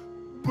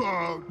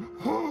 Bart,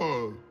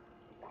 her.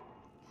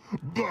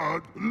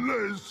 Bart,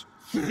 less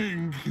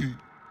thinky.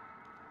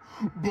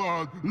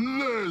 Bart,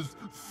 less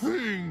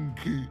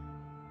thinky.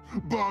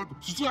 Bart,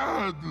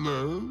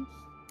 sadless.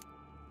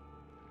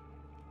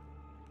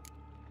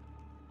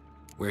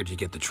 Where'd you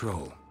get the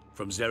troll?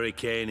 From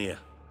Zerrikania.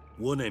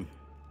 Won him.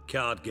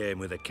 Card game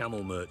with a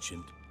camel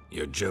merchant.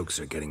 Your jokes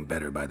are getting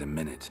better by the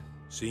minute.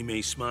 See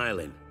me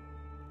smiling?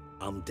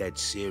 I'm dead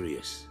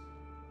serious.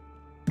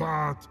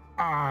 But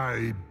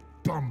I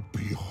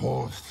bumpy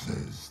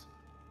horses.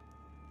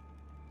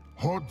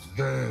 What's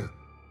there?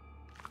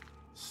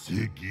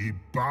 Siggy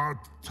Bart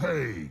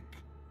take.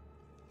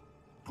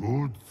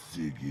 Good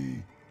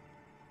Siggy.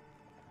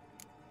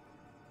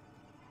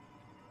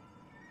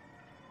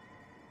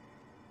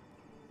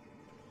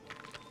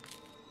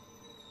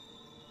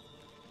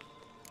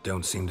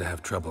 Don't seem to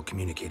have trouble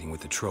communicating with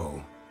the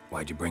troll.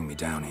 Why'd you bring me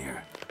down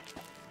here?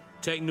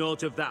 Take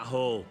note of that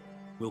hole.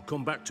 We'll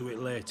come back to it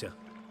later.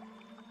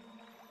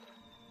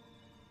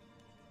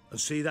 And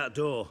see that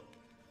door?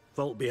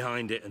 Vault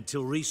behind it,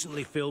 until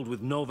recently filled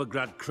with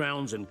Novigrad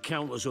crowns and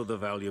countless other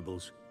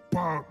valuables.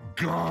 But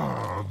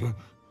God.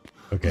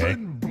 Okay.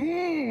 Then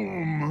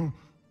boom!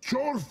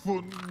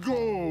 Chorfun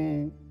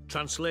go!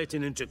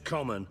 Translating into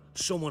common,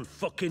 someone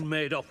fucking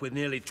made off with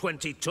nearly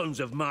 20 tons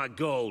of my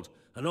gold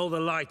and all the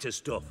lighter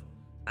stuff.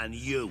 And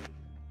you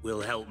will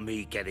help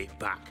me get it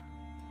back.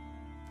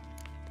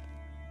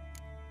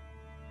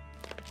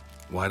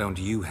 Why don't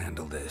you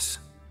handle this?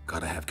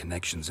 Gotta have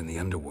connections in the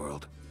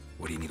underworld.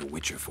 What do you need a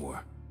witcher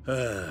for?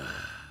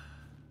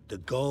 The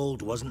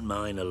gold wasn't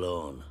mine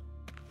alone.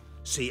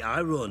 See,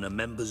 I run a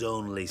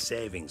members-only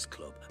savings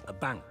club, a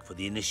bank for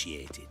the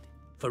initiated.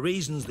 For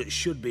reasons that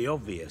should be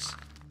obvious,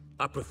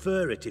 I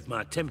prefer it if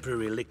my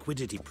temporary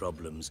liquidity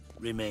problems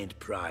remained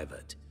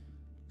private.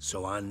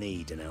 So I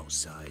need an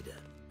outsider.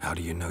 How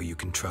do you know you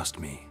can trust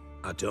me?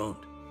 I don't.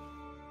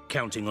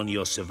 Counting on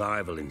your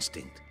survival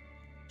instinct.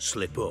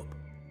 Slip up,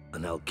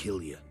 and I'll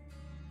kill you.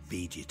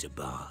 Feed you to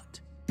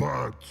Bart.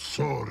 But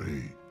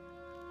sorry.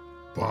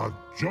 But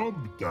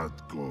job that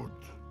good.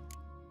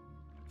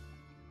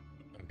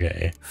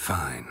 Okay.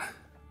 Fine.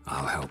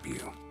 I'll help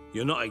you.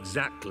 You're not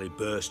exactly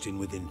bursting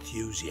with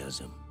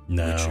enthusiasm.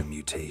 No. Witcher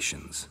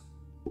mutations.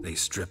 They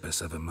strip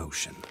us of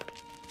emotion.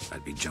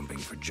 I'd be jumping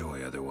for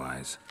joy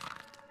otherwise.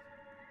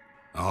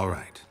 All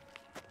right.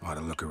 Ought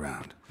to look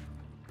around.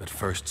 But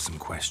first, some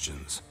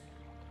questions.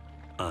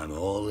 I'm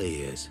all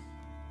ears.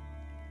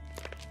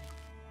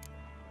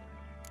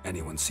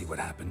 Anyone see what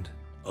happened?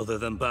 Other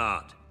than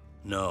Bart?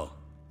 No.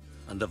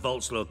 And the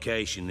vault's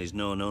location is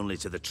known only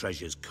to the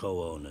treasure's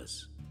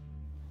co-owners.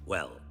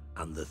 Well,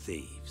 and the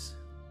thieves.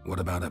 What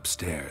about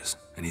upstairs?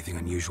 Anything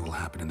unusual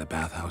happen in the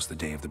bathhouse the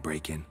day of the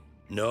break-in?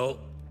 No.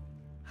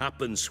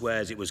 Happen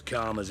swears it was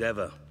calm as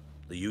ever.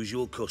 The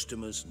usual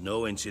customers,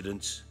 no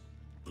incidents.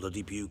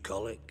 Bloody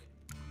bucolic.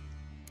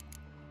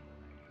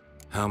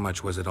 How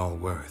much was it all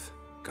worth?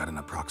 Got an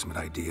approximate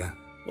idea?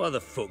 Why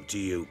the fuck do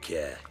you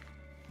care?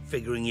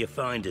 Figuring your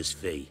finder's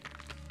fee.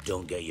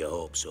 Don't get your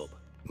hopes up.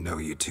 Know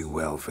you too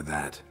well for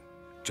that.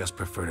 Just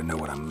prefer to know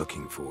what I'm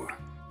looking for.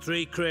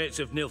 3 crates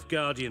of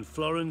Nilfgaardian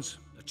florins,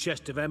 a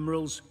chest of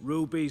emeralds,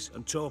 rubies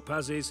and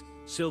topazes,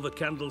 silver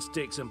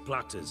candlesticks and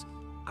platters.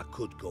 I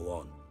could go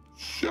on.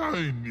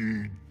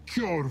 Shiny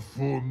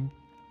Chorfun.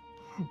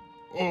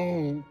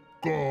 Oh,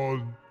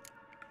 God.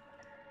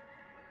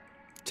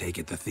 Take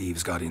it the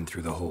thieves got in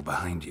through the hole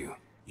behind you.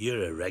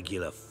 You're a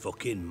regular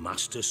fucking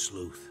master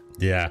sleuth.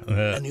 Yeah.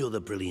 Any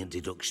other brilliant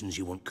deductions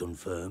you want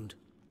confirmed?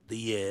 The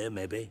year,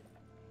 maybe?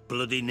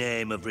 Bloody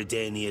name of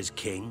Redania's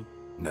king?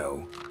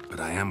 No, but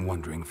I am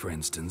wondering, for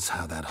instance,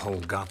 how that hole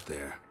got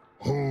there.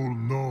 Hole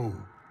no.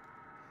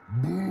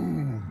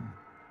 Boom.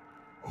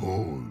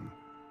 Hole.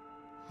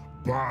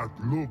 Bad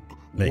look.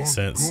 Makes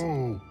sense.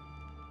 Go.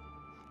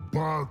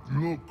 Bad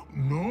look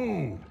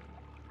no.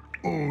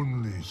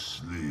 Only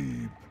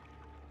sleep.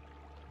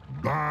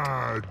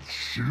 Bad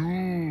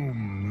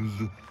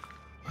shrooms.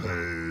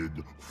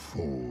 Head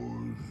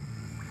falls.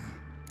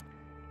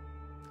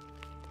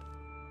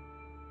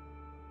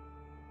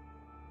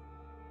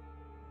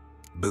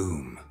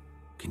 Boom.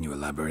 Can you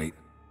elaborate?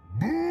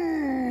 Boom!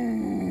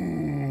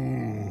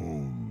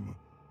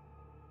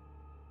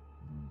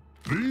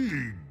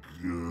 Big.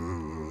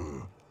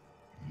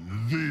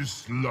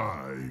 This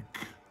like.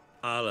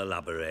 I'll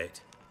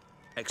elaborate.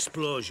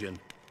 Explosion.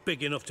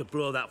 Big enough to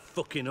blow that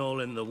fucking hole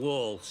in the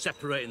wall,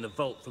 separating the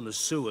vault from the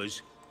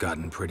sewers.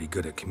 Gotten pretty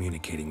good at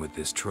communicating with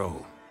this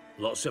troll.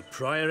 Lots of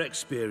prior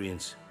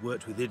experience.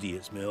 Worked with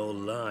idiots my whole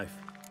life.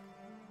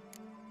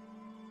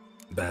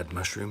 Bad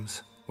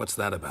mushrooms? What's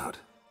that about?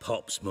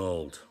 Pops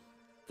mold.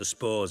 The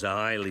spores are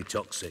highly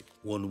toxic.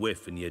 One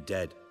whiff and you're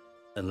dead.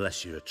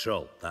 Unless you're a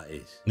troll, that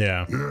is.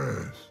 Yeah.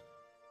 Yes.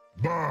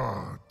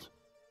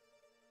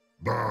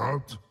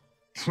 But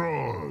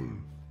troll.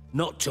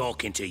 Not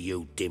talking to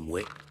you,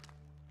 dimwit.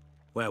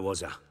 Where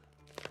was I?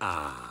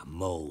 Ah,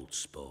 mold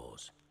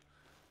spores.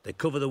 They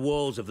cover the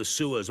walls of the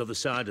sewers other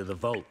side of the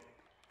vault.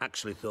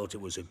 Actually thought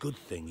it was a good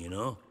thing, you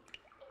know?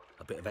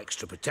 A bit of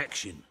extra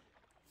protection.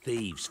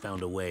 Thieves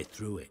found a way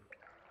through it.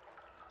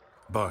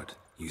 Bart,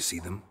 you see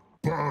them?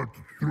 Bart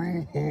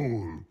through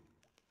hole.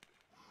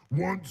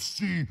 Want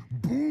see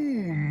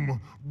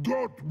boom.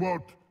 Got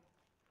what?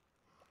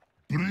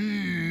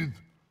 Breathe.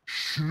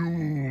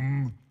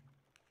 Shroom.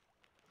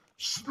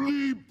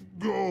 Sleep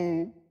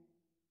go.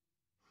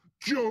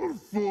 Your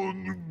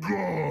phone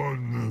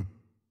gone.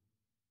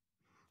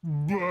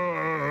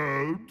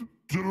 Bad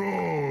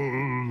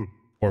troll.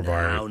 Poor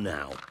Bart.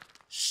 Now.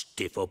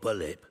 Stiff upper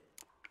lip.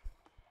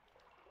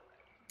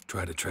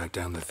 Try to track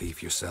down the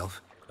thief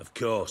yourself? Of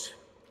course.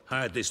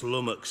 Hired this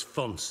lummox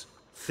Fonce,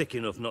 thick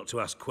enough not to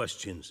ask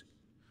questions.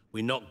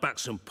 We knocked back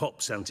some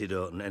Pop's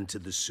antidote and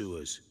entered the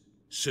sewers.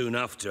 Soon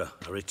after,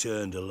 I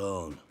returned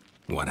alone.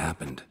 What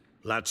happened?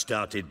 Lad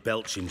started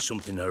belching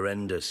something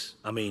horrendous.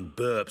 I mean,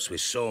 burps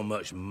with so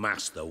much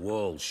mass the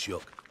walls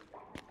shook.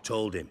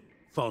 Told him,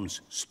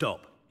 Fonce,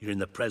 stop. You're in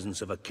the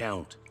presence of a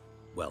count.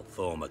 Well,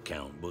 former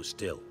count, but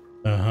still.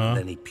 And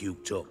then he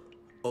puked up.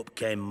 Up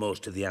came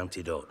most of the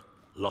antidote.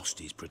 Lost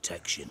his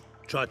protection.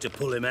 Tried to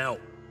pull him out.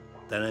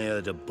 Then I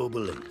heard a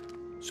bubbling.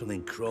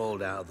 Something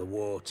crawled out of the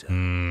water.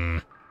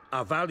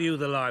 I value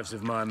the lives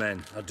of my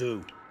men, I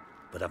do.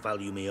 But I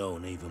value my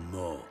own even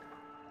more.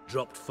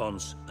 Dropped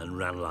Fonce and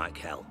ran like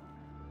hell.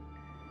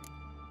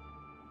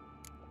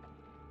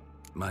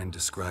 Mind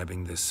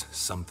describing this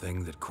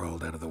something that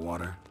crawled out of the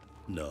water?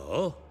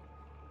 No.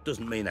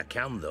 Doesn't mean I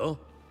can, though.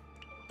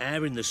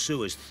 Air in the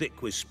sewer's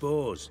thick with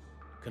spores.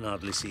 Can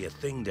hardly see a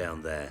thing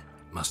down there.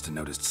 Must have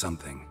noticed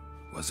something.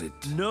 Was it...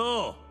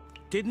 No!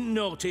 Didn't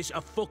notice a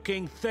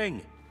fucking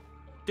thing.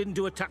 Didn't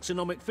do a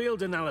taxonomic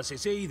field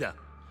analysis either.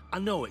 I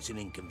know it's an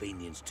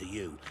inconvenience to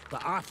you,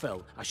 but I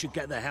felt I should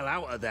get the hell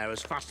out of there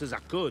as fast as I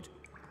could.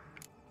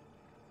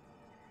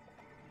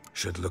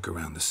 Should look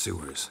around the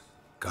sewers.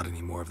 Got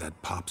any more of that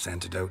Pop's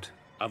antidote?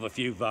 I've a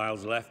few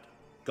vials left.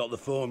 Got the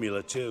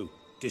formula too.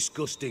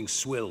 Disgusting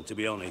swill, to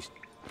be honest.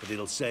 But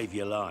it'll save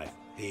your life.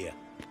 Here.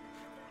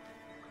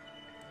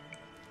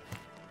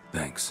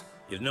 Thanks.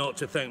 You've naught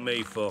to thank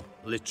me for,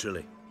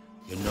 literally.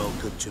 You're no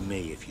good to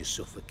me if you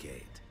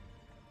suffocate.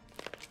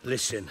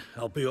 Listen,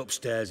 I'll be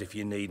upstairs if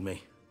you need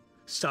me.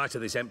 Sight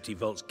of this empty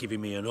vault's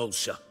giving me an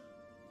ulcer.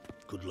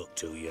 Good luck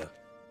to you.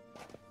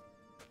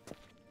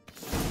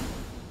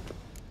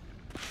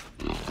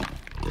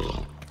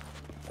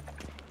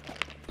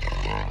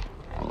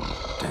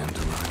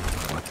 Dandelion,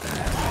 what the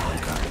hell have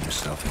you gotten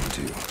yourself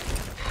into?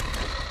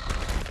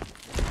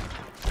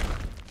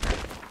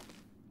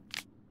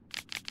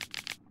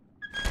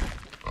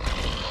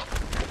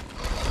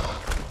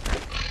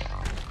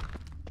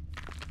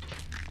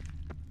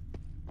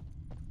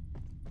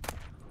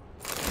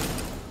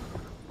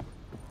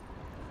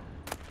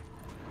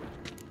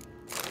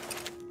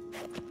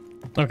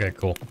 Okay,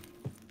 cool.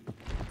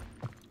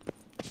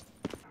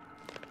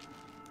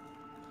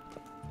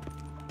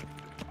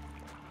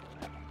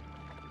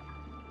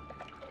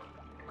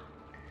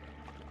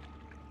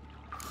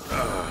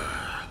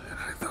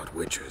 I thought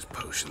Witcher's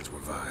potions were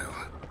vile.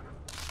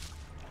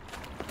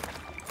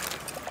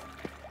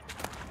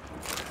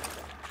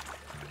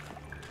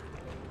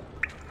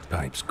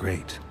 Pipe's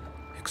great.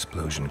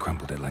 Explosion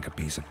crumpled it like a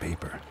piece of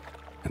paper.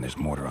 And there's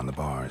mortar on the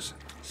bars.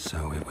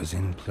 So it was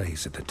in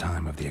place at the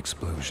time of the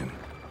explosion.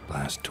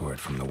 Blast tore it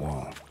from the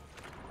wall.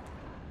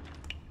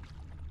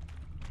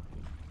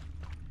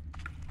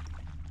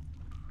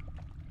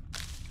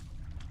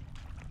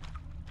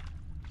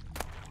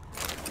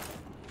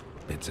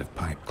 Bits of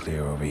pipe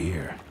clear over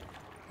here.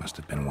 Must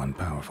have been one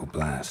powerful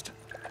blast.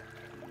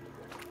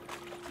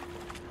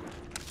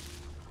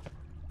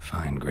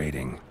 Fine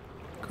grating.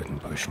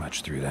 Couldn't push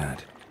much through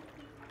that.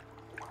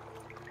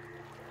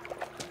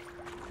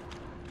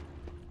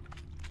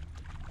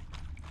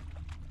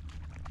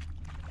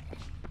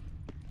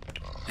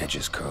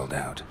 Edges curled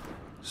out.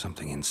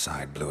 Something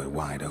inside blew it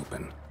wide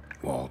open.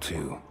 Wall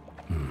too.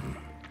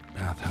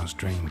 Bathhouse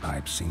drain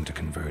pipes seem to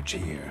converge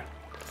here.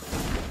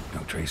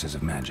 No traces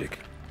of magic.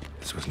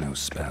 This was no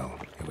spell.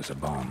 It was a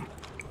bomb.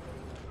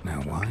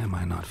 Now why am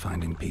I not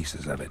finding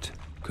pieces of it?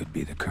 Could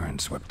be the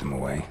current swept them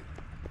away.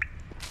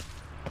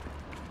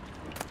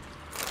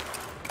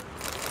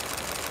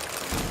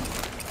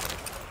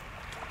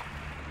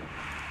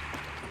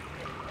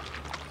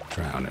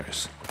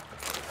 Drowners.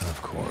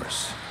 Of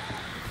course.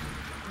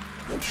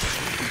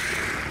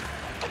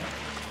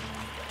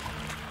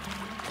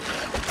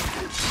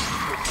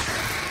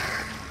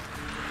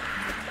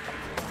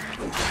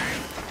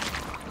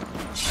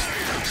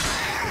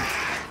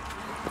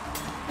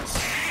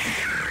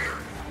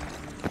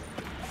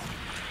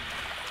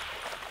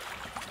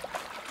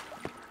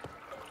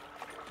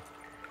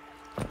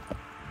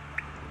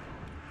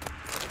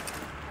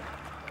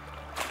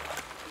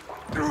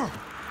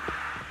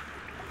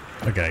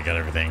 Okay, I got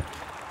everything.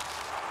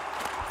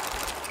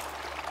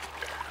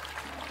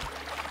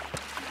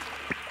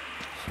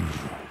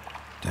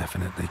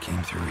 Definitely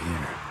came through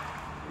here.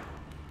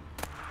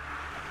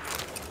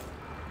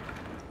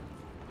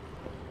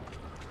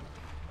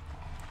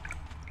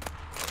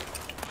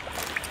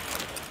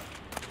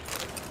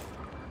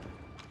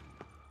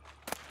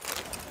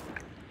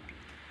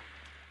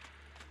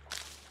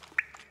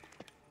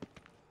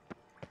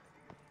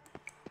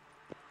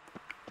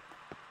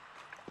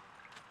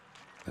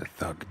 The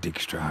thug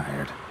Dijkstra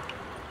hired.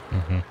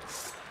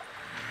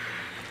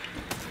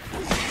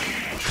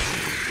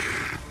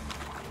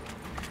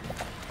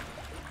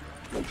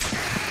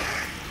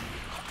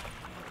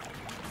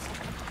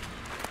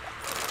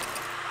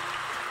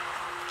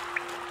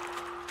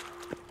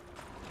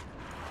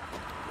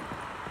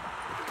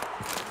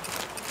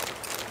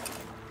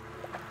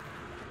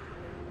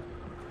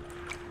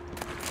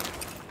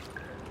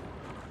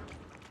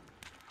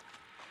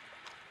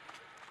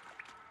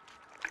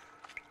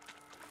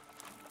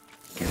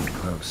 Getting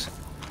close.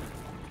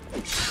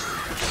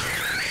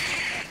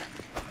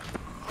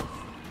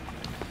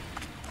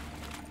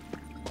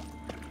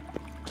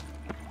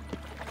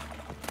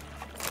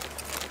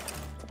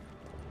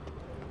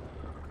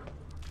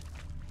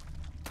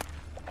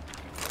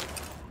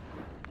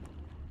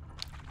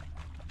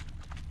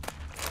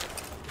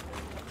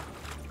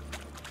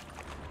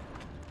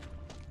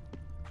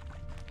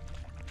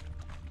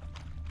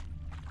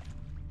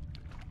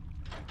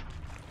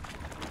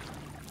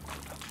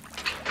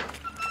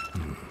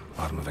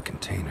 Bottom of a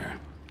container.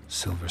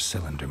 Silver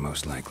cylinder,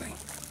 most likely.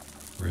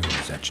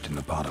 Runes etched in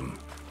the bottom.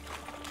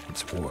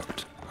 It's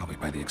warped, probably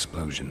by the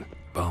explosion.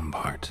 Bomb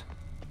part.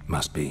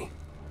 Must be.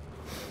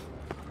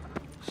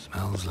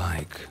 Smells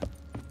like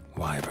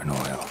wyvern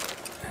oil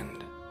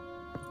and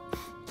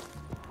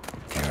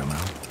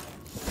caramel.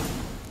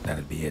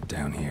 That'd be it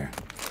down here.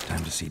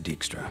 Time to see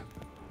Dijkstra.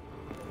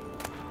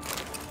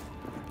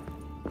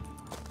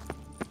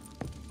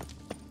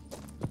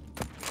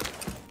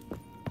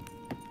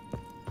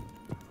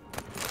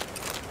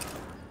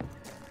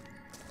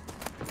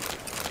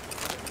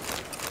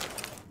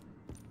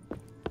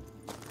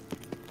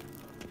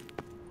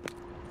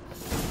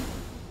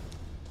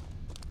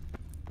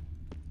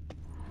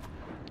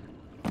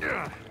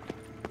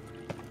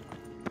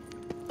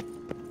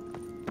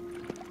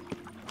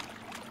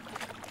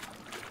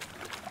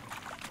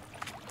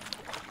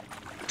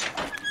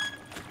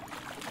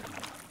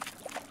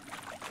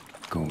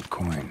 Gold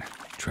coin.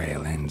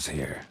 Trail ends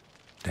here.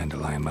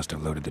 Dandelion must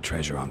have loaded the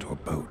treasure onto a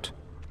boat.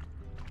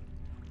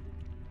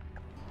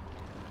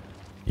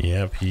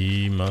 Yep,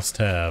 he must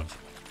have.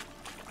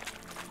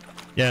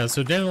 Yeah,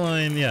 so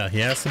Dandelion, yeah,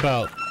 he asked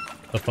about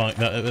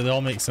the it all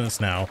makes sense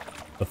now.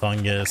 The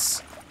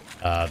fungus,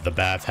 the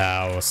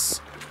bathhouse,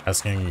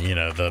 asking, you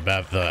know,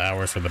 the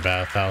hours for the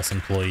bathhouse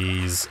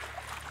employees,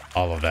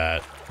 all of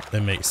that.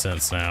 It makes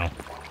sense now.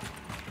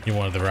 He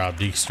wanted to rob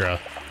Dijkstra.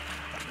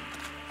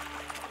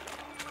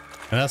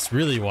 And that's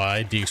really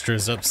why Dijkstra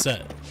is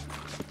upset.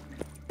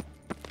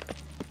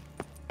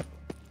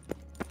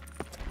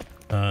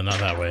 Not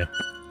that way.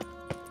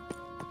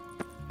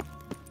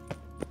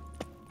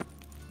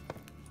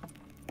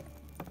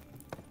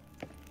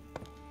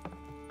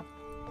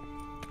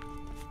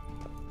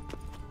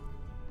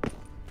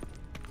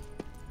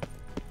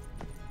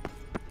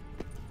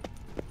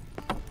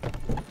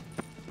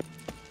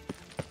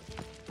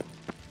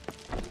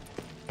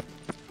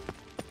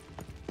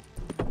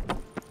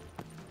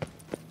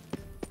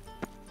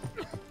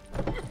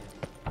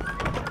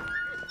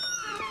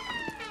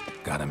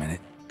 Got a minute?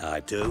 I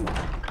do.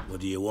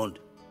 What do you want?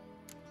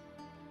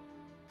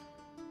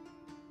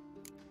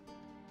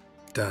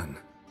 Done.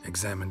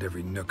 Examined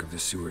every nook of the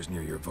sewers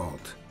near your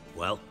vault.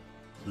 Well,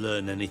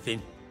 learn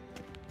anything?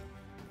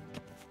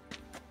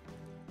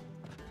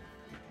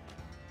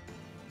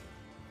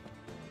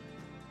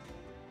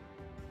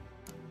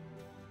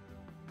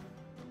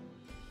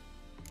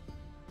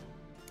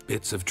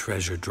 Bits of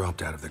treasure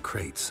dropped out of the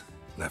crates.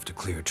 Left a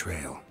clear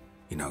trail.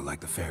 You know, like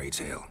the fairy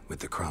tale, with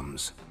the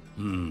crumbs.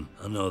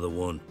 I know the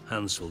one.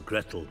 Hansel,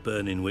 Gretel,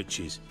 burning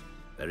witches.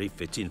 Very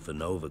fitting for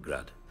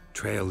Novigrad.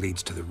 Trail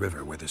leads to the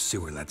river where the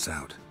sewer lets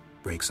out.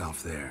 Breaks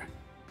off there.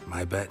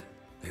 My bet,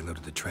 they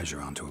loaded the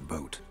treasure onto a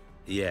boat.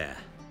 Yeah,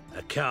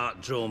 a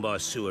cart drawn by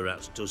sewer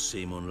rats does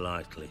seem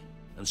unlikely.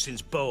 And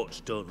since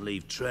boats don't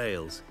leave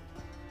trails,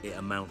 it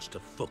amounts to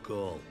fuck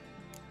all.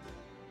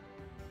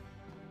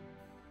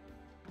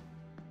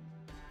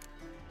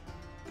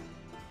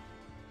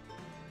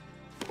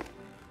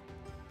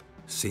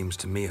 Seems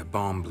to me a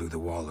bomb blew the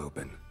wall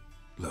open.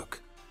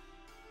 Look.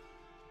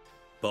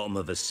 Bottom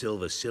of a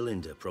silver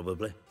cylinder,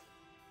 probably.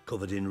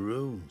 Covered in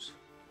runes.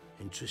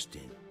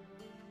 Interesting.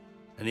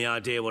 Any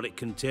idea what it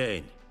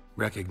contained?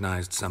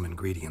 Recognized some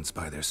ingredients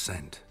by their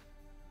scent.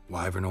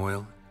 Wyvern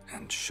oil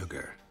and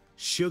sugar.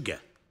 Sugar?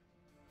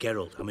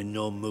 Geralt, I'm in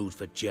no mood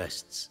for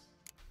jests.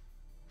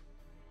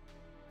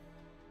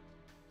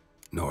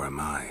 Nor am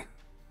I.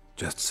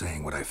 Just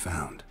saying what I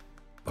found.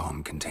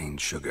 Bomb contained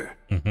sugar.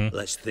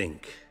 Let's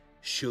think.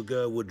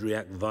 Sugar would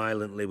react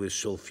violently with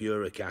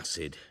sulfuric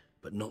acid,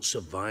 but not so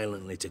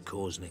violently to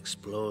cause an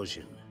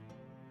explosion.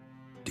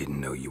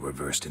 Didn't know you were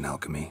versed in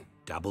alchemy.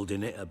 Dabbled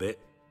in it a bit,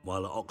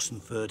 while at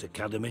Oxenford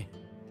Academy.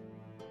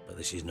 But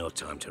this is no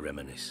time to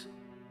reminisce.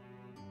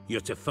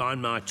 You're to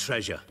find my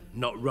treasure,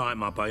 not write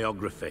my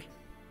biography.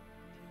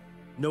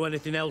 Know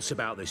anything else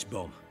about this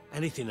bomb?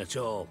 Anything at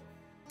all?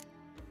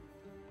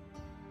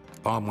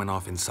 Bomb went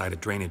off inside a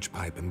drainage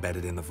pipe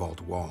embedded in the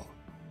vault wall.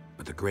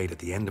 But the grate at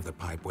the end of the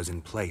pipe was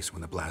in place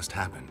when the blast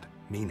happened,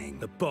 meaning...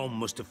 The bomb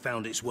must have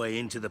found its way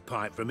into the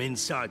pipe from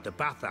inside the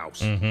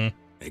bathhouse.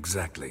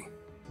 Exactly.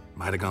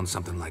 Might have gone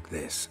something like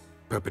this.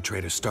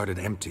 Perpetrator started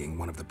emptying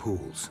one of the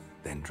pools,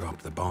 then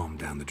dropped the bomb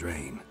down the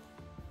drain.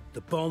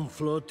 The bomb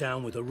flowed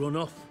down with a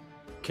runoff,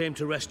 came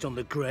to rest on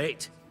the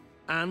grate,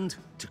 and,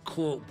 to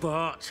quote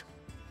Bart,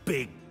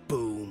 big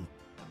boom.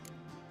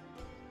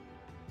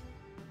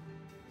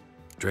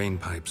 Drain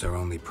pipes are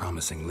only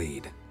promising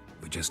lead.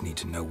 We just need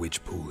to know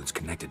which pool it's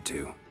connected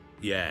to.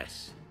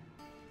 Yes.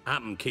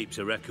 Appen keeps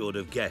a record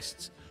of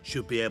guests.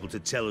 Should be able to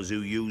tell us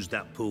who used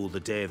that pool the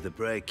day of the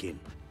break-in.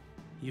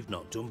 You've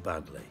not done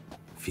badly.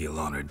 Feel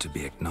honored to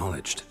be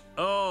acknowledged.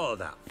 Oh,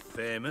 that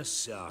famous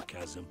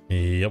sarcasm.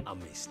 Yep. I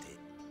missed it.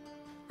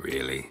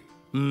 Really?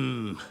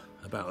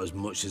 About as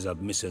much as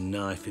I'd miss a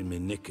knife in my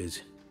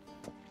knickers.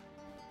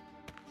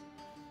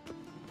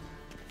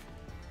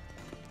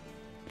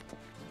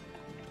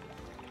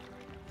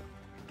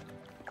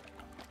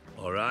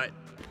 All right.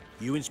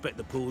 You inspect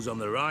the pools on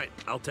the right,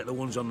 I'll take the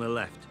ones on the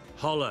left.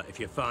 Holler if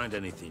you find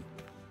anything.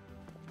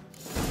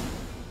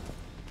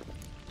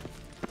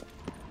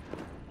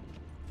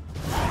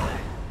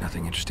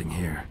 Nothing interesting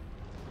here.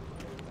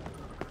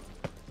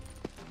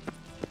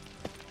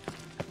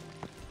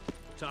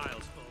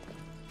 Tiles full.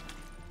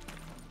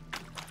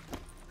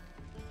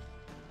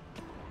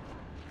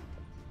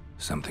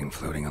 Something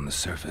floating on the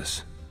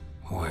surface.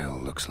 Oil,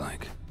 looks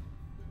like.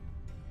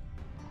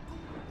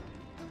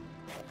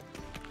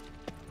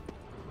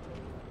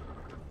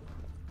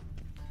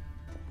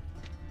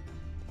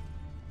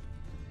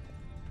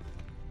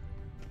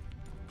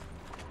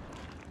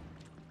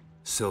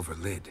 Silver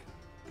lid.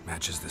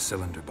 Matches the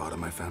cylinder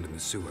bottom I found in the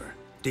sewer.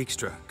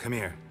 Dijkstra, come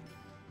here.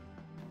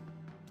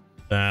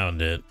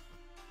 Found it.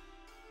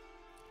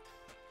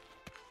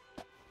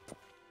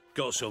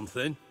 Got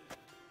something?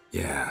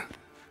 Yeah,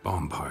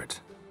 bomb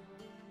part.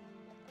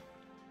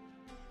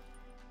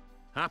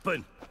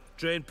 Happen.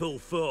 Drain pool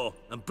 4,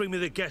 and bring me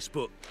the guest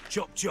book.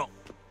 Chop chop.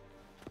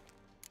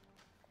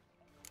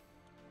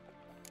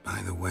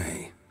 By the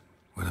way,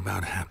 what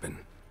about Happen?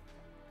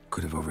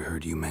 Could have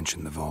overheard you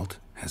mention the vault.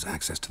 Has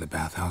access to the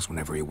bathhouse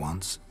whenever he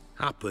wants.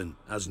 Happen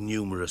has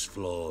numerous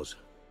flaws.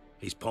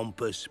 He's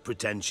pompous,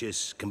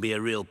 pretentious, can be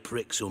a real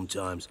prick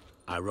sometimes,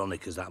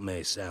 ironic as that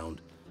may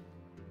sound.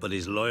 But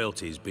his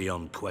loyalty's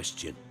beyond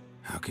question.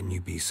 How can you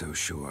be so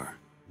sure?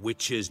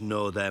 Witches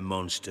know their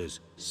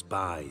monsters,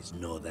 spies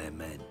know their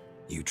men.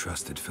 You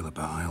trusted Philippa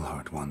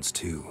Eilhart once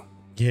too.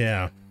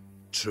 Yeah.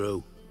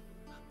 True.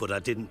 But I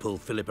didn't pull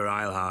Philippa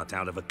Eilhart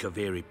out of a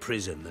Kaviri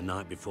prison the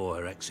night before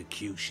her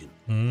execution.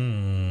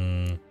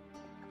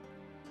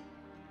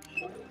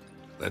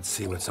 Let's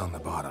see what's on the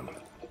bottom.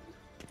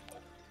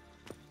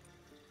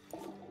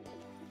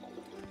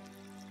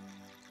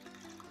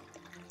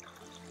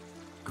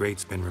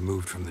 Grate's been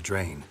removed from the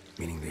drain,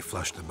 meaning they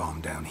flushed the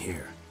bomb down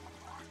here.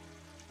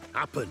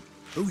 Happen.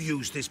 Who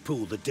used this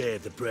pool the day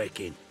of the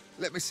break-in?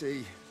 Let me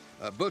see.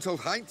 Bertolt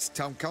Heinz,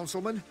 town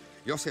councilman,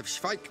 Josef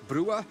Schweik,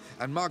 brewer,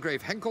 and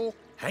Margrave Henkel.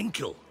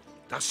 Henkel?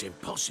 That's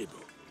impossible.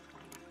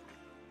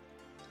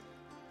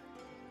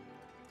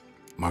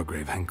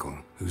 Margrave Henkel,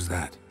 who's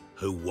that?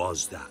 Who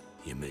was that,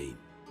 you mean?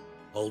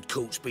 Old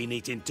coot's been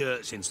eating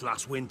dirt since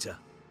last winter.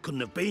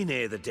 Couldn't have been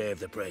here the day of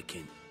the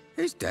break-in.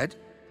 He's dead?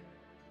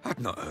 I'd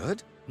not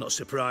heard. Not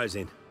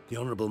surprising. The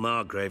Honourable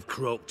Margrave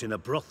croaked in a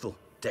brothel,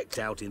 decked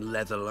out in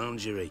leather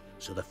lingerie,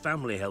 so the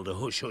family held a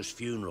hush-hush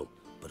funeral.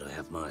 But I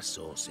have my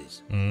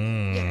sources.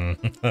 Yeah,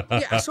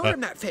 I saw him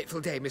that fateful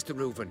day, Mr.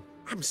 Reuven.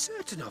 I'm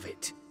certain of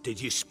it. Did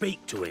you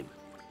speak to him?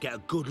 Get a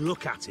good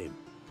look at him?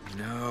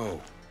 No.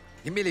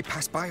 You merely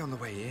passed by on the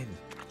way in.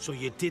 So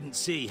you didn't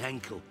see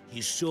Henkel.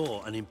 You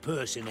saw an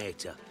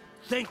impersonator.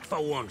 Think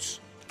for once.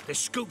 They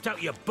scooped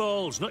out your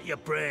balls, not your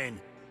brain.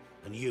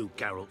 And you,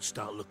 Geralt,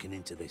 start looking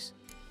into this.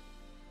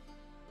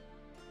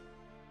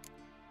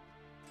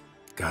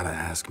 Gotta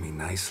ask me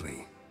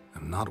nicely.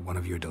 I'm not one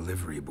of your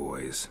delivery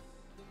boys.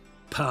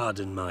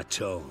 Pardon my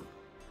tone.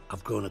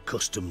 I've grown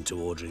accustomed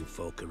to ordering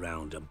folk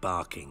around and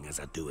barking as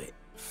I do it.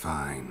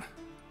 Fine.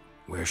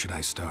 Where should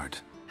I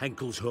start?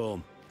 Henkel's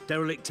home.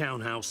 Derelict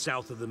townhouse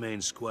south of the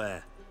main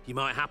square. You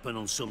might happen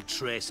on some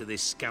trace of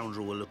this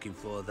scoundrel we're looking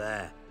for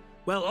there.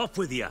 Well, off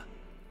with you!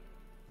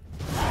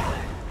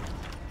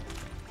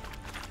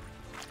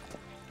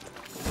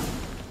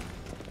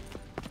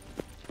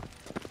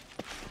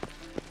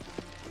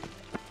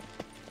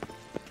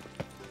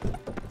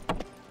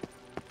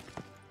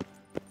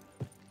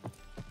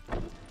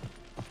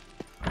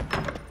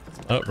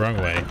 Oh, wrong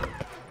way.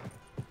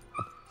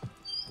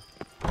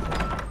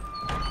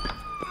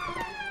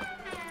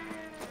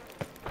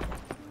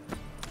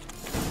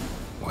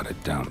 What a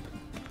dump.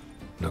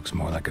 Looks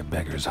more like a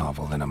beggar's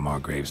hovel than a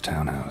Margrave's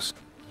townhouse.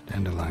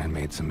 Dandelion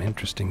made some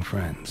interesting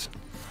friends.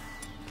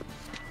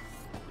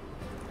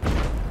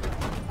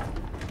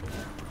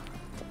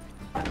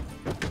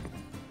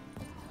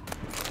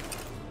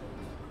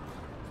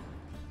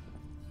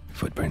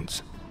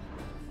 Footprints.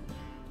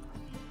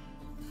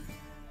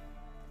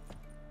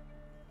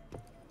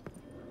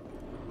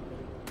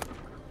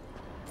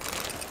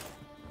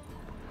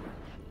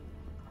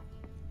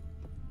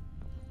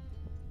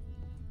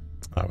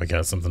 Oh, we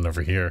got something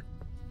over here.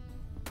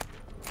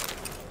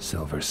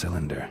 Silver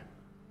cylinder.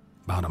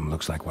 Bottom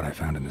looks like what I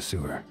found in the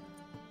sewer.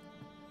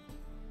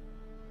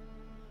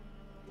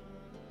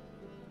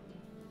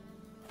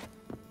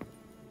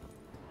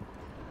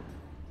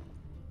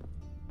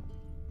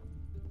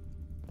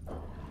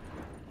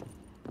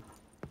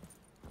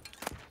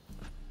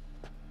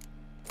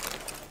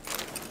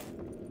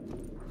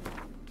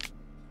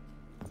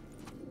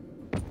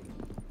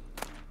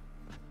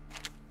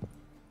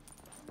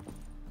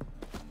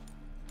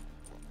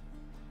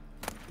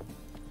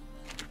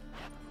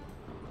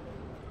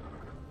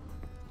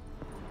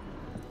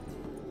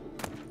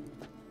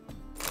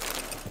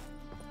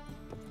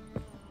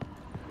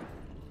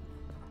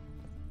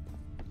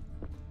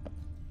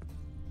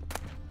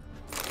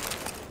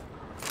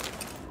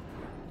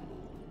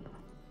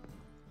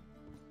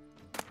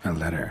 A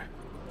letter.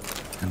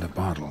 And a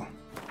bottle.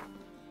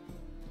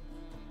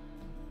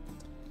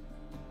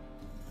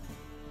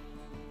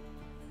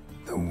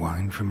 The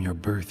wine from your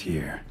birth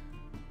year.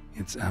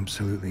 It's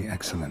absolutely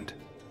excellent.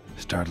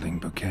 Startling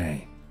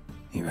bouquet.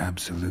 You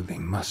absolutely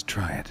must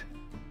try it.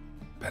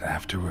 But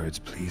afterwards,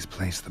 please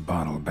place the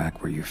bottle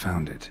back where you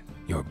found it.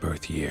 Your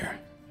birth year.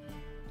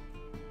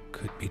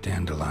 Could be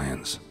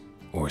dandelions.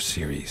 Or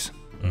Ceres.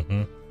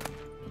 Mm-hmm.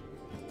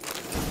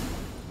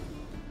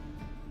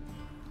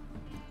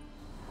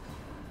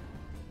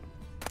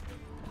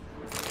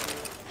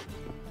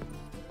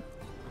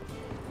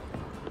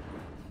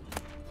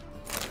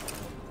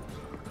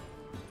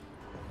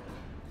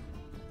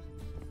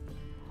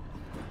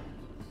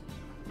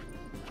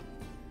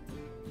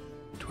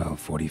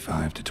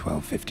 .45 to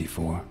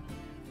 12:54.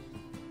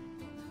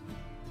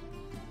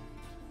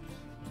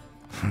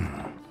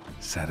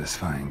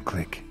 Satisfying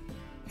click.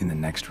 In the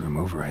next room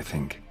over, I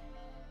think.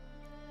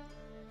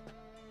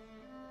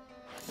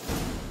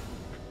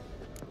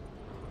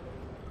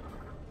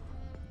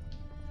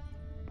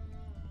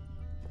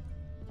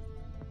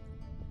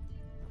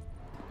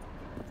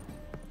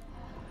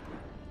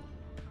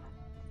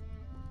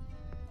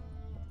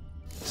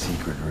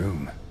 Secret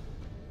room.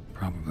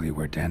 Probably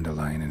where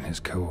Dandelion and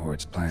his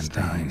cohorts plan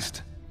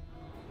things.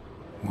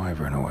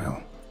 Wyvern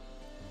oil.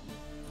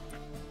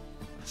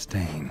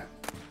 Stain.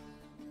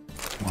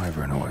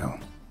 Wyvern oil.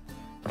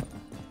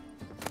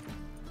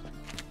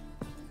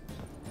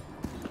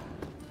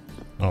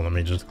 Oh, let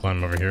me just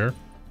climb over here.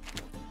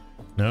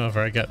 No, I've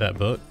already got that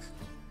book.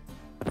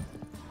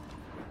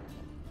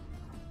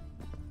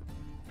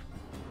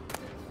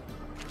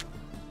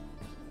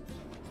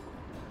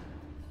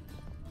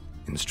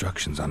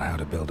 Instructions on how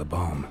to build a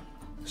bomb.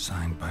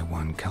 Signed by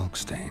one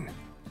Kalkstain.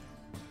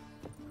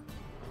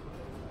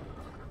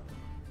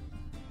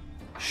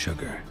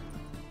 Sugar.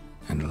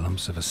 And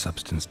lumps of a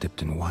substance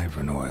dipped in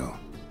wyvern oil.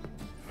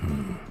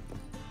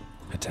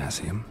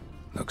 Potassium.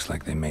 Looks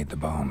like they made the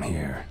bomb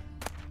here.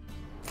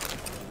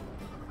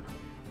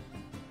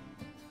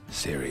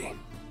 Ciri.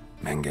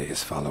 Menge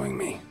is following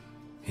me.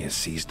 He has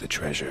seized the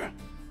treasure.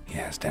 He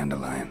has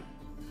Dandelion.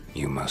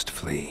 You must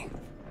flee.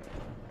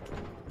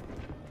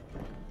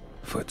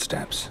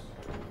 Footsteps.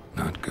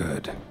 Not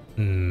good.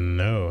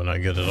 No, not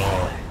good at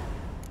all.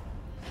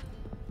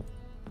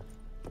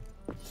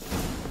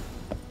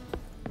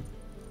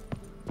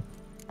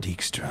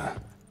 Dijkstra.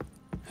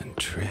 And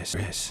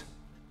Triss.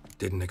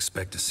 Didn't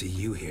expect to see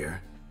you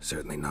here.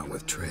 Certainly not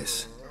with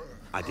Triss.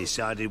 I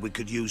decided we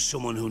could use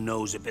someone who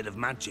knows a bit of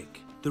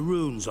magic. The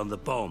runes on the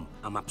bomb,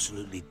 I'm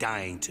absolutely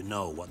dying to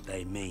know what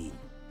they mean.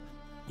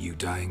 You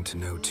dying to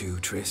know too,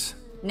 Triss?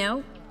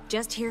 No,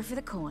 just here for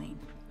the coin.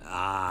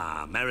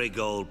 Ah,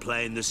 Marigold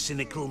playing the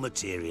cynical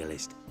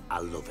materialist. I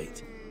love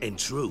it. In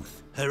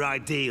truth, her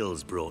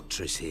ideals brought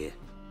Triss here.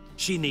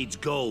 She needs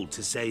gold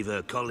to save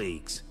her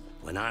colleagues.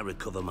 When I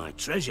recover my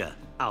treasure,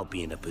 I'll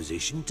be in a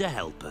position to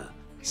help her.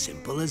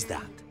 Simple as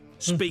that.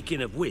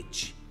 Speaking of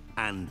which,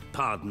 and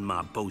pardon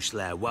my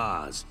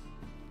Beauclervoise,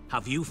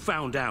 have you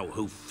found out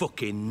who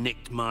fucking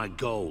nicked my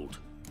gold?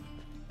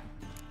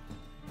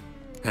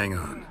 Hang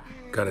on.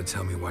 Gotta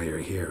tell me why you're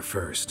here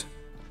first.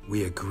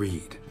 We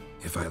agreed.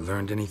 If I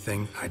learned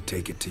anything, I'd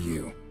take it to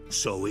you.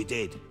 So we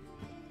did.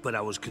 But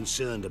I was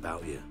concerned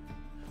about you.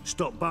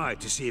 Stopped by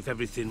to see if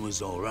everything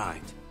was all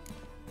right.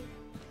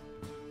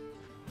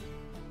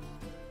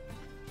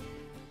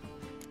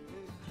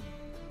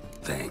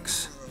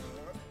 Thanks.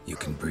 You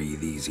can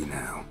breathe easy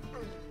now.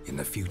 In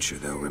the future,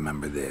 though,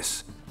 remember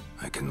this.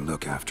 I can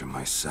look after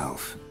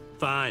myself.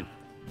 Fine.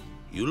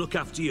 You look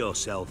after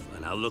yourself,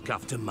 and I'll look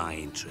after my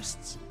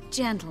interests.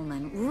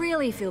 Gentlemen,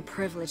 really feel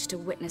privileged to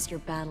witness your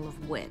battle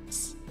of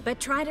wits. But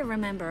try to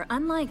remember,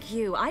 unlike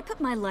you, I put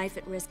my life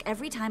at risk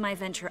every time I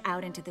venture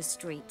out into the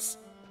streets.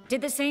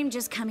 Did the same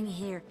just coming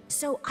here.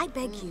 So I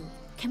beg you,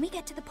 can we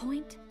get to the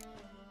point?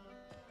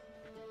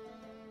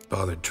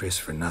 Bothered Triss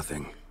for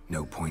nothing.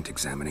 No point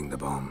examining the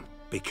bomb.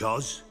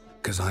 Because?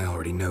 'Cause I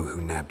already know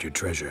who nabbed your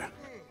treasure.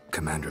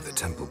 Commander of the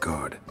Temple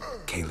Guard,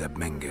 Caleb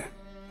Menge.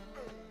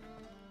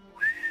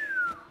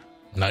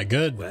 Not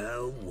good.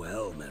 Well,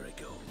 well,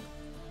 Marigold.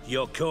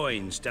 Your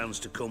coin stands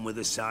to come with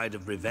a side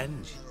of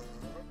revenge.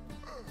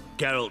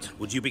 Geralt,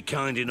 would you be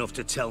kind enough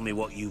to tell me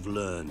what you've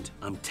learned?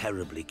 I'm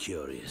terribly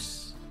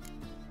curious.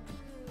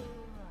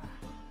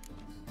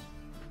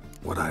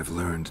 What I've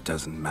learned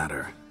doesn't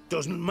matter.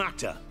 Doesn't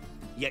matter?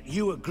 Yet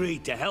you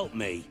agreed to help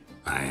me.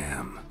 I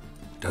am.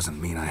 Doesn't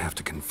mean I have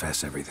to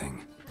confess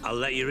everything. I'll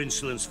let your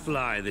insolence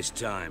fly this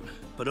time,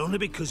 but only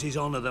because His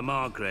Honor the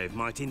Margrave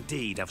might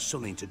indeed have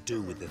something to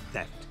do with the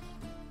theft.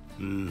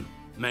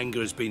 Menge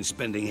has been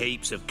spending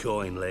heaps of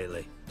coin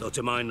lately, though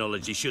to my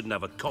knowledge he shouldn't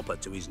have a copper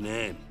to his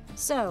name.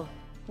 So,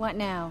 what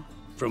now?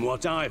 From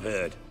what I've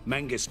heard,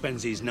 Menge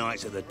spends his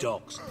nights at the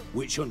docks,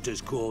 witch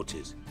hunters'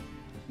 quarters.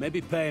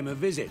 Maybe pay him a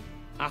visit,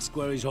 ask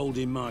where he's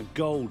holding my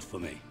gold for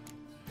me.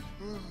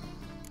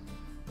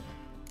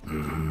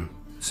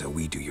 So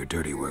we do your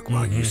dirty work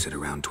while you sit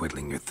around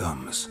twiddling your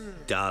thumbs.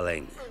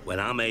 Darling,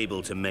 when I'm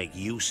able to make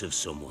use of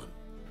someone,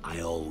 I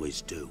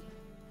always do.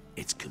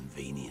 It's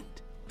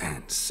convenient.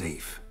 And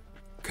safe.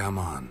 Come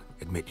on,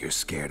 admit you're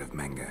scared of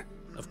Menge.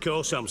 Of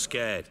course I'm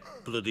scared.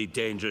 Bloody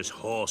dangerous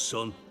horse,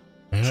 son.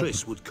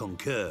 Triss would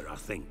concur, I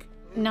think.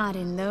 Not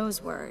in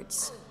those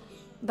words.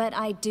 But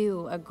I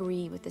do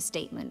agree with the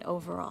statement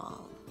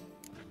overall.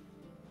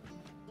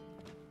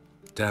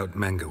 Doubt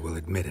Menge will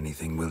admit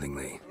anything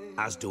willingly.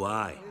 As do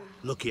I.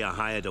 Lucky I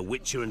hired a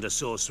witcher and a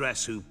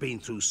sorceress who've been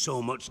through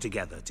so much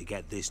together to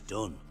get this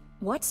done.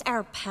 What's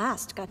our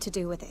past got to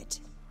do with it?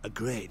 A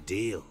great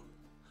deal.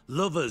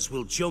 Lovers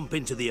will jump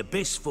into the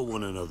abyss for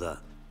one another.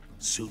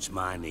 Suits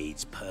my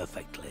needs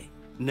perfectly.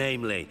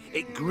 Namely,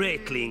 it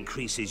greatly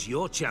increases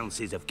your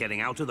chances of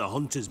getting out of the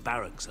hunter's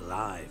barracks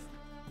alive.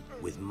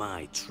 With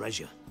my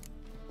treasure.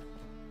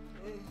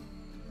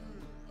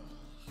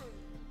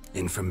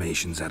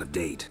 Information's out of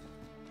date.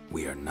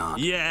 We are not.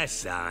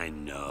 Yes, I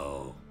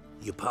know.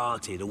 You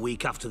parted a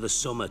week after the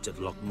summit at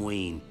Loch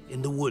Muin,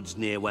 in the woods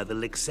near where the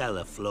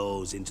Lixella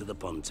flows into the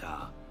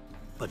Pontar.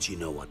 But you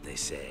know what they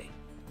say.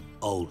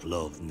 Old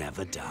love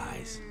never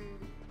dies.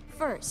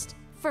 First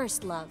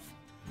love.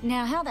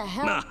 Now how the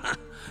hell—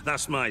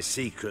 That's my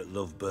secret,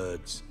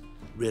 lovebirds.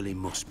 Really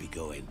must be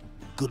going.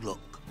 Good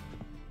luck.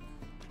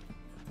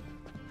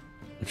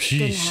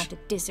 Didn't have to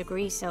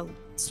disagree so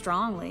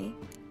strongly.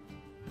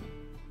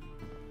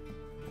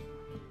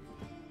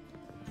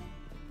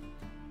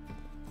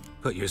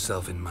 Put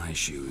yourself in my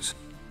shoes.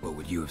 What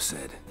would you have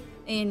said?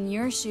 In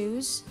your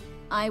shoes,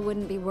 I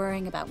wouldn't be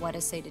worrying about what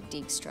to say to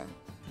Dijkstra.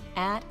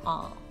 At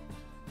all.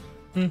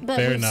 But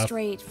fair we're enough.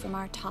 Straight from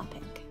our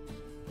topic.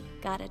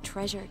 Got a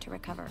treasure to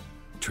recover.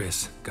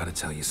 Triss, gotta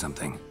tell you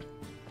something.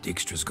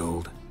 Dijkstra's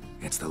gold,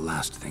 it's the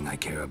last thing I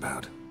care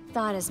about.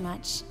 Thought as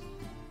much.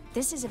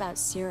 This is about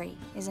Ciri,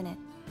 isn't it?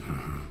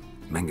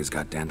 Menge's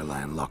got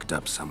Dandelion locked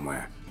up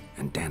somewhere,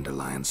 and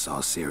Dandelion saw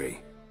Ciri.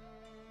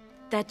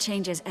 That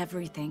changes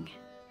everything.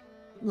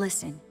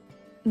 Listen,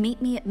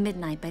 meet me at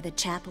midnight by the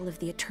Chapel of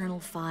the Eternal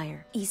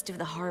Fire, east of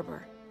the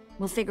harbor.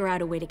 We'll figure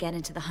out a way to get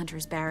into the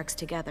Hunter's barracks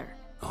together.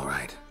 All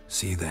right,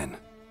 see you then,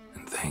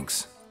 and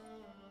thanks.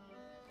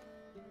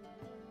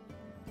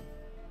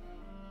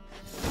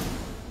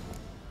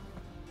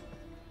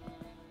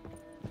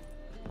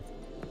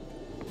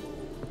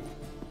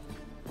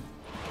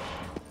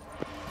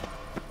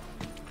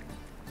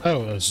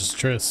 Oh, it was just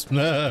Triss.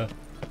 I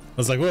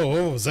was like, whoa,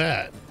 what was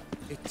that?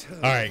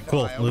 All right,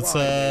 cool. Let's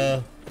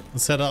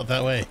head out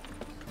that way.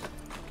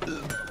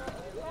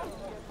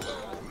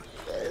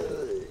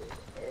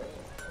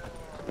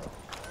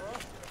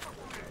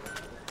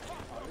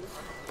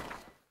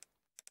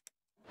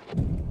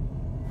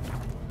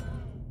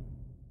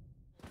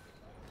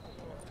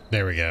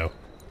 There we go.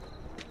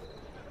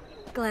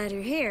 Glad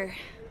you're here.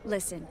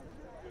 Listen,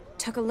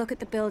 took a look at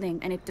the building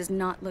and it does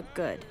not look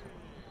good.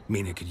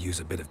 Mean it could use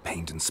a bit of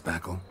paint and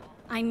spackle?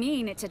 I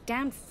mean, it's a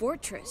damn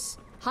fortress.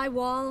 High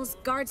walls,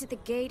 guards at the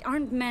gate,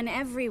 armed men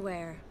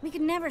everywhere. We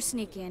could never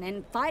sneak in,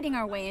 and fighting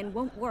our way in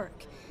won't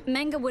work.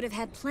 Menga would have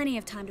had plenty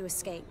of time to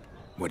escape.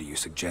 What do you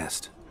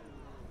suggest?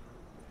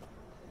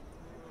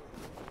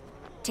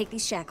 Take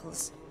these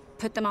shackles.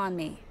 Put them on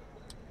me.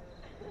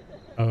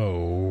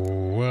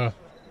 Oh.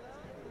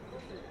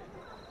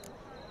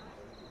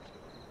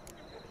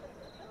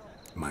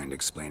 Mind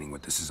explaining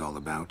what this is all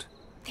about?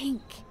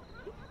 Think.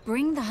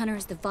 Bring the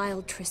hunters the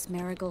vile Triss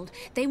Marigold.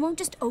 They won't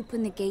just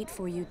open the gate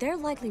for you. They're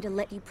likely to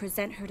let you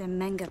present her to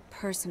Menga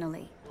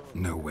personally.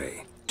 No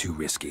way. Too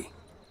risky.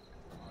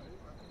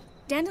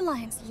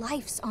 Dandelion's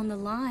life's on the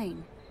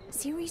line.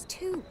 Series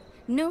 2.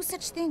 No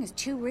such thing as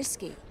too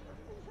risky.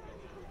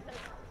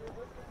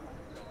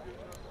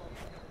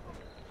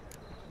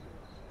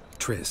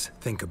 Triss,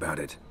 think about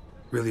it.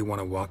 Really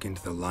want to walk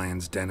into the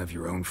lion's den of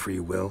your own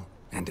free will?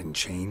 And in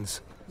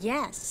chains?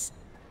 Yes.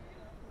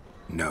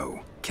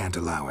 No. Can't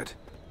allow it.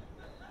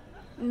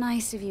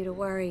 Nice of you to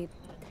worry,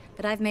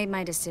 but I've made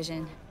my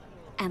decision,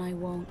 and I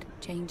won't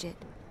change it.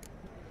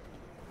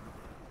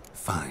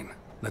 Fine.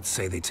 Let's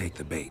say they take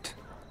the bait.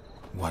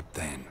 What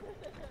then?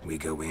 We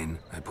go in,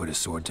 I put a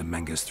sword to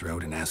Menga's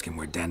throat and ask him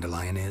where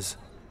Dandelion is?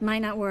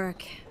 Might not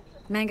work.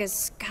 Menga's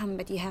scum,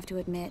 but you have to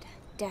admit,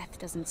 death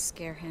doesn't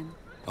scare him.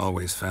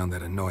 Always found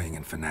that annoying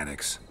in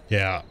fanatics.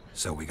 Yeah.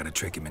 So we gotta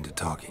trick him into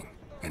talking.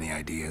 Any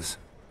ideas?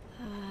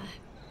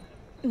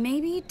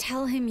 Maybe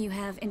tell him you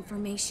have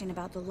information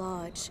about the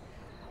Lodge.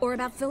 Or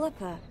about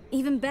Philippa.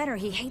 Even better,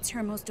 he hates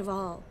her most of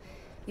all.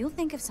 You'll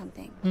think of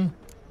something.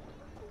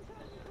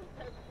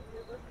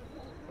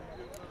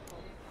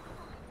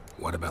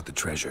 What about the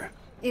treasure?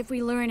 If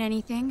we learn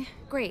anything,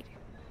 great.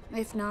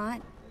 If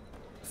not...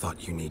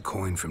 Thought you need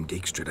coin from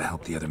Dijkstra to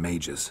help the other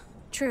mages.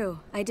 True,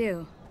 I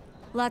do.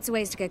 Lots of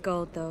ways to get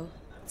gold, though.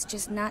 It's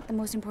just not the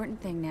most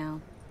important thing now.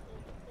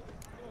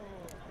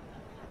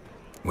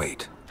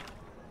 Wait.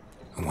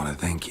 I want to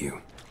thank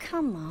you.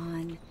 Come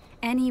on.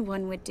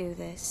 Anyone would do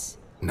this.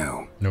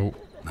 No. Nope.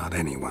 Not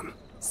anyone.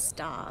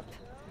 Stop.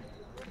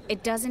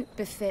 It doesn't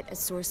befit a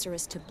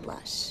sorceress to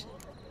blush.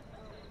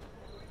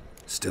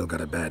 Still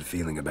got a bad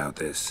feeling about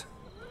this.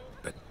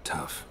 But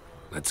tough.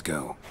 Let's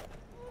go.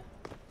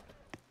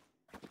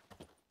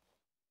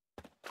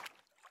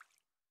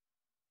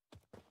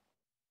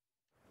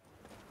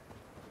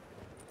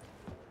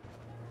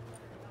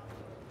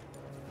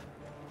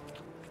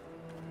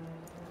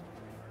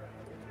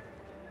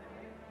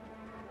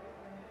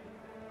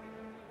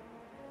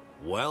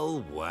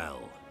 Well,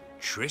 well.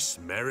 Triss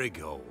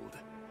Marigold.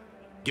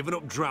 Giving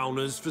up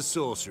drowners for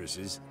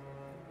sorceresses?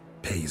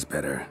 Pays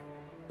better.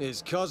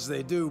 It's 'cause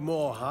they do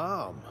more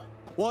harm.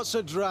 What's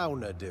a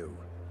drowner do?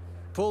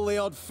 Pull the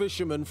odd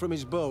fisherman from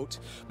his boat.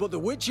 But the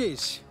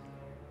witches,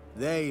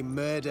 they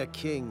murder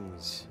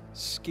kings,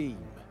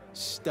 scheme,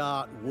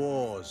 start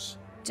wars.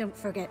 Don't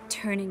forget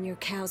turning your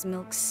cow's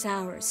milk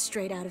sour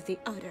straight out of the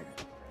udder.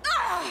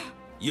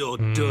 You're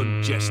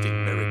done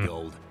jesting,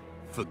 Marigold.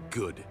 For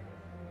good.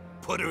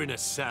 Put her in a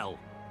cell.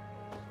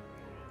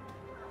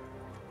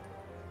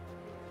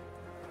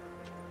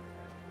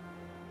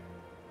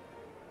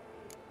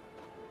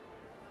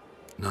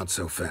 Not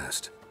so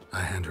fast. I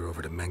hand her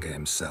over to Menga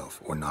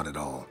himself, or not at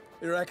all.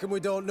 You reckon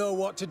we don't know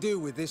what to do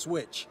with this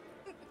witch?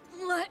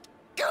 Let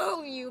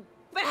go, you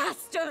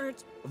bastard!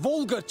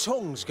 Vulgar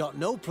tongue's got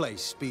no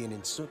place being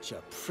in such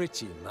a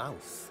pretty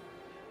mouth.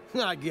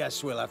 I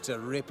guess we'll have to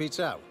rip it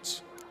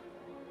out.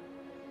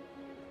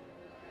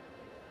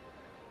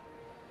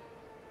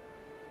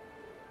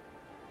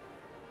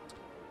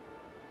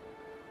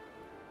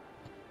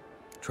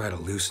 Try to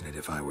loosen it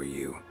if I were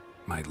you.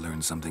 Might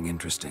learn something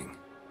interesting.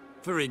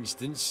 For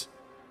instance?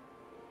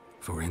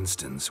 For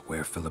instance,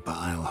 where Philippa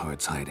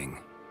Eilhart's hiding.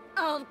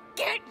 I'll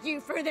get you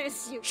for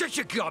this, you... Shut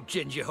your gob,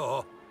 ginger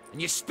whore,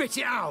 and you spit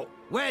it out.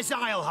 Where's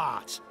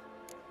Eilhart?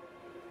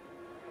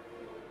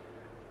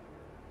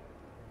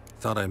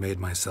 Thought I made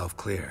myself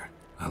clear.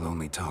 I'll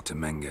only talk to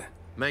Menga.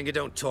 Menga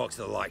don't talk to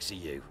the likes of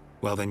you.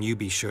 Well, then you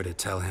be sure to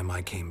tell him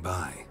I came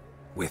by.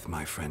 With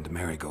my friend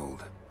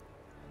Marigold.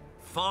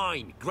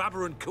 Fine, grab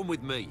her and come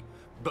with me.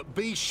 But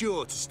be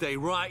sure to stay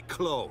right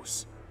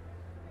close.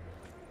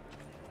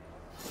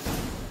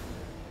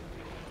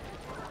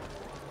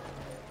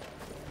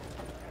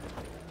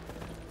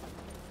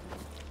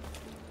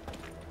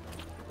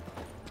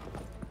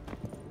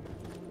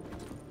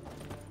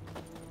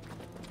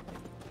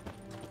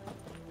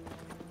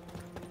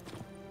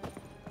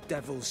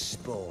 Devil's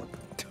spawn.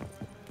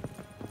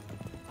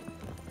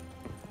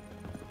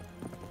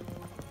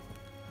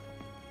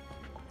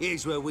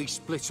 Here's where we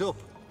split up.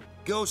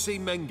 Go see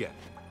Menga.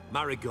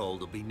 Marigold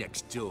will be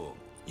next door.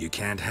 You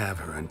can't have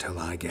her until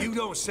I get... You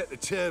don't set the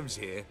terms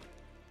here.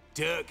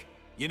 Dirk,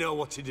 you know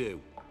what to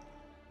do.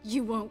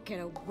 You won't get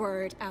a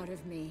word out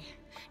of me.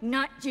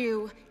 Not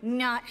you,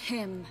 not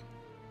him.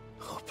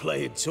 Oh,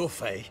 playing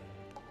tough, eh?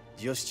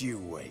 Just you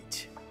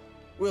wait.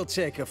 We'll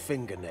take a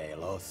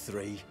fingernail or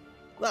three.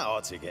 That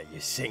ought to get you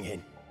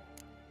singing.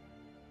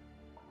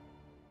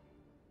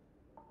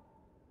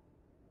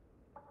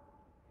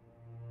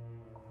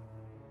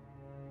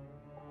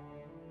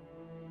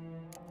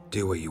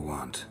 Do what you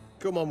want.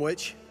 Come on,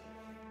 witch.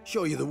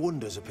 Show you the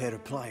wonders a pair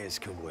of pliers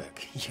can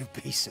work. You'd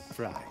be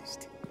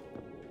surprised.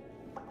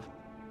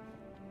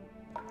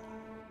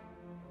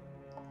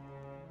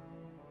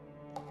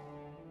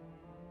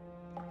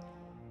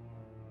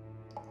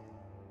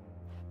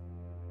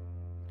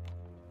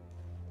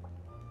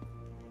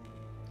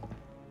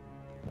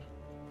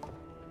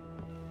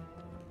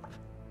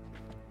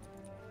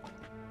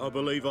 I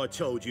believe I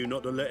told you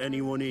not to let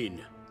anyone in.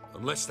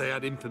 Unless they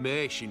had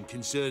information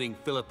concerning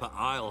Philippa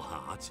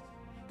Eilhart.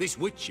 This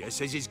witcher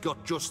says he's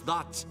got just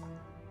that.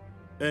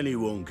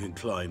 Anyone can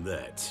claim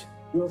that.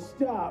 We'll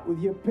start with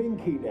your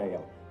pinky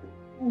nail.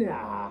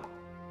 Nah,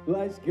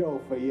 let's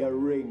go for your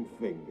ring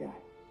finger.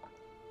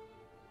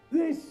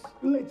 This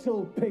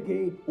little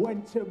piggy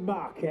went to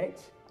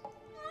market.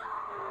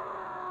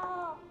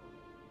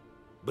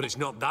 But it's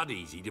not that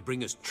easy to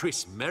bring us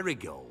Triss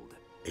Merigold.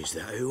 Is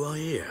that who I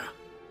hear?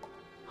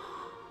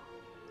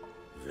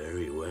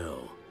 Very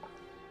well.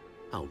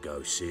 I'll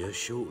go see her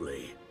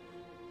shortly.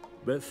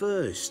 But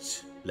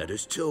first, let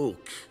us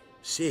talk.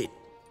 Sit.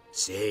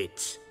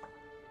 Sit.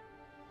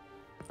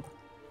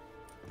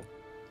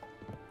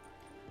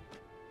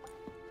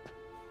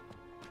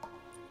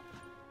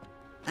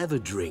 Have a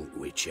drink,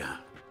 Witcher.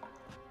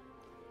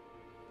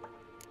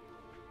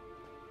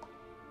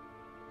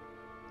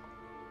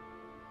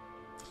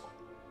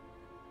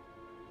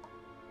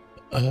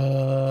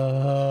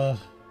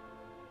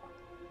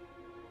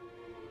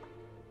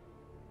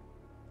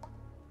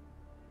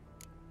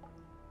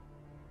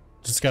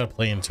 Just gotta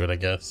play into it, I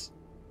guess.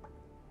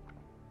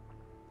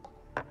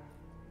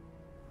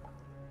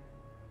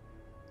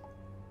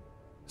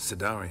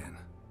 Dandelion.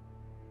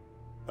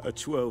 A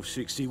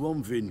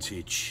 1261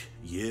 vintage,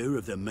 year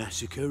of the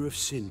massacre of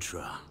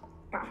Sintra.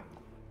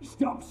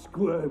 Stop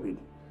squirming.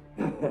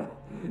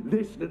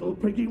 This little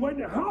piggy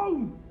went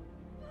home.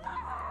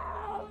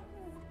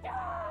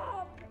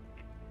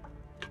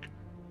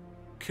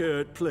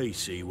 Kurt, please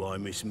see why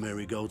Miss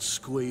Merigold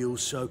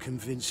squeals so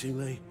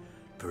convincingly.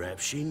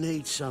 Perhaps she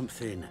needs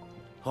something.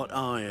 Hot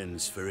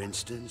irons, for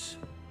instance.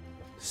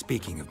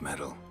 Speaking of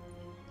metal,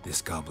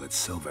 this goblet's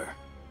silver.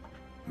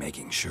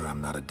 Making sure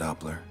I'm not a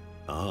Doppler.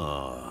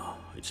 Ah,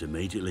 it's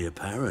immediately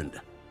apparent.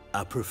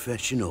 A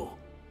professional.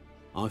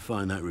 I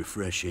find that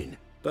refreshing.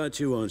 But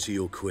to answer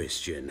your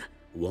question,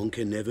 one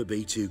can never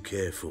be too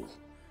careful.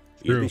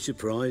 True. You'd be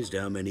surprised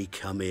how many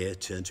come here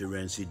turn to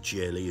rancid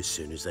jelly as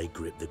soon as they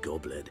grip the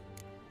goblet.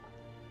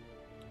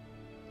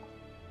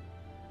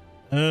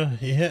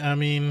 Yeah, I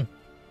mean...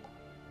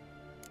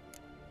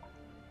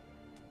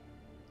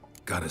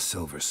 Got a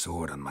silver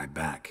sword on my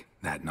back.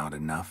 That not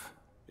enough?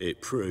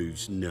 It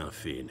proves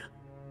nothing.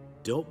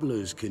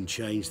 Dopplers can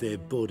change their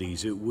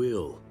bodies at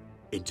will,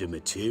 into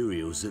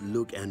materials that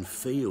look and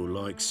feel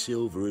like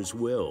silver as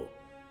well.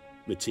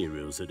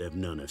 Materials that have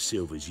none of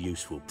silver's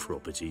useful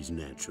properties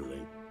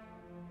naturally.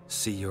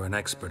 See, you're an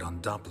expert on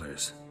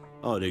Dopplers.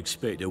 I'd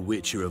expect a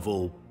witcher of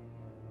all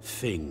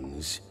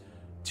things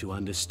to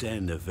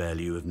understand the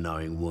value of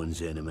knowing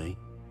one's enemy.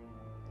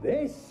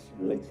 This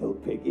little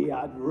piggy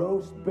had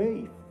roast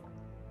beef.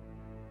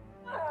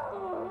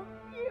 Oh,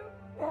 you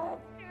bastard!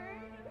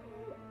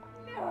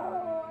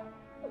 No!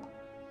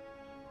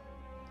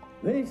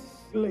 This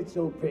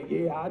little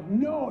piggy had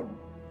none.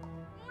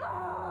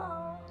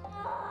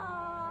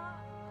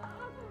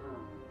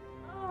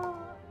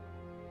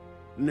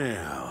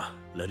 Now,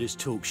 let us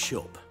talk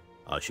shop.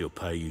 I shall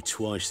pay you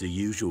twice the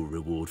usual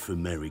reward for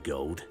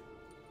Merigold.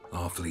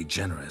 Awfully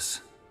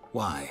generous.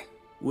 Why?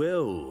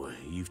 Well,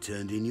 you've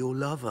turned in your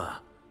lover.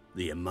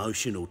 The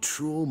emotional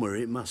trauma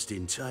it must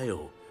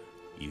entail.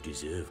 You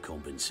deserve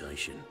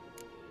compensation.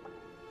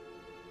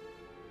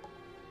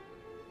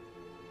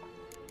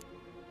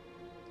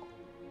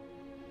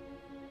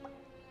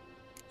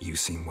 You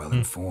seem well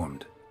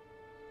informed.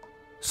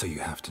 So you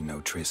have to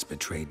know Triss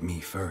betrayed me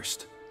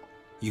first.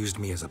 Used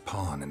me as a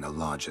pawn in the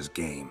Lodge's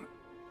game.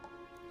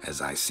 As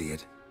I see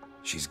it,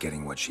 she's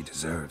getting what she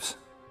deserves.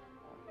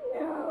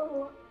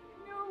 No!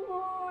 No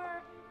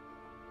more!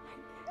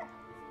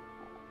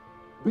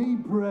 Be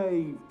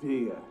brave,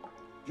 dear.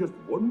 Just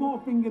one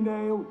more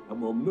fingernail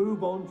and we'll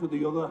move on to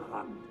the other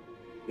hand.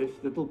 This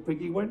little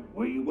piggy went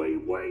wee, wee,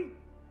 wee.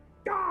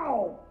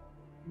 Ow!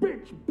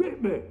 Bitch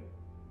bit me.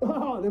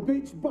 Oh, the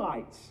bitch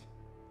bites.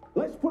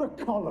 Let's put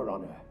a collar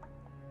on her.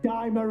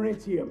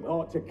 Dimeritium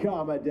ought to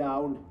calm her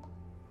down.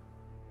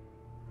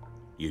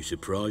 You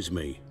surprise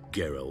me,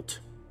 Geralt.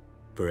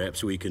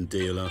 Perhaps we can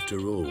deal after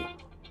all.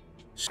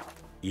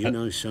 You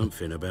know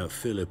something about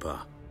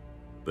Philippa,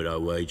 but I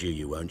wager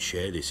you won't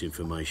share this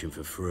information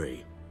for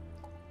free.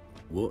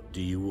 What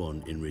do you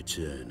want in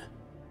return?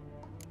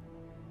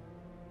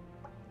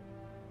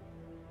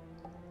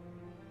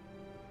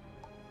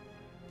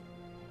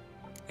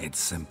 It's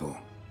simple.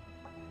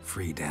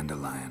 Free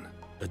Dandelion.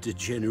 A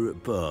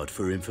degenerate bard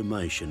for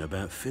information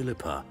about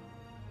Philippa.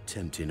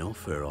 Tempting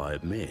offer, I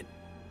admit,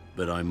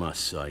 but I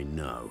must say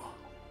no.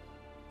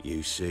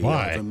 You see,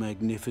 I have a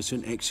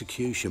magnificent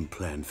execution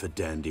plan for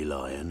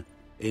Dandelion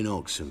in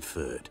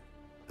Oxenford.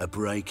 A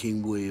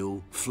breaking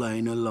wheel,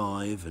 flaying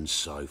alive, and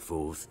so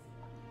forth.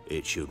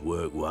 It should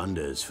work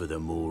wonders for the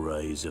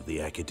mores of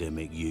the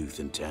academic youth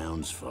and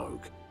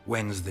townsfolk.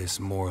 When's this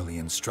morally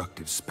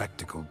instructive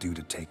spectacle due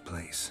to take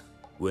place?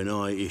 When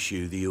I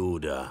issue the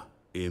order,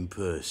 in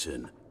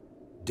person.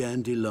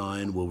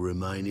 Dandelion will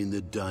remain in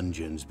the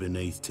dungeons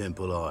beneath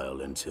Temple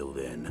Isle until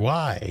then.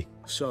 Why?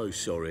 So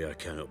sorry I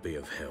cannot be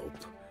of help.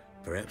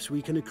 Perhaps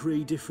we can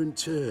agree different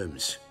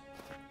terms.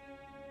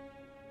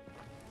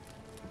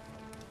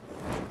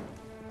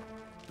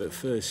 But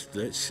first,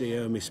 let's see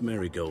how Miss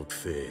Marigold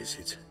fares.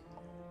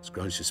 It's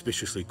grown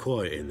suspiciously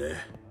quiet in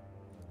there.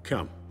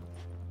 Come.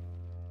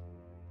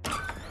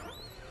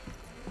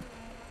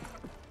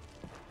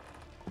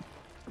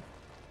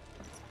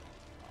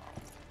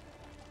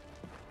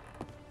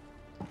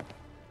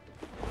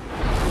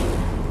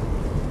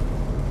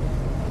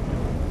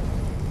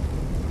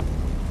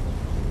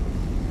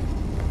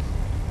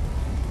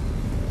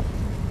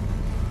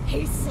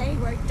 He say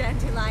where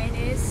Dandelion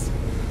is?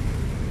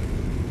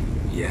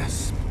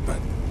 Yes, but...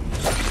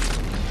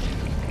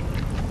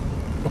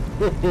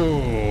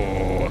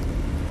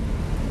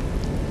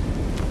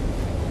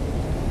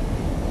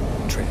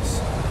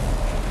 Triss.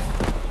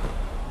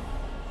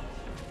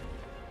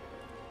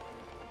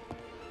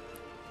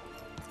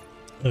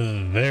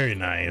 Very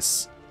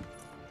nice.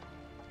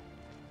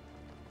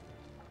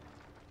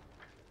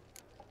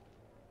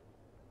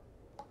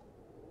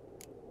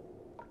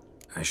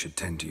 I should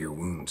tend to your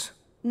wounds.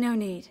 No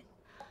need.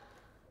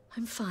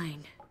 I'm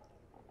fine.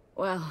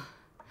 Well,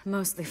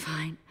 mostly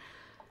fine.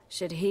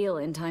 Should heal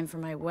in time for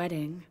my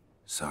wedding.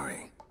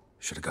 Sorry.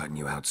 Should have gotten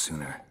you out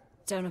sooner.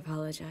 Don't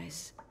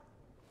apologize.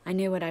 I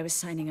knew what I was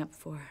signing up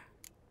for.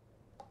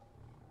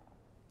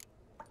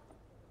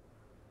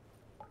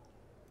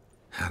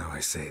 How do I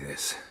say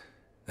this?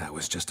 That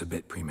was just a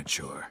bit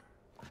premature.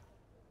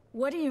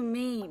 What do you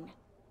mean?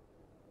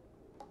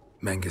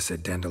 Menga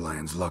said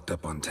Dandelion's locked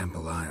up on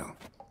Temple Isle.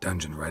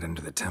 Dungeon right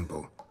under the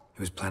temple. He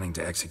was planning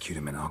to execute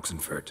him in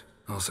Oxenfurt.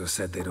 Also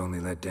said they'd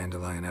only let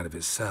Dandelion out of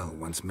his cell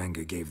once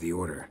Menga gave the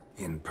order,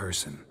 in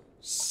person.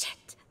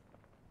 Shit.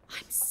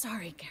 I'm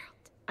sorry,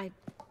 Geralt. I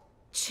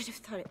should have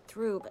thought it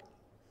through, but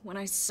when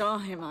I saw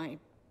him,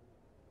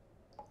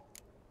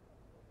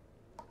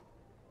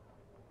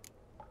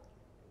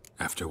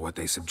 After what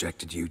they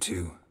subjected you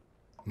to,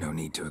 no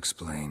need to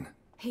explain.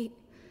 He'd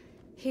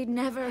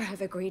never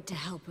have agreed to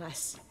help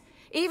us.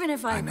 Even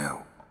if I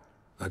know.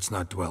 Let's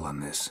not dwell on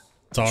this.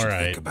 It's all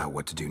right. Think about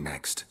what to do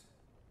next.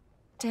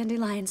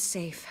 Dandelion's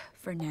safe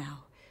for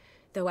now,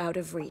 though out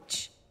of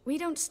reach. We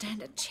don't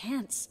stand a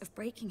chance of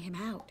breaking him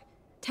out.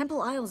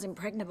 Temple Isle's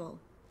impregnable,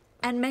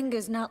 and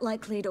Menga's not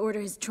likely to order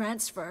his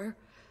transfer,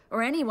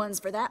 or anyone's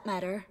for that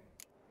matter.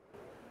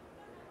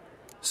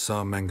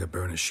 Saw Menga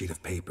burn a sheet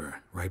of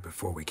paper right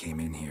before we came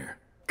in here.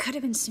 Could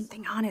have been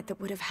something on it that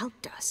would have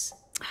helped us.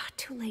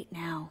 Too late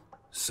now.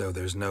 So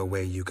there's no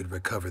way you could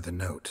recover the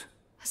note?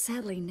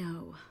 Sadly,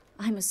 no.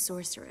 I'm a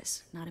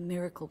sorceress, not a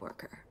miracle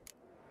worker.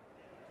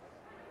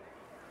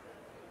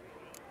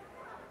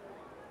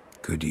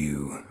 Could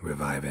you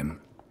revive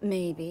him?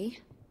 Maybe.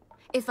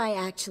 If I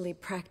actually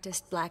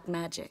practiced black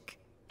magic.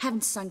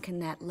 Haven't sunken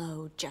that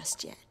low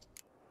just yet.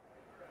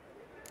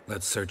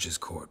 Let's search his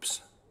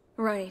corpse.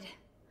 Right.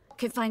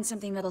 Could find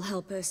something that'll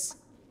help us.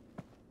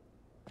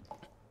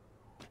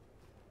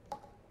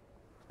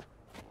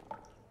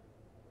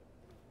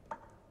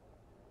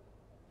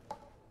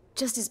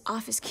 Just his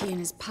office key in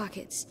his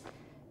pockets.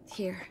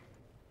 Here.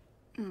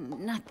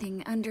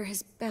 Nothing under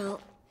his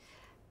belt.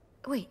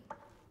 Wait.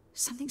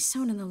 Something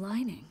sewn in the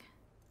lining.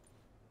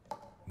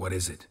 What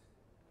is it?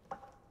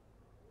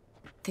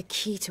 The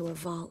key to a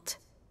vault.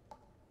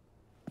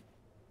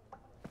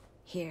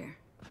 Here.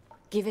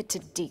 Give it to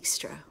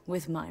Dijkstra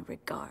with my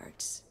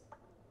regards.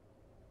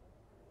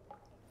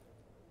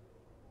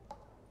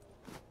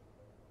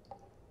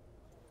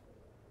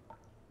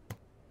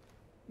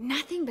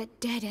 Nothing but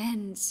dead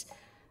ends.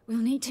 We'll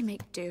need to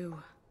make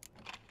do.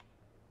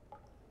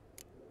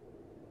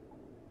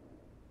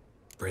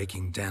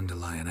 Breaking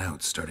Dandelion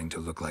out's starting to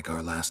look like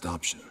our last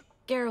option.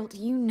 Geralt,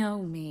 you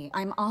know me.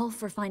 I'm all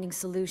for finding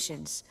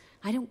solutions.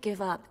 I don't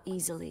give up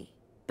easily.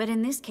 But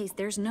in this case,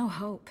 there's no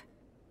hope.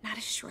 Not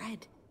a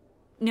shred.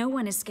 No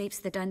one escapes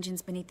the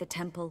dungeons beneath the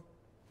temple.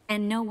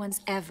 And no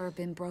one's ever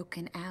been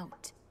broken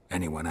out.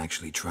 Anyone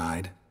actually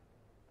tried?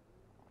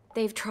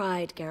 They've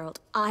tried, Geralt.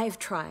 I've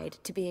tried,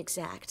 to be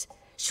exact.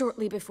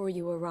 Shortly before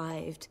you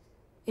arrived.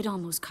 It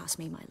almost cost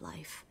me my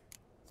life.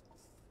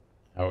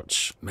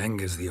 Ouch.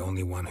 Menga's the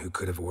only one who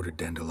could have ordered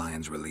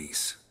Dandelion's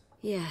release.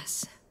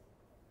 Yes.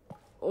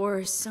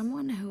 Or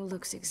someone who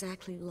looks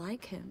exactly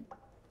like him.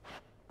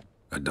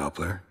 A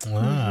Doppler?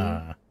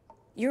 Ah.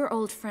 Your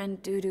old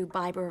friend Dudu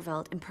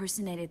Biberveld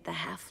impersonated the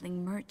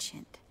halfling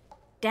merchant.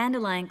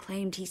 Dandelion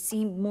claimed he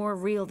seemed more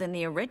real than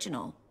the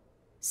original.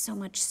 So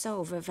much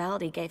so,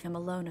 Vivaldi gave him a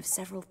loan of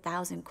several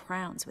thousand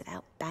crowns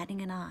without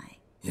batting an eye.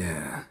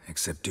 Yeah,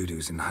 except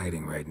Dudu's in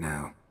hiding right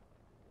now.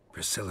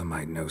 Priscilla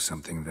might know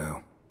something,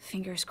 though.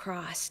 Fingers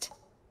crossed.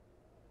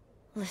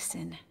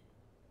 Listen,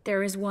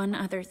 there is one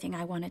other thing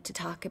I wanted to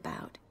talk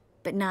about,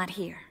 but not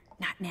here,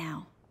 not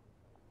now.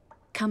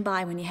 come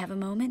by when you have a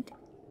moment?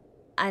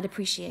 I'd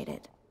appreciate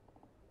it.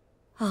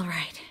 All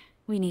right,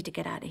 we need to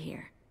get out of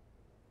here.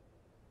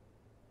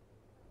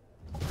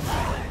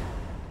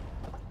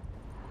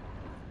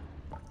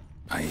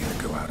 I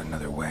either go out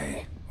another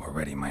way or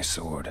ready my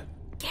sword.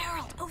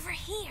 Geralt, over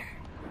here!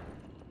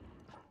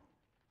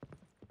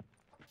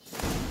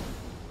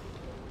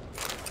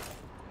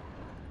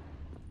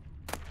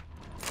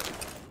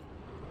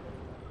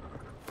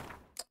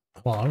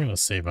 Well, I'm gonna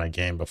save my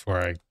game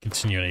before I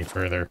continue any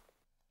further.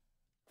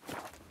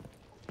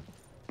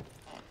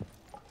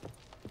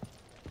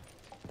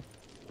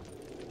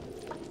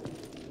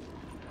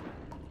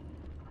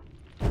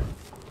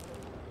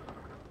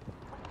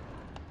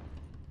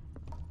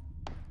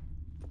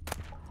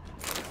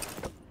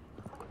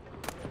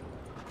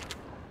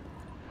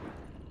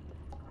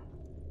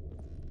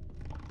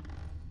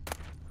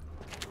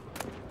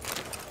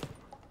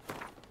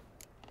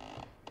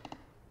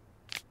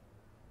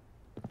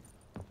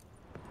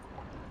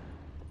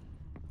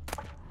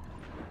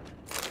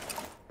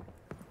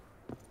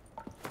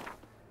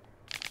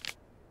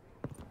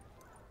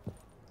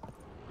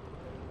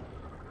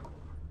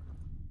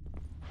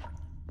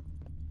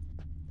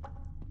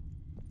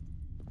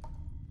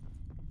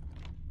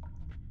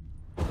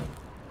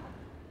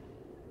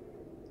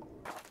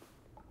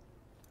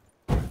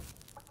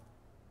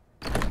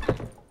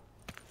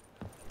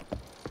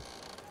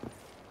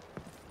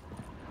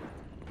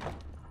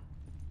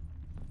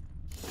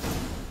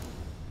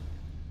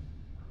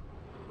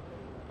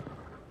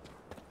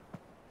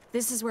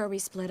 This is where we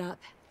split up.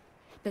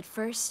 But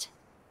first,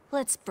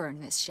 let's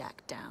burn this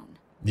shack down.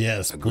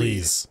 Yes,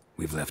 please.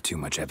 We've left too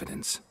much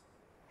evidence.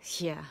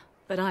 Yeah,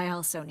 but I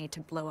also need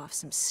to blow off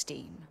some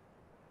steam.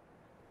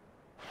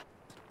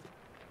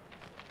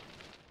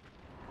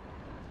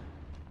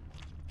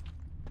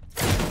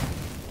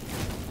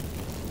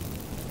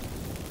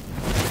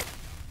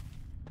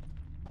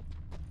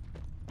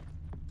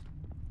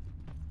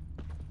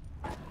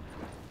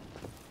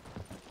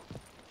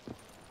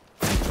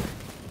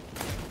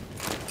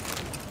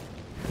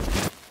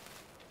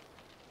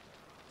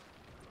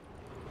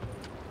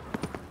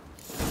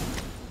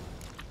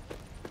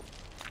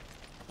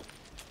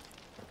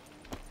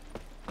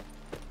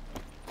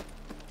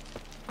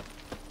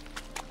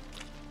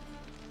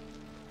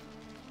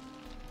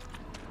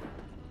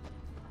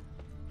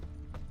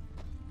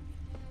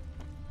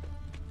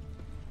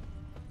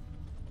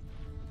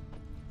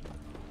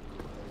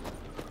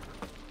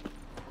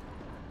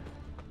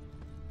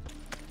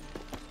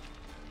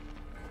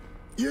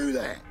 You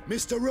there,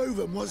 Mr.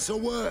 Reuven wants a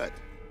word.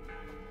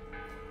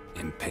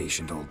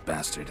 Impatient old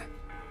bastard.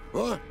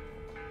 What?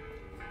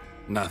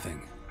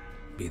 Nothing.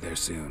 Be there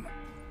soon.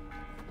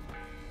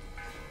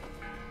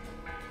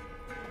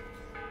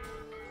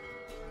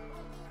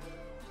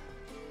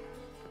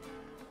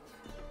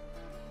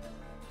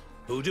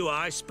 Who do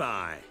I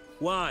spy?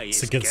 Why,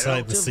 it's a good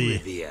sight to see.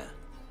 Rivia.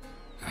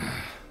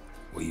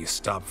 Will you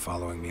stop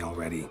following me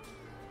already?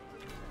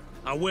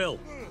 I will,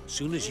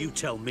 soon as you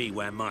tell me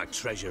where my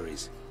treasure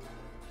is.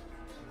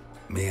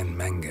 Me and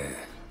Menge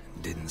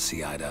didn't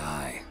see eye to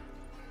eye.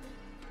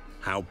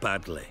 How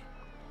badly?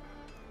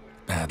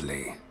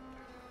 Badly.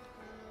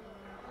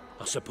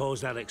 I suppose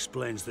that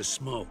explains the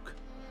smoke.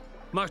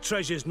 My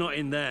treasure's not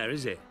in there,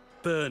 is it?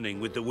 Burning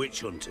with the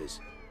witch hunters.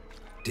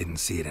 Didn't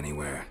see it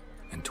anywhere,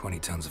 and 20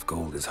 tons of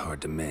gold is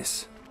hard to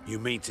miss. You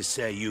mean to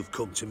say you've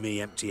come to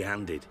me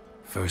empty-handed?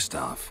 First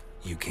off,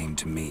 you came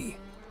to me.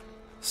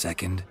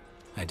 Second,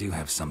 I do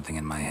have something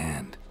in my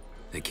hand.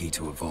 The key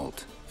to a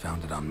vault,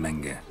 found it on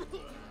Menge.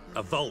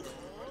 A vault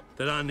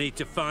that I need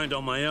to find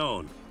on my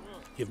own.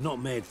 You've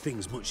not made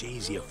things much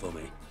easier for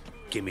me.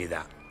 Give me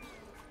that.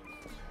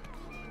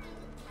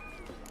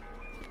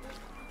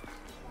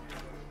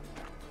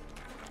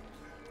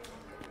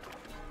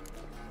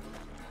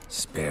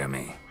 Spare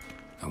me.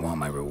 I want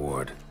my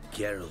reward.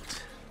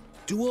 Geralt,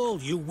 do all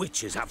you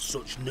witches have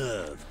such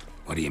nerve?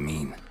 What do you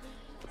mean?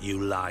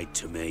 You lied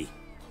to me.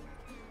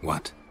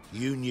 What?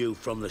 You knew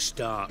from the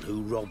start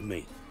who robbed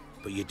me,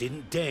 but you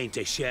didn't deign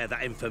to share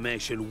that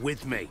information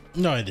with me.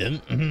 No, I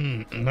didn't.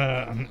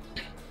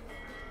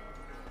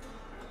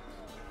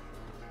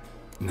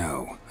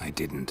 No, I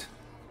didn't.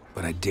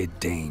 But I did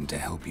deign to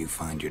help you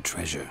find your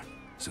treasure,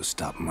 so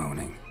stop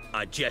moaning.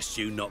 I jest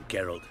you not,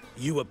 Geralt.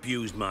 You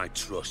abused my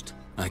trust.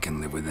 I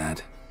can live with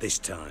that. This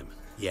time,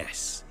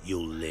 yes,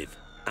 you'll live.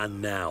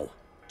 And now,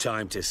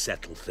 time to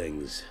settle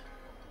things.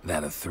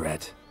 That a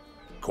threat?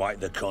 Quite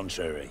the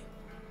contrary.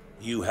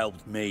 You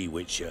helped me,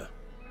 Witcher.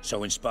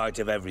 So in spite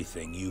of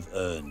everything, you've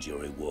earned your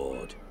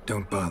reward.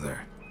 Don't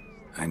bother.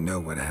 I know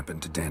what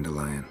happened to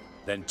Dandelion.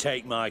 Then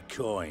take my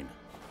coin.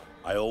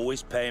 I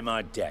always pay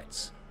my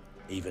debts,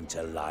 even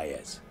to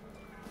liars.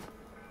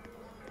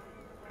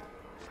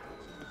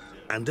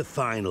 And a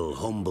final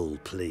humble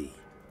plea.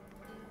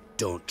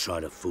 Don't try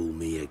to fool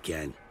me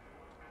again.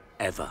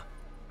 Ever.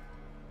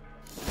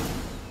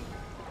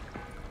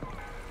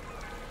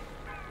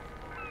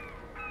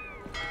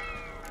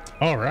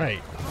 All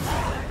right.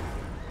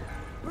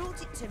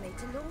 Brought it to me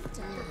to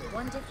launder.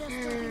 Wonder if they're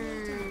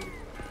still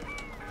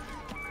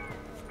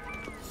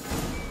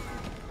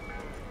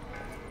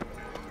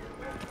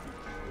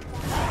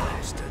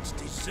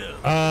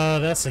yourself.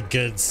 That's a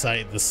good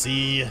sight to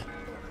see.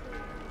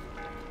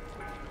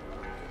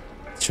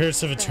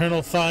 Church of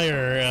Eternal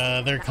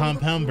Fire, their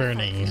compound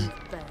burning.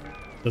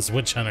 Those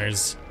witch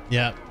hunters.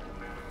 Yeah.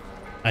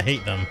 I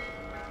hate them.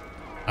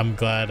 I'm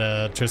glad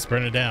Triss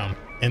burned it down.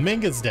 And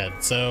Minga's dead,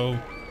 so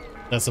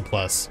that's a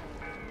plus.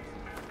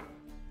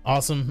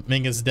 Awesome,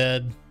 Minga's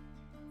dead.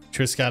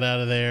 Triss got out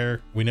of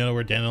there. We know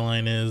where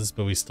Dandelion is,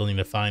 but we still need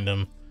to find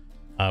him.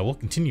 We'll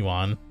continue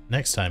on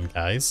next time,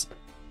 guys,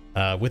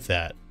 with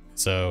that.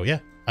 So yeah,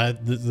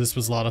 this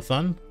was a lot of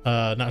fun.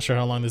 Not sure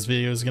how long this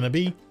video is going to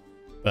be,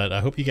 but I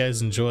hope you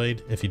guys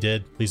enjoyed. If you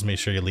did, please make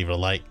sure you leave it a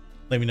like.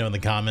 Let me know in the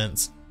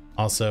comments.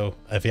 Also,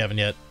 if you haven't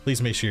yet,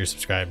 please make sure you're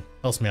subscribed.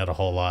 Helps me out a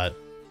whole lot.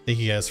 Thank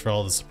you guys for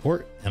all the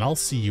support, and I'll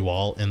see you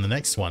all in the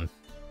next one.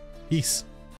 Peace.